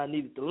something I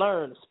needed to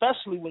learn,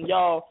 especially when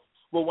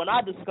when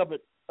I discovered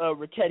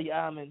Raketti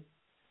Amon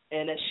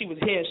and that she was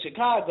here in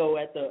Chicago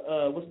at the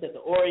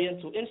the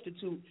Oriental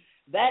Institute.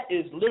 That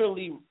is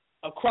literally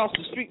across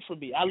the street from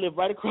me. I live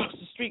right across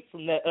the street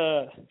from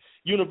that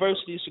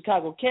University of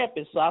Chicago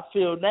campus, so I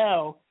feel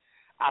now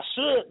I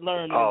should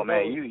learn. Oh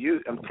man,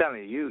 I'm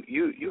telling you,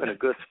 you in a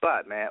good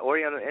spot, man.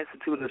 Oriental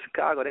Institute of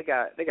Chicago,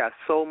 they got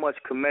so much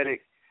comedic.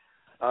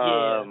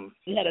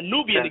 He had a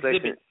Nubian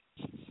exhibit.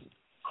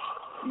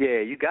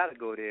 Yeah, you gotta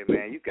go there,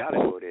 man. You gotta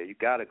go there.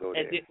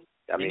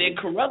 And then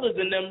Carruthers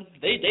and them,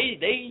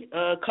 they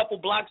a couple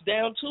blocks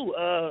down too.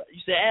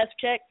 You said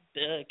ASCAC,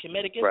 the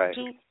Comedic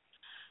Institute.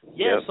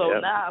 Yeah,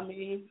 now I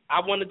mean,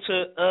 I wanted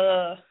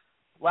to.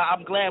 Well,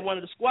 I'm glad one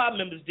of the squad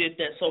members did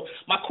that. So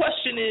my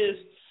question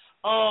is,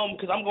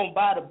 because I'm gonna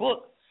buy the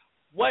book.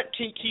 What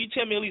can you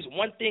tell me at least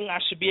one thing I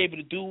should be able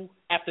to do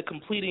after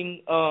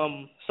completing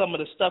some of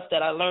the stuff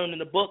that I learned in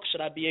the book?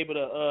 Should I be able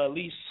to at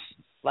least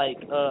say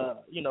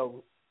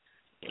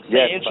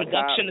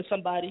introduction to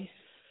somebody?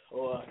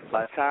 Or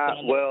by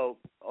time,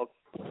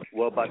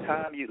 by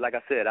time you, like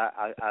I said,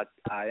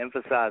 I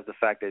emphasize the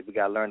fact that we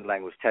got to learn the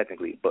language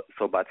technically. But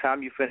so by the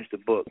time you finish the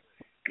book,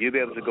 you'll be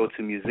able to go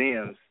to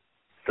museums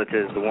such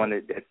as the one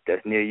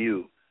that's near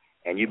you,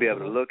 and you'll be able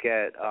to look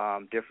at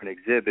different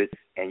exhibits,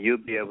 and you'll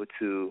be able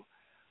to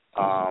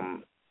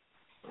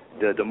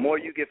the more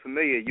you get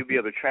familiar, you'll be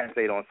able to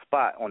translate on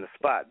the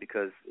spot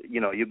because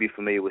you'll be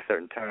familiar with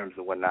certain terms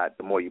and whatnot.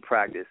 The more you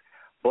practice,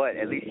 but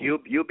at least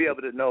you'll be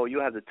able to know.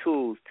 You'll have the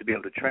tools to be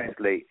able to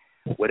translate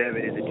whatever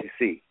it is that you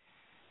see.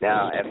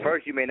 Now, at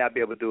first, you may not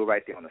be able to do it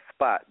right there on the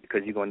spot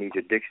because you're gonna need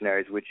your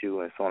dictionaries with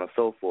you and so on and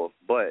so forth.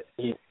 But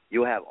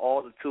you'll have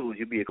all the tools.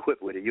 You'll be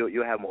equipped with it.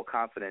 You'll have more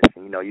confidence,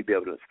 and you'll be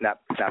able to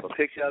snap a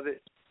picture of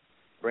it,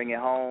 bring it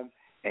home,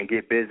 and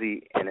get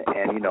busy. And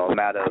a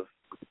matter of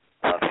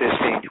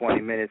 15,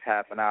 20 minutes,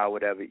 half an hour,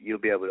 whatever, you'll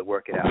be able to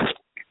work it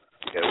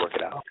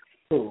out.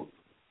 Cool.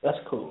 That's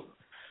cool.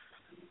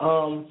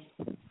 And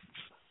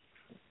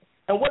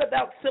what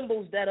about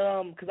symbols that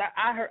because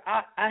I heard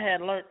I had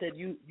learned that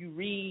you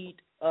read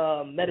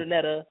Metal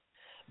Netta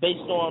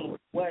based on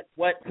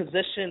what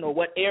position or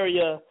what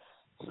area,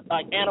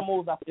 like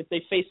animals, if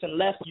they facing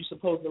left, you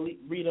supposed to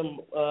read them.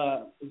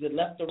 Is it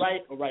left to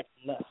right or right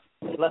to left?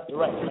 It's left to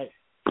right, right?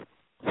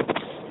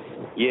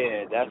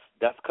 Yeah,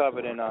 that's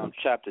covered in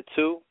chapter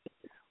 2,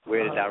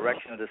 where the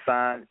direction of the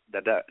sign,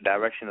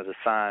 direction of the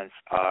signs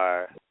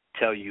are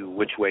tell you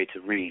which way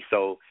to read.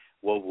 So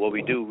what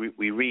we do,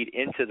 we read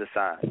into the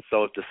signs.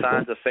 So if the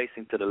signs are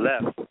facing to the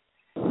left,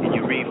 then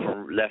you read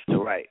from left to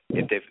right.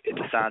 If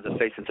the signs are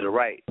facing to the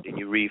right, then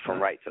you read from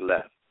right to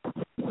left.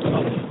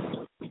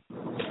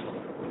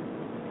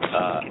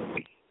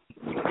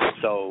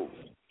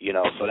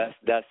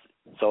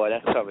 So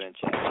that's covered in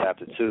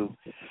chapter 2.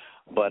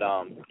 But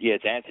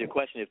to answer your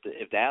question,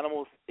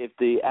 if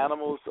the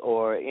animals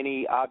or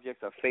any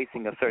objects are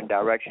facing a certain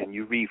direction,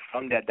 you read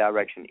from that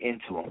direction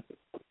into them.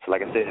 So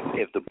like I said,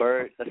 if the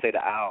bird, let's say the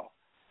owl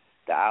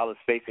is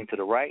facing to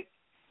the right,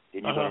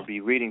 then you're going to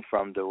be reading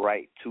from the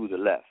right to the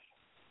left.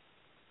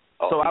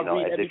 So I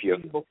read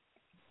everything.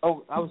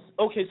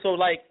 So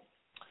like,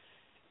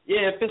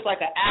 if it's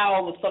like an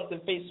owl or something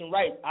facing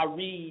right, I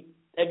read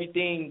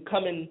everything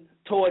coming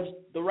towards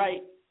the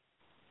right,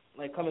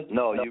 like coming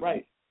towards the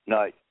right.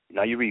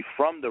 No, you read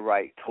from the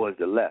right towards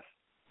the left.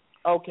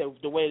 Okay,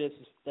 the way that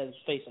it's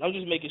facing. I'm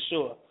just making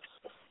sure.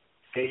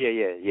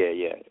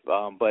 Yeah.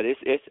 But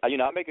it's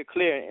I make it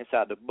clear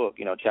inside the book,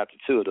 chapter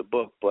 2 of the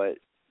book. But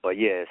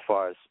as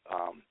far as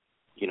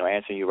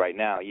answering you right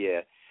now,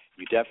 you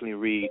definitely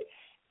read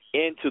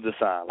into the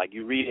sign, like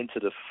you read into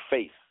the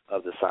face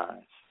of the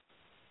signs.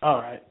 All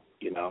right.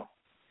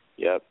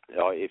 Yep.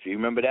 If you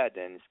remember that,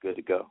 then it's good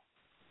to go.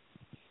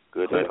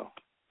 Good to go.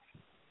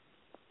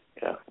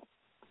 Yeah.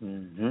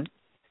 Mhm.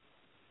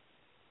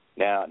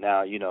 Now,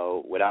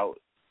 without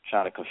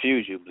trying to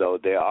confuse you, though,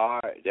 there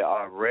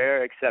are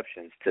rare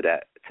exceptions to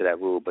that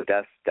rule, but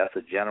that's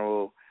a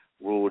general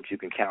rule that you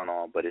can count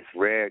on. But it's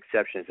rare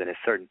exceptions, and it's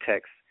certain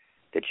texts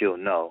that you'll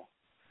know.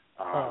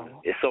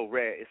 It's so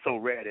rare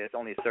that it's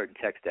only a certain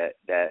text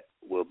that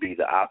will be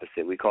the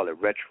opposite. We call it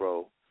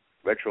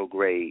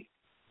retrograde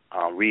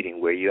reading,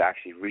 where you're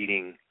actually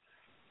reading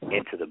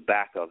into the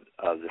back of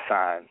the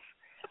signs.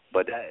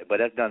 But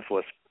that's done for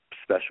a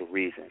special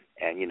reason,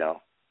 and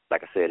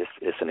like I said,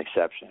 it's an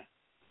exception.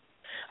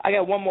 I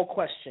got one more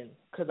question,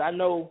 because I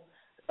know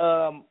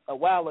a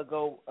while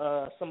ago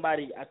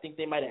somebody, I think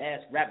they might have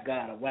asked Rap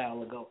God a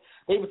while ago.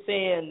 They were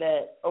saying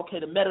that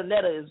the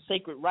Medu-Neter is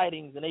sacred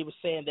writings, and they were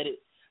saying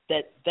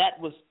that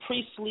was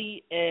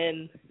priestly,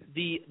 and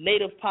the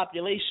native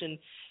population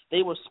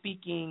they were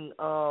speaking.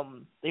 I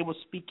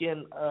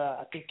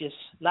think it's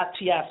not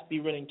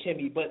Tiaspi, Ren, and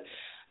Kimi, but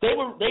it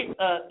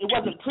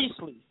wasn't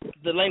priestly,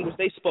 the language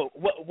they spoke.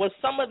 Was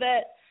some of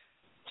the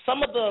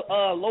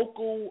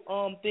local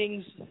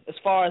things, as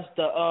far as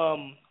the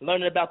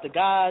learning about the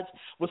gods,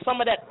 was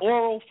some of that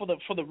oral for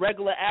the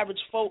regular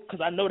average folk?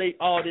 Because I know they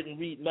all didn't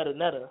read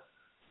Medu-Neter.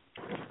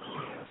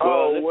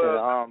 Go ahead.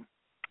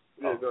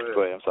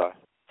 Go ahead. I'm sorry.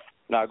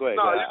 No, go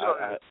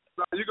ahead.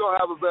 You're going to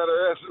have a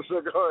better answer,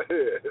 so go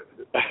ahead.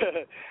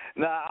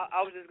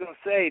 I was just going to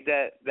say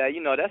that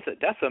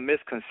that's a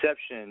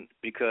misconception,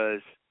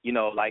 because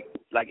like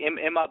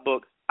in my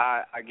book,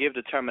 I give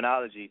the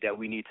terminology that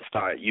we need to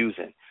start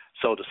using.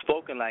 So the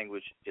spoken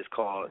language is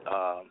called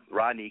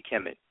Rodney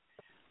Kemet,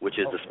 which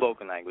is the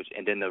spoken language,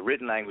 and then the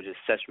written language is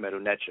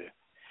Sesh-Medu-Neter.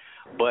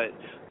 But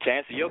to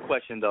answer your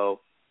question,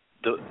 though,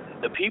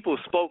 the people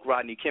spoke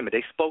Rodney Kemet.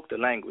 They spoke the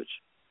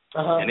language,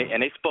 and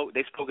they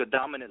spoke a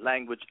dominant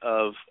language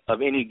of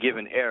any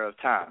given era of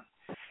time,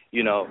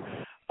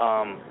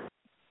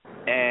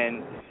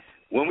 And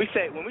when we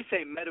say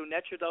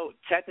Medu-Neter, though,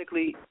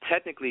 technically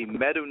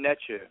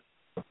Medu-Neter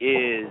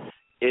is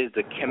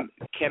the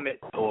Kemet,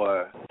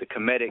 or the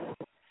Kemetic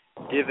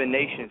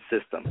divination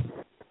system.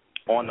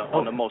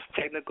 On the most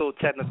technical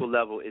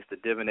level, is the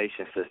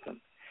divination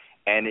system,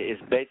 and it is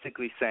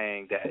basically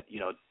saying that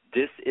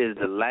this is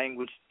the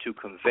language to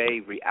convey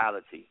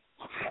reality.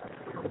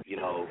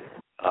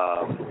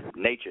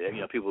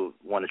 Nature. People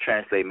want to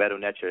translate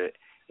Medu-Neter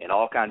in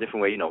all kinds of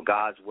different ways.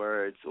 God's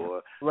words,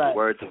 or the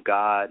words of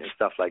God, and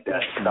stuff like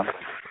that.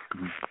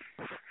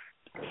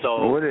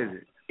 So what is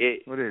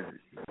it? What is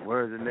it?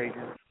 Words of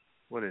nature?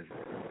 What is it?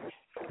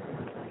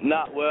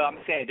 I'm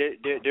saying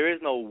there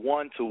is no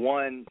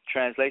one-to-one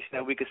translation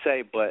that we could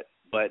say, but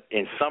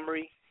in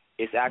summary,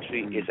 it's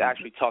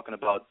actually talking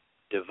about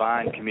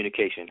divine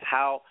communication.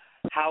 How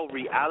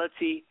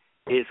reality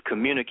is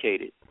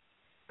communicated.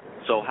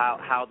 So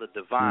how the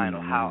divine,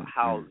 or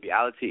how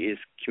reality is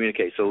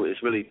communicated. So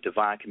it's really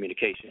divine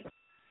communication.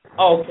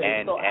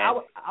 Okay.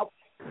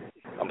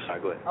 I'm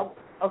sorry. Go ahead. I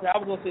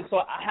was gonna say,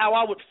 so how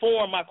I would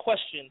form my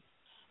question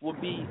would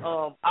be,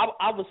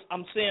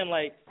 I'm saying,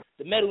 like,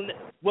 the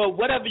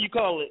whatever you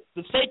call it,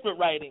 the sacred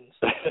writings.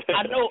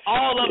 I know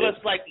all of us,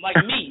 like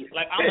me,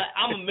 like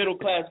I'm a middle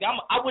class guy.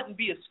 I wouldn't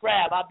be a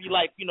scribe. I'd be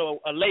like,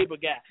 a labor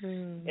guy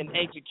in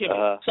ancient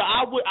Kemet. So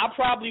I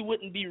probably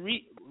wouldn't be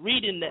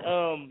reading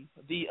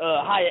the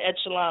higher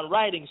echelon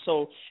writings.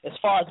 So as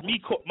far as me,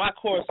 my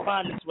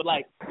correspondence with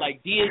like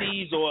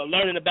deities or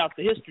learning about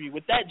the history,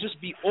 would that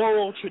just be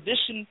oral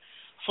tradition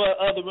for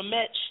the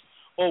Remetch,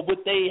 or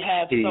would they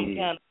have some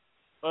kind of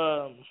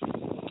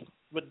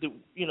would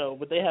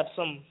they have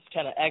some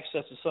kind of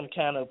access to some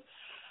kind of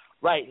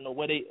writing, or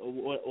what they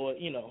or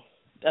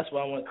that's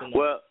what I want to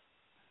know.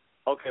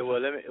 Okay, well,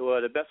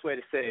 the best way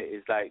to say it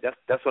is like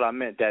that's what I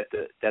meant, that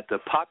the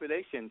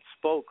population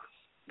spoke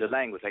the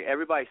language. Like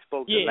everybody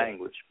spoke the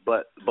language,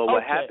 but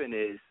what happened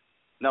is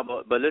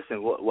but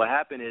listen, what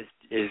happened is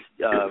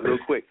real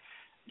quick,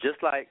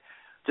 just like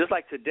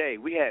today,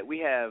 we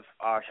have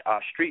our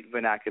street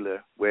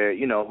vernacular where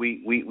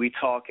we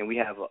talk and we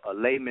have a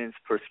layman's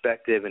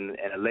perspective and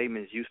a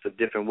layman's use of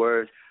different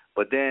words.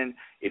 But then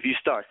if you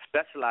start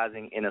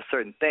specializing in a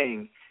certain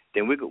thing,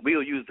 then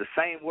we'll use the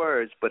same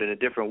words but in a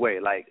different way.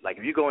 Like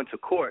if you go into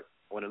court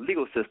or in a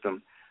legal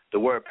system, the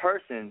word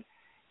person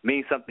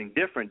means something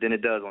different than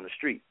it does on the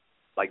street.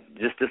 Like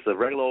just a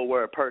regular old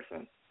word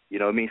person,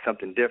 it means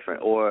something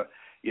different. Or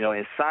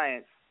in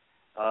science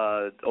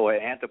or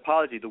in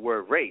anthropology, the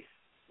word race.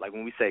 Like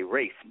when we say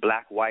race,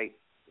 black, white,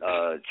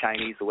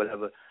 Chinese or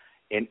whatever,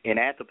 in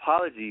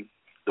anthropology,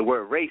 the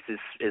word race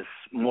is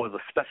more of a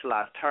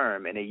specialized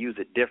term, and they use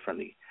it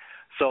differently.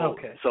 So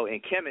in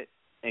Kemet,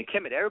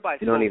 everybody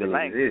spoke the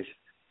language.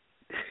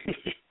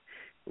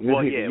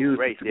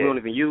 race. We don't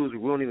even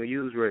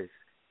use race.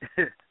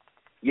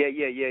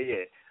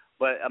 Yeah.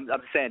 But I'm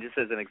saying, just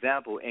as an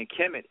example, in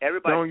Kemet,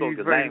 everybody spoke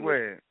the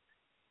language.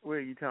 Where are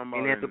you talking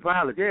about? In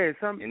anthropology. Yeah,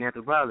 in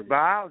anthropology.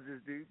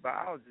 Biologists do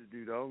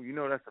though.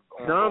 That's a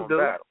some do.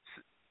 Battle.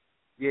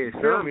 Yeah,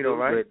 some do,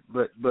 right?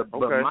 But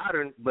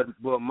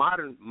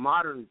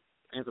modern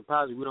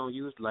anthropology, we don't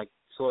use like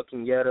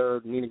Sorkin Yetta,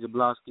 Nina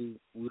Jablonski.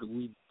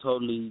 We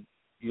totally,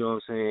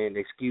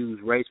 excuse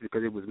race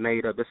because it was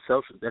made up. That's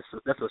social.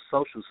 That's a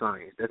social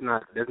science. That's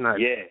not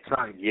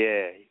science.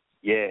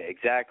 Yeah,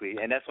 exactly.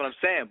 And that's what I'm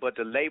saying. But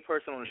the lay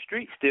person on the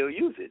street still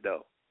use it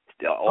though.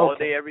 Still all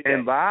day, every day.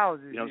 And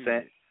biology. You know what I'm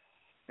saying?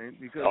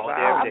 Because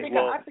I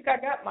think I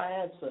got my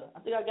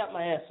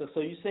answer. So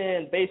you're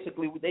saying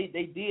basically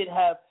they did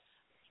have.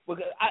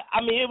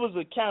 I mean, it was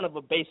a kind of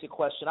a basic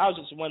question. I was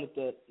just wanted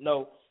to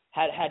know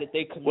how did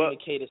they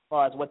communicate as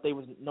far as what they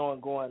was knowing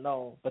going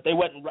on, but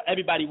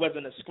everybody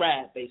wasn't a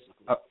scribe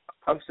basically.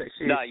 I'm saying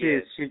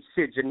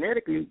shit.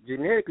 Genetically,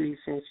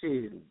 since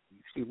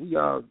shit, we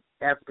all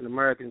African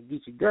Americans,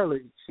 Geechee Gullah.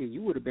 Shit,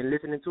 you would have been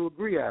listening to a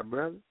griot,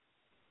 brother.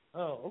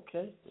 Oh,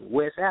 okay.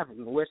 West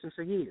African, Western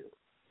Sahel.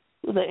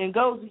 Was that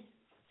Ngozi?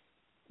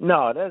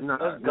 No, that's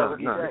Gullah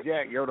Geechee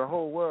Jack. Yo, the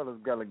whole world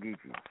is Gullah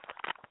Geechee.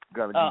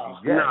 Gullah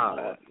Geechee Jack.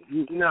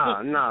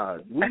 Nah.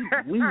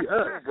 We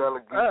us.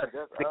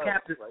 The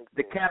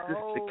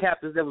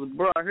captives that was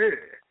brought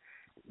here,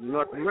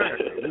 North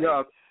America. We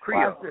all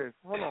Creole. Watch this.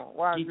 Hold on.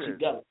 Watch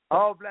this.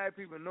 All black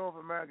people in North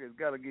America is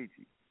Gullah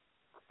Geechee.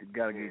 It's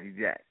Gullah Geechee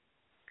Jack.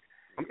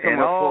 I'm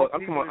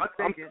talking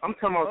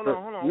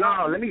about.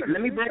 No, let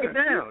me break it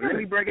down.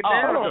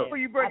 Hold on, before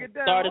you break it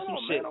down. Started some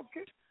shit.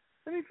 Okay.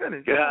 Let me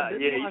finish.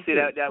 You see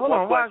that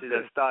one question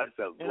that started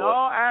something. And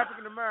all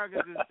African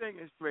Americans is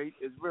thinking straight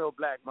is real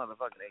black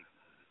motherfucking Asians.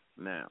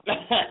 Now.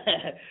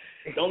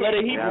 Don't let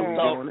a Hebrew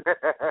talk.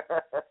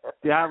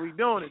 See how we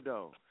doing it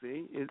though?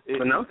 See,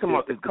 but now I'm talking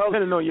about the culture.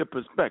 Depending on your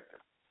perspective.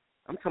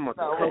 I'm talking about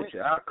the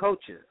culture. Our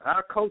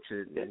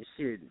culture.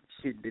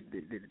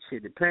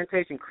 The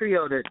plantation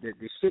Creole.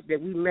 The shit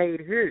that we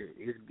made here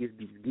is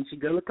Geechee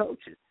Gullah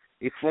culture.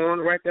 It's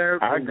formed right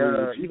there. I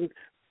agree.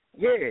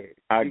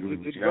 I agree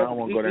with you. I don't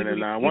want to go down that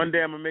line. One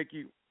day I'm gonna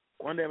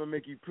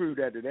make you prove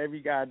that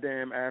every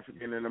goddamn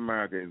African in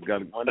America is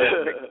Gullah. One day I'm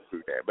gonna make you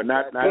prove that, but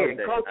not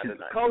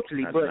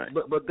culturally.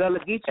 But Gullah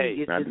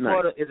Geechee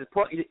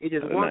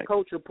is one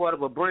culture, part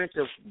of a branch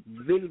of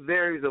many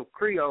varieties of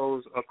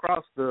Creoles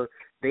across the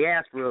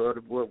diaspora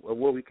of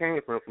where we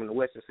came from the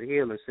Western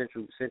Sahel and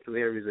central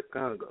areas of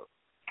Congo.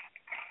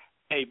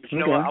 Hey, but you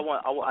know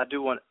what? I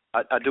do want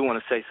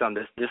to say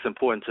something that's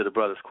important to the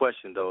brother's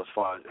question though, as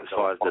far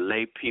as the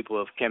lay people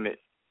of Kemet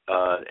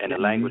and the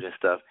language and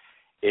stuff.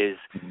 Is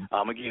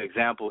I'm gonna give you an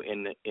example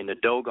in the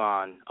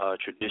Dogon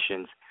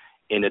traditions.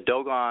 In the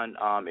Dogon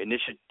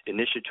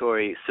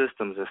initiatory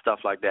systems and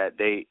stuff like that,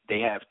 they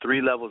have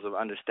 3 levels of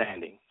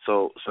understanding.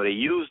 So they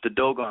use the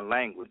Dogon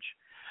language,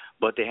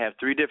 but they have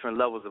 3 different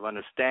levels of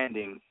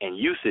understanding and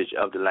usage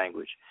of the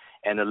language.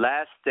 And the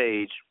last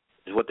stage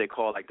is what they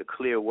call like the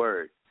clear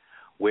word,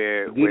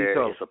 where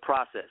it's a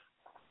process.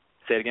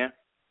 Say it again.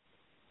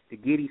 The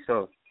Giddy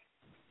soul.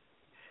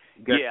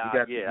 You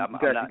got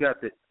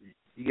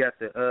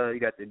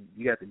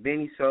the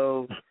Benny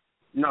soul.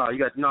 You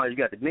got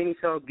the Benny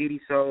soul, Giddy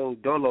soul,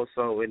 Dolo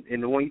soul,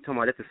 and the one you talking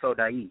about, that's the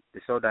Sodai.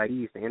 The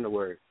Sodai is the end of the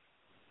word.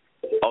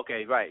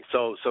 Okay, right.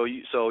 So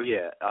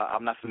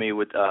I'm not familiar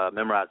with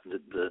memorizing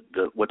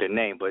the what their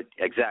name, but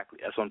exactly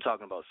that's what I'm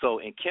talking about. So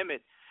in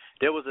Kemet,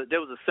 there was a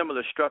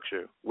similar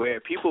structure where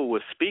people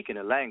were speaking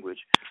a language,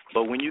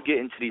 but when you get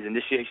into these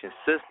initiation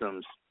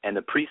systems and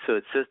the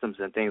priesthood systems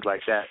and things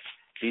like that,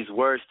 these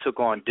words took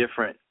on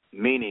different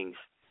meanings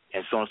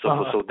and so on and so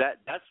forth. So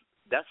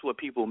that's what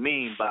people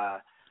mean by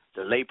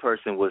the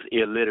layperson was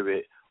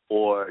illiterate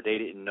or they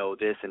didn't know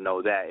this and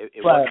know that.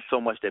 It wasn't so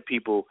much that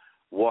people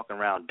walking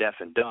around deaf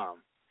and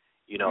dumb.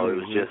 It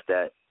was just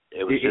that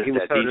these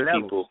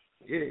people,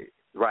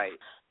 right?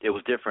 There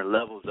was different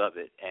levels of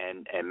it,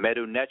 and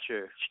Medu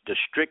Neter, the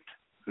strict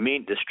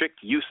the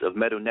strict use of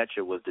Medu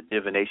Neter was the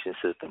divination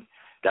system.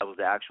 That was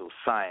the actual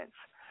science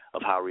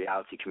of how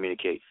reality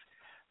communicates.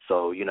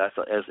 So, you know,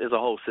 it's a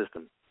whole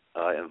system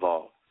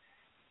involved.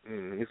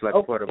 It's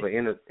like part of an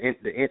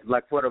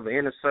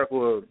inner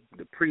circle of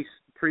the priest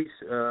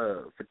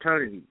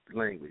fraternity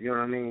language. You know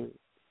what I mean?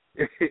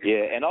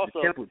 Yeah, and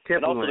also temple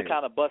to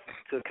kind of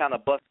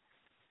bust